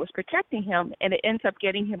Sam thought it was protecting him, and it ends up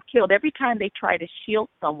getting him killed. Every time they try to shield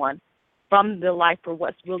someone from the life or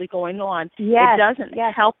what's really going on, it doesn't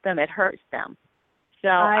help them; it hurts them. So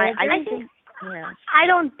I think I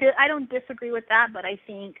don't disagree with that, but I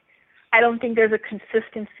don't think there's a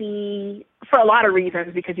consistency for a lot of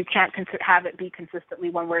reasons, because you can't have it be consistently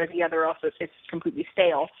one way or the other, else it's completely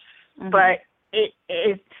stale. But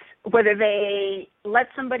it's whether they let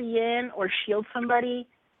somebody in or shield somebody,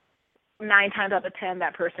 9 times out of 10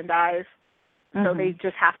 that person dies. So they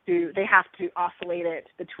just have to oscillate it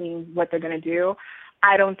between what they're going to do.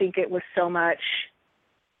 I don't think it was so much.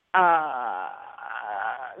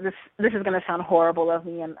 This is going to sound horrible of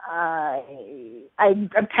me, and I'm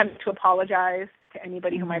tempted to apologize to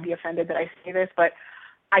anybody who might be offended that I say this, but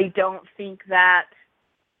I don't think that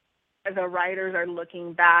the writers are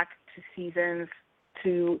looking back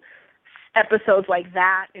to episodes like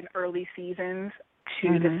that in early seasons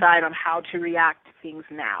to decide on how to react to things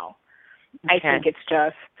now. I think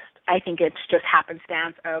it's just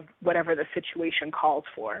happenstance of whatever the situation calls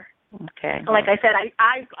for. Okay. Like I said,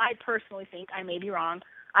 I personally think, I may be wrong,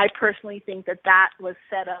 I personally think that was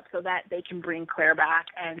set up so that they can bring Claire back,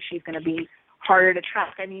 and she's going to be harder to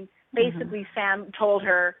track. I mean, basically Sam told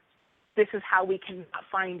her, this is how we can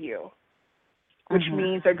find you, which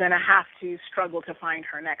means they're going to have to struggle to find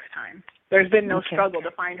her next time. There's been no struggle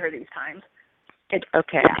to find her these times. It's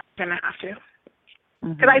going to have to.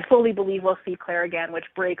 Because I fully believe we'll see Claire again, which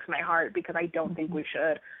breaks my heart because I don't think we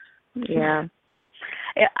should. Yeah.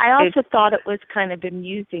 I also thought it was kind of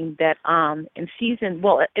amusing that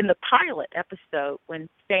in the pilot episode when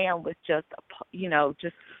Sam was just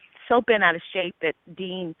so bent out of shape that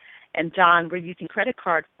Dean and John were using credit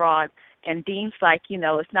card fraud, and Dean's like,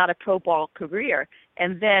 it's not a pro ball career.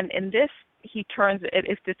 And then in this, he turns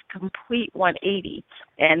it's this complete 180,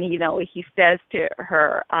 and he says to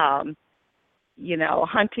her,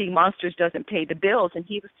 hunting monsters doesn't pay the bills, and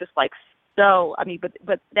he was just like, so I mean, but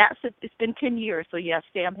it's been 10 years, so yes,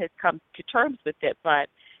 Sam has come to terms with it, but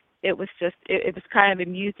it was just it was kind of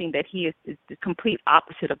amusing that he is the complete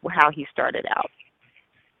opposite of how he started out.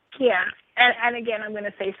 Yeah, and again, I'm going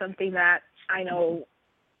to say something that I know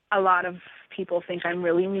a lot of people think I'm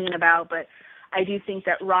really mean about, but I do think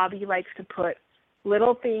that Robbie likes to put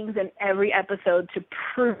little things in every episode to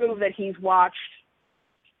prove that he's watched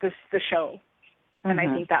the show. And I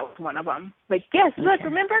think that was one of them. Like, yes, look,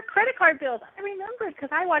 remember credit card bills? I remember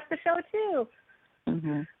because I watched the show too.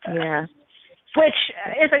 Yeah. Which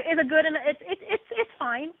is a good, and it's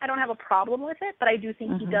fine. I don't have a problem with it, but I do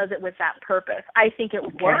think he does it with that purpose. I think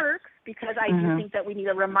it works because I do think that we need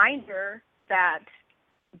a reminder that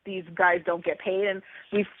these guys don't get paid, and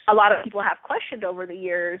a lot of people have questioned over the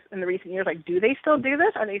years, in the recent years, like, do they still do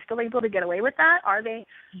this? Are they still able to get away with that? Are they?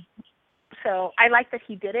 So I like that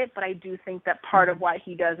he did it, but I do think that part of why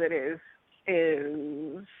he does it is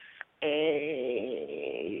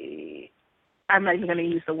I'm not even going to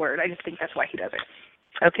use the word. I just think that's why he does it.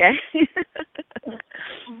 Okay.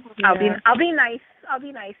 I'll be nice. I'll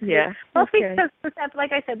be nice. Yeah. Mostly because,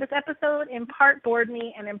 like I said, this episode in part bored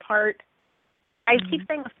me, and in part, I keep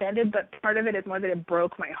saying offended, but part of it is more that it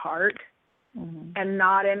broke my heart, and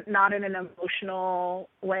not in an emotional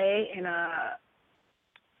way, in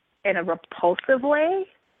a repulsive way.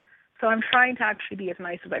 So I'm trying to actually be as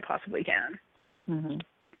nice as I possibly can.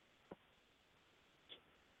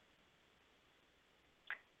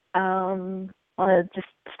 I'll just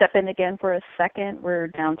step in again for a second. We're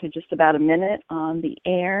down to just about a minute on the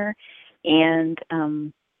air, and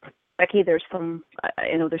Becky, there's some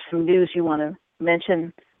news you want to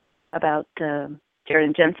mention about Jared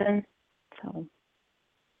and Jensen. So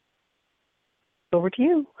over to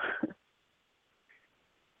you.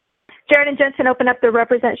 Jared and Jensen opened up their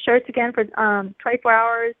Represent shirts again for 24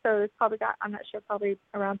 hours, so it's probably probably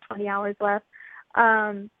around 20 hours left.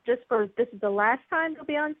 This is the last time they'll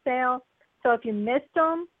be on sale. So if you missed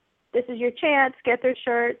them, this is your chance. Get their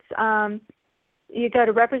shirts. You go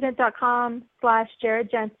to represent.com/Jared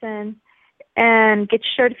Jensen and get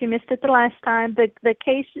your shirt if you missed it the last time. The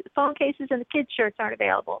phone cases and the kids' shirts aren't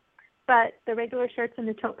available, but the regular shirts and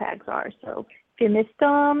the tote bags are. So if you missed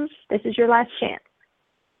them, this is your last chance.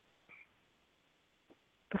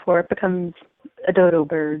 Before it becomes a dodo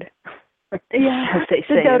bird. Yeah, as they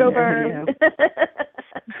say the dodo in bird.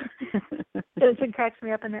 Jensen cracks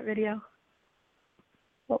me up in that video.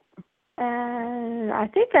 And I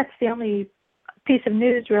think that's the only piece of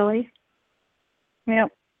news, really.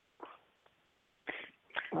 Yep.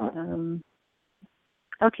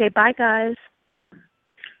 Okay, bye, guys.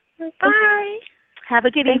 Bye. Have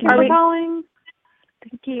a good evening. Thank you for calling.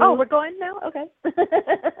 Thank you. Oh, we're going now? Okay.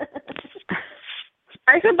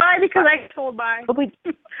 I said bye because I told bye. But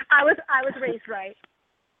I was raised right.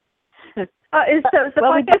 We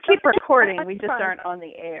do keep recording. We just aren't on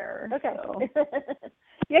the air. Okay. So.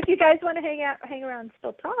 Yeah, if you guys want to hang around and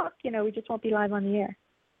still talk, we just won't be live on the air.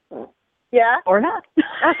 Yeah. Or not.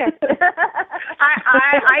 Okay.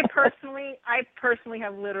 I personally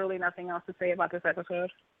have literally nothing else to say about this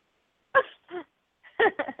episode.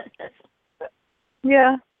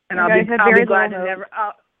 Yeah. And I'll be glad to never.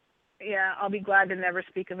 I'll be glad to never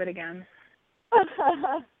speak of it again.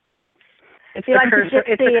 It's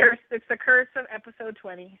the curse of episode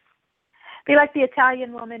 20. Be like the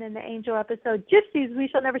Italian woman in the Angel episode. Gypsies, we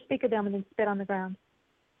shall never speak of them, and then spit on the ground.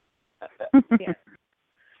 Yeah.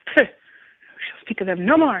 We shall speak of them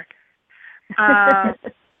no more. I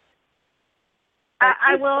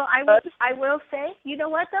will say, you know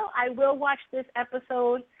what though? I will watch this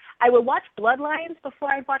episode. I would watch Bloodlines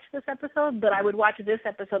before I watch this episode, but I would watch this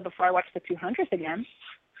episode before I watch the 200th again.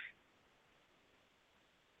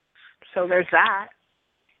 So there's that.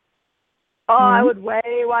 Oh, I would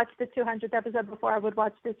watch the 200th episode before I would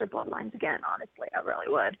watch this or Bloodlines again, honestly. I really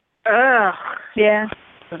would. Ugh. Yeah.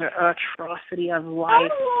 The atrocity of life. I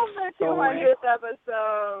love the 200th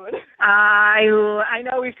episode. I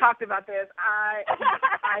know we've talked about this. I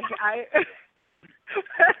can't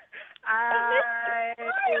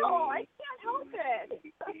help it.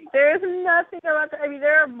 There's nothing about that. I mean,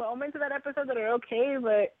 there are moments of that episode that are okay,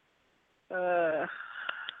 but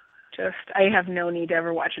I have no need to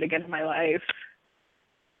ever watch it again in my life.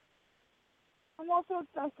 I'm also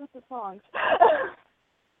obsessed with the songs.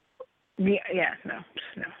 No.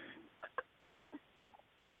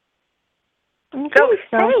 Okay,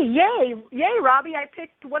 So, hey, yay, Robbie! I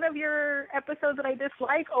picked one of your episodes that I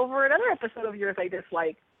dislike over another episode of yours I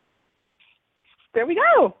dislike. There we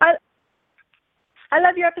go. I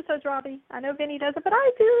love your episodes, Robbie. I know Vinny does it, but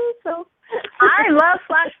I do. So I love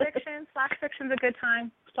Flash Fiction. Flash Fiction's a good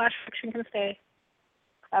time. Flash Fiction can stay.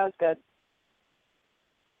 That was good.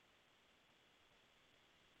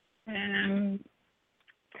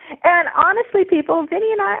 And honestly, people,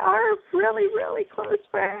 Vinny and I are really, really close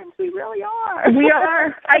friends. We really are. We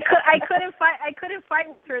are. I couldn't fight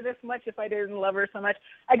with her this much if I didn't love her so much.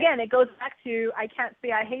 Again, it goes back to I can't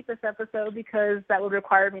say I hate this episode because that would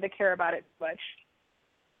require me to care about it much.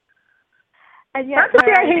 And yet, not to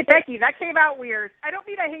say I hate Becky. That came out weird. I don't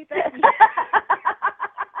mean I hate Becky.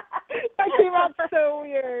 That came out so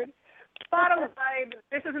weird. Bottom line,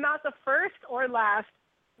 this is not the first or last.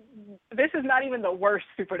 This is not even the worst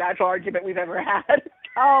supernatural argument we've ever had.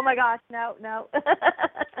 Oh my gosh, no.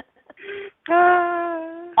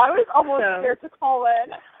 I was almost scared to call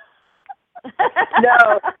in.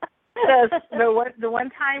 No, the one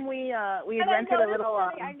time we rented a little.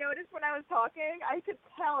 I noticed when I was talking, I could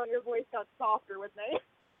tell your voice got softer with me.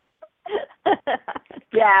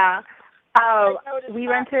 Yeah. We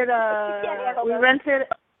rented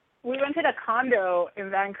a condo in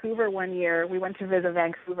Vancouver one year. We went to visit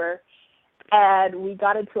Vancouver, and we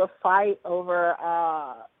got into a fight over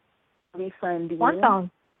Lisa and Dean. One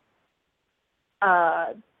song.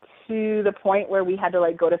 To the point where we had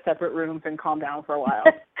to go to separate rooms and calm down for a while.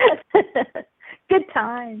 Good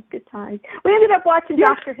times. We ended up watching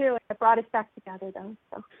Doctor Who, and it brought us back together, though.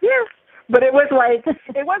 So. Yeah. But it wasn't like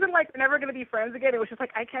we're never going to be friends again. It was just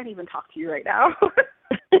like, I can't even talk to you right now.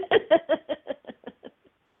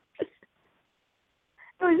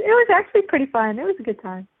 It was actually pretty fun. It was a good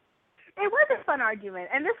time. It was a fun argument,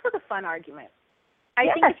 and this was a fun argument. I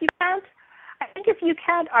think if you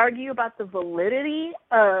can't argue about the validity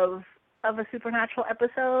of a supernatural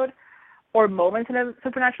episode or moments in a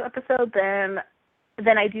supernatural episode, then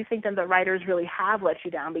I do think that the writers really have let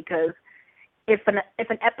you down, because if an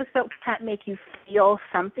episode can't make you feel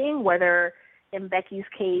something, whether in Becky's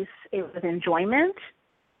case it was enjoyment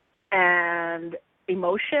and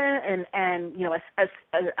emotion and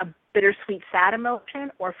a bittersweet sad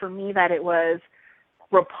emotion, or for me that it was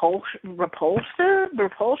repulsion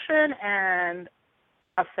and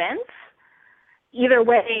offense, either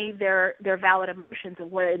way they're valid emotions.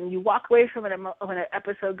 And when you walk away from an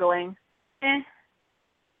episode going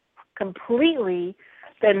completely,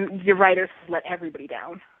 then your writers let everybody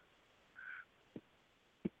down.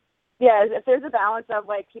 Yeah, if there's a balance of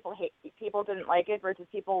people didn't like it versus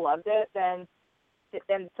people loved it, then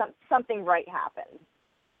something right happened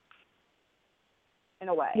in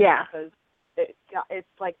a way. Yeah. Because it's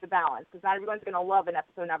like the balance, because not everyone's going to love an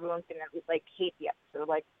episode, not everyone's going to hate the episode.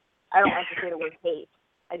 I don't like to say the word hate.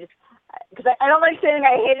 Because I don't like saying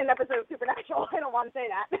I hate an episode of Supernatural. I don't want to say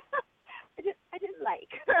that. I didn't like.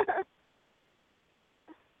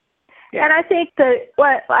 Yeah. And I think that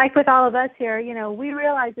with all of us here, we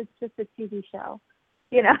realize it's just a TV show.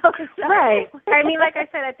 Right. I mean, like I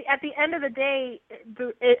said, at the end of the day,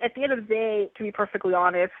 to be perfectly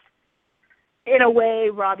honest, in a way,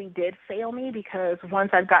 Robbie did fail me, because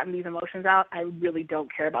once I've gotten these emotions out, I really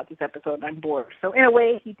don't care about this episode and I'm bored. So in a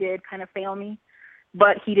way, he did kind of fail me,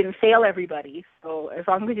 but he didn't fail everybody. So as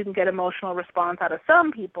long as we didn't get emotional response out of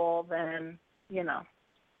some people, then, he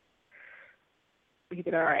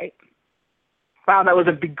did all right. Wow, that was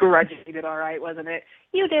a begrudge. You did all right, wasn't it?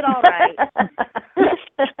 You did all right.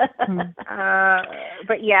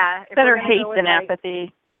 But yeah. Better hate than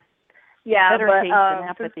apathy. Yeah, Better hate than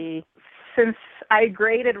apathy. Since I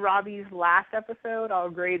graded Robbie's last episode, I'll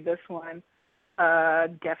grade this one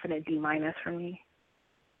definite D- for me.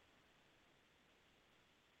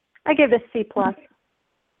 I give this C+.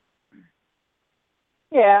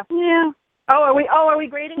 Yeah. Yeah. Are we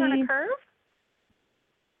grading on a curve?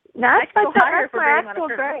 No, that's my actual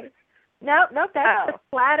grade. Nope, that's a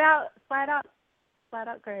flat out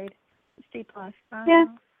grade. C+. Yeah.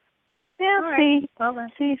 Yeah, right. C. Well,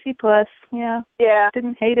 C+. Yeah. Yeah.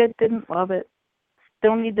 Didn't hate it, didn't love it.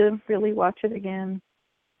 Still need to really watch it again.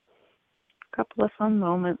 A couple of fun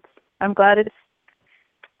moments. I'm glad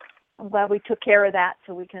we took care of that,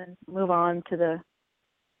 so we can move on to the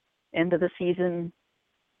end of the season,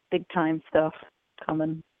 big time stuff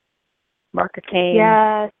coming. Mark of Cain.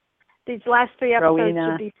 Yes. These last 3 episodes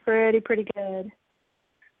Rowena. should be pretty good.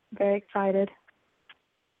 Very excited.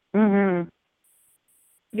 Mm-hmm.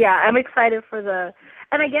 Yeah, I'm excited for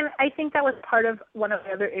and again, I think that was part of one of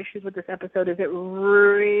the other issues with this episode is it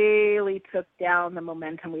really took down the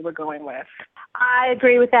momentum we were going with. I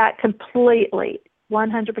agree with that completely.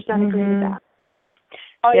 100% agree with that.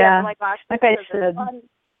 Oh yeah. Like last like I episode said, was fun,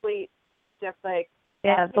 sweet, just like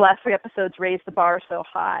the last 3 episodes raised the bar so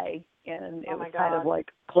high, and it was kind of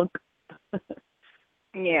like clunk.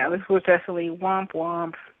 Yeah, this was definitely womp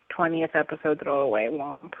womp. 20th episode, throw away,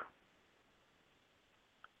 womp.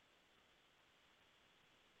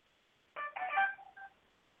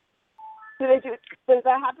 Does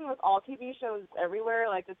that happen with all TV shows everywhere?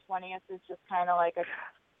 Like the 20th is just kind of like a.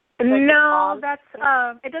 No, that's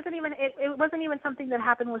it doesn't even it wasn't even something that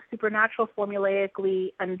happened with Supernatural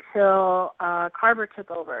formulaically until Carver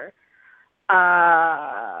took over.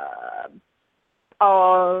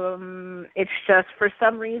 It's just for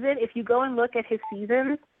some reason, if you go and look at his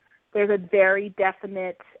seasons, there's a very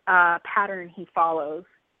definite pattern he follows.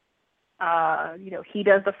 He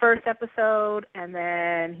does the first episode and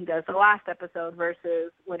then he does the last episode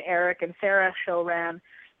versus when Eric and Sarah show ran,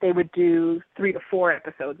 they would do 3 to 4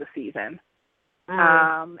 episodes a season.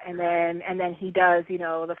 And then he does,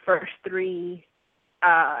 the first 3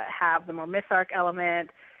 have the more Miss-Arc element,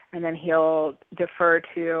 and then he'll defer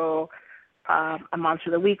to a Monster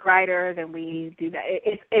of the Week writer, then we do that.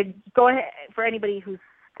 Go ahead, for anybody who's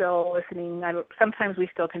still listening, sometimes we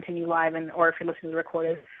still continue live, or if you're listening to the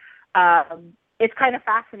recorded, it's kind of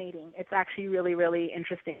fascinating. It's actually really, really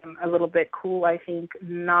interesting, a little bit cool, I think.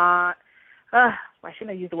 I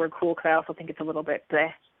shouldn't have used the word cool because I also think it's a little bit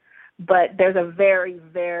bleh. But there's a very,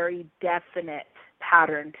 very definite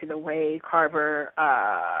pattern to the way Carver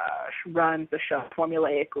runs the show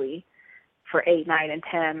formulaically for 8, 9, and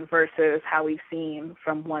 10 versus how we've seen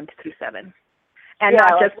from 1 through 7. And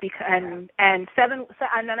not just because, and 7,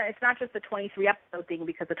 and then it's not just the 23 episode thing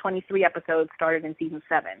because the 23 episodes started in season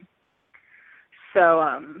 7. So,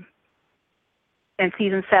 and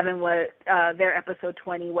season 7 was, their episode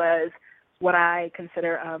 20 was what I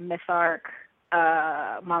consider a Miss-Arc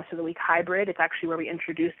Monster of the Week hybrid. It's actually where we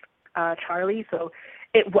introduced Charlie. So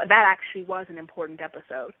that actually was an important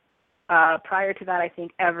episode. Prior to that, I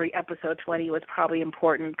think every episode 20 was probably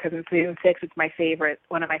important because in season 6, it's my favorite,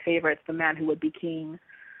 one of my favorites, The Man Who Would Be King.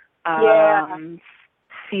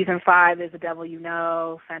 Season 5 is The Devil You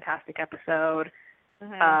Know, fantastic episode.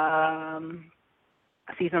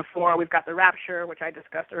 Season 4, we've got The Rapture, which I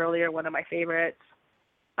discussed earlier, one of my favorites.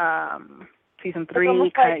 Season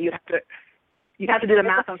 3, you'd have to do the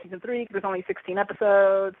math on season 3 because there's only 16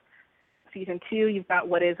 episodes. Season 2, you've got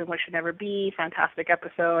What Is and What Should Never Be, fantastic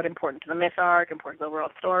episode, important to the Miss-Arc, important to the overall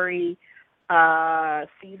story.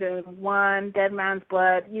 Season 1, Dead Man's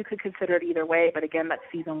Blood, you could consider it either way, but again, that's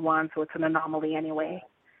season 1, so it's an anomaly anyway.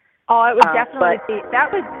 Oh, it would definitely be.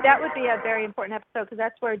 That would be a very important episode because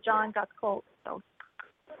that's where John got the cold. So.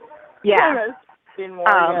 Yeah.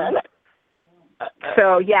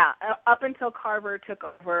 So yeah, up until Carver took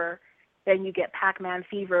over, then you get Pac-Man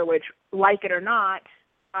Fever, which, like it or not,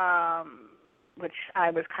 which I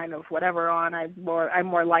was kind of whatever on. I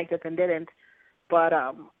more liked it than didn't, but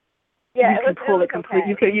you can pull it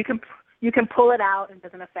completely. You can pull it out and it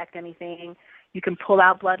doesn't affect anything. You can pull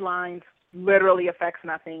out Bloodlines, literally affects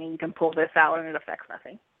nothing, and you can pull this out and it affects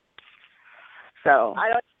nothing. So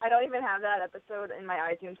I don't even have that episode in my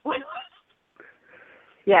iTunes playlist.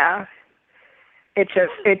 Yeah. It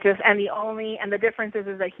just and the difference is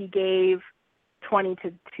that he gave 20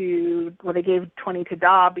 they gave 20 to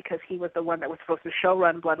Dobb because he was the one that was supposed to show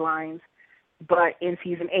run Bloodlines, but in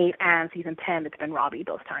season 8 and season 10 it's been Robbie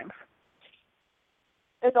those times.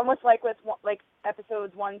 It's almost like with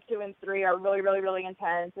episodes 1, 2, and 3 are really, really, really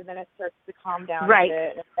intense, and then it starts to calm down a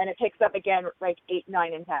bit, and it picks up again 8,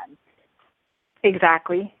 9, and 10.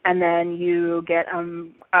 Exactly, and then you get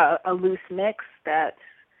a loose mix that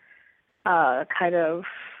kind of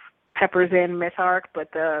peppers in Miss-Arc,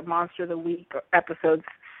 but the Monster of the Week episodes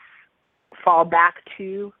fall back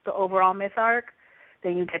to the overall Miss-Arc.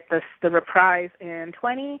 Then you get the reprise in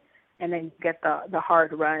 20, and then you get the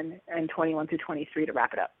hard run in 21 through 23 to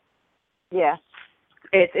wrap it up. Yeah.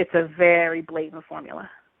 It's a very blatant formula.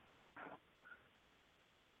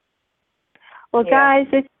 Well, guys,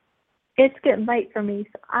 it's getting late for me,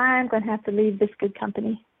 so I'm going to have to leave this good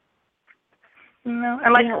company. No,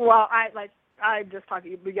 and I'm just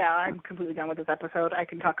talking. Yeah, I'm completely done with this episode. I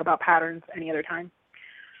can talk about patterns any other time.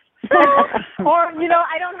 Or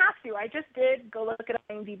I don't have to. I just did. Go look at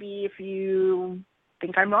IMDb if you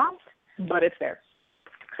think I'm wrong, but it's there.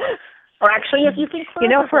 Or actually, if you think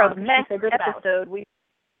for a meh episode, we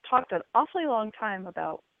talked an awfully long time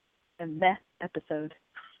about a meh episode.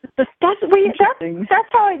 That's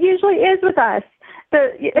how it usually is with us.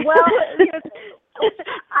 Well,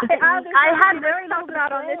 I had very little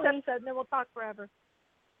about on this episode, and then we'll talk forever.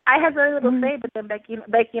 I had very little say, but then Becky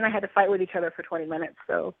and I had to fight with each other for 20 minutes.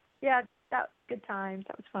 So yeah, that was good times.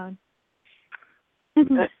 That was fun.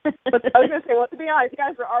 But I was gonna say, well, to be honest, you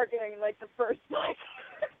guys were arguing like the first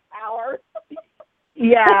hour.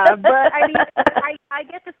 Yeah, but I mean, I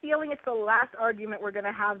get the feeling it's the last argument we're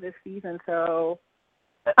gonna have this season. So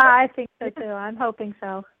I think so too. I'm hoping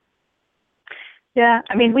so. Yeah,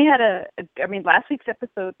 I mean, last week's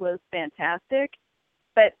episode was fantastic,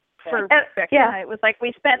 but for Becky and I, it was like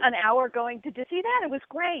we spent an hour going, did you see that? It was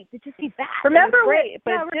great. Did you see that? Remember it was great,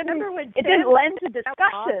 but it didn't lend to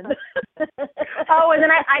discussion. Oh, and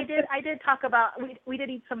then I did talk about, we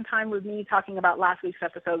did eat some time with me talking about last week's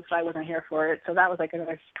episode, so I wasn't here for it. So that was like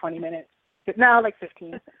another 20 minutes. No, like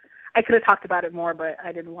 15. I could have talked about it more, but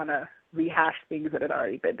I didn't want to rehash things that had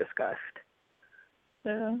already been discussed.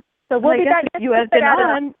 Yeah. So we'll be back. If you had been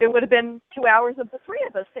on, it would have been 2 hours of the three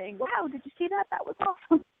of us saying, wow, did you see that? That was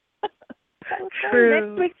awesome. That was True.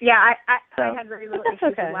 Next week, yeah, I had very little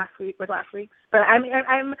issues with last week's, but I'm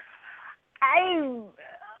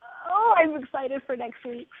excited for next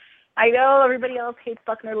week. I know everybody else hates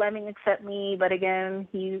Buckner Lemming except me, but again,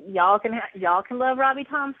 y'all can love Robbie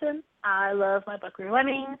Thompson. I love my Buckner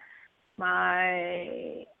Lemming.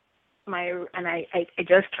 I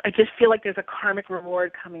just feel like there's a karmic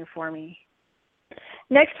reward coming for me.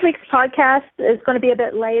 Next week's podcast is going to be a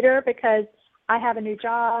bit later because I have a new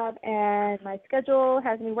job and my schedule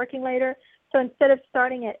has me working later. So instead of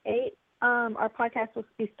starting at 8, our podcast will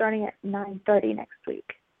be starting at 9:30 next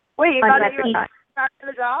week. Wait, you got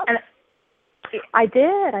the job? And I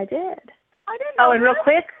did. I didn't know. Oh, and real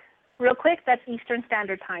quick, that's Eastern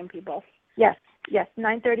Standard Time, people. Yes,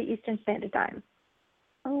 9:30 Eastern Standard Time.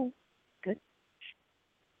 Oh, good.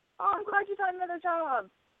 Oh, I'm glad you got another job.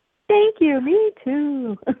 Thank you. Me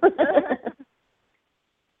too.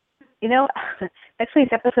 You know, next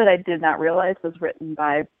week's episode I did not realize was written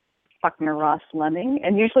by Buckner Ross Lemming.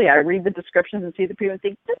 And usually I read the descriptions and see the people and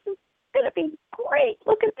think, this is going to be great.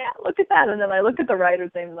 Look at that. And then I look at the writer's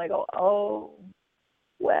name and I go, oh,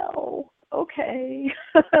 well, okay.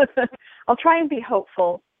 I'll try and be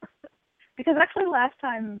hopeful. Because actually last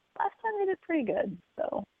time they did pretty good.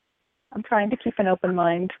 So I'm trying to keep an open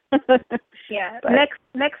mind. Yeah. But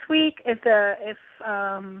next week,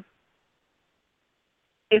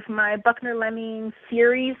 if my Buckner Lemming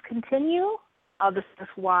series continue, I'll discuss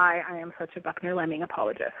why I am such a Buckner Lemming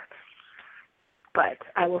apologist. But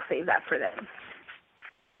I will save that for then.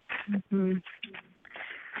 Mm-hmm.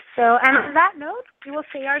 So, and on that note, we will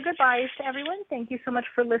say our goodbyes to everyone. Thank you so much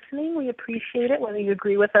for listening. We appreciate it, whether you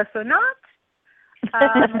agree with us or not.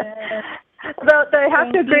 Though they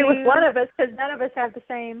have to agree with one of us because none of us have the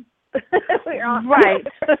same. Right,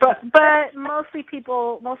 but mostly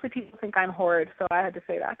people think I'm horrid, so I had to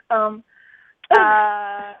say that.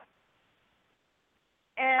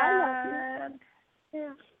 And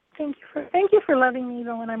yeah, thank you for loving me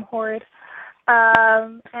even when I'm horrid.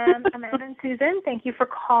 And Amanda and Susan, thank you for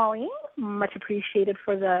calling. Much appreciated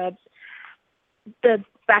for the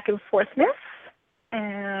back and forthness.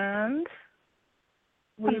 And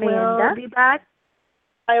we will be back.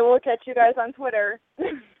 I will catch you guys on Twitter.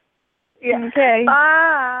 Yeah. Okay.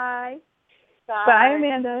 Bye. Bye,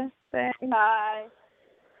 Amanda. Thanks. Bye.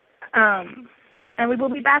 And we will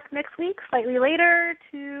be back next week, slightly later,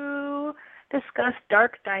 to discuss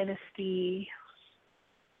Dark Dynasty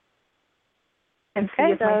and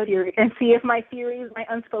see if my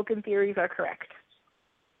unspoken theories, are correct.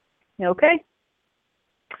 Okay.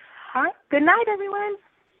 All right. Good night, everyone.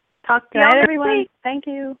 Talk to you next everyone. week. Thank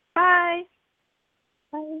you. Bye.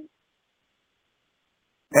 Bye.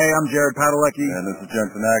 Hey, I'm Jared Padalecki. And this is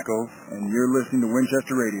Jensen Ackles. And you're listening to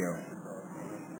Winchester Radio.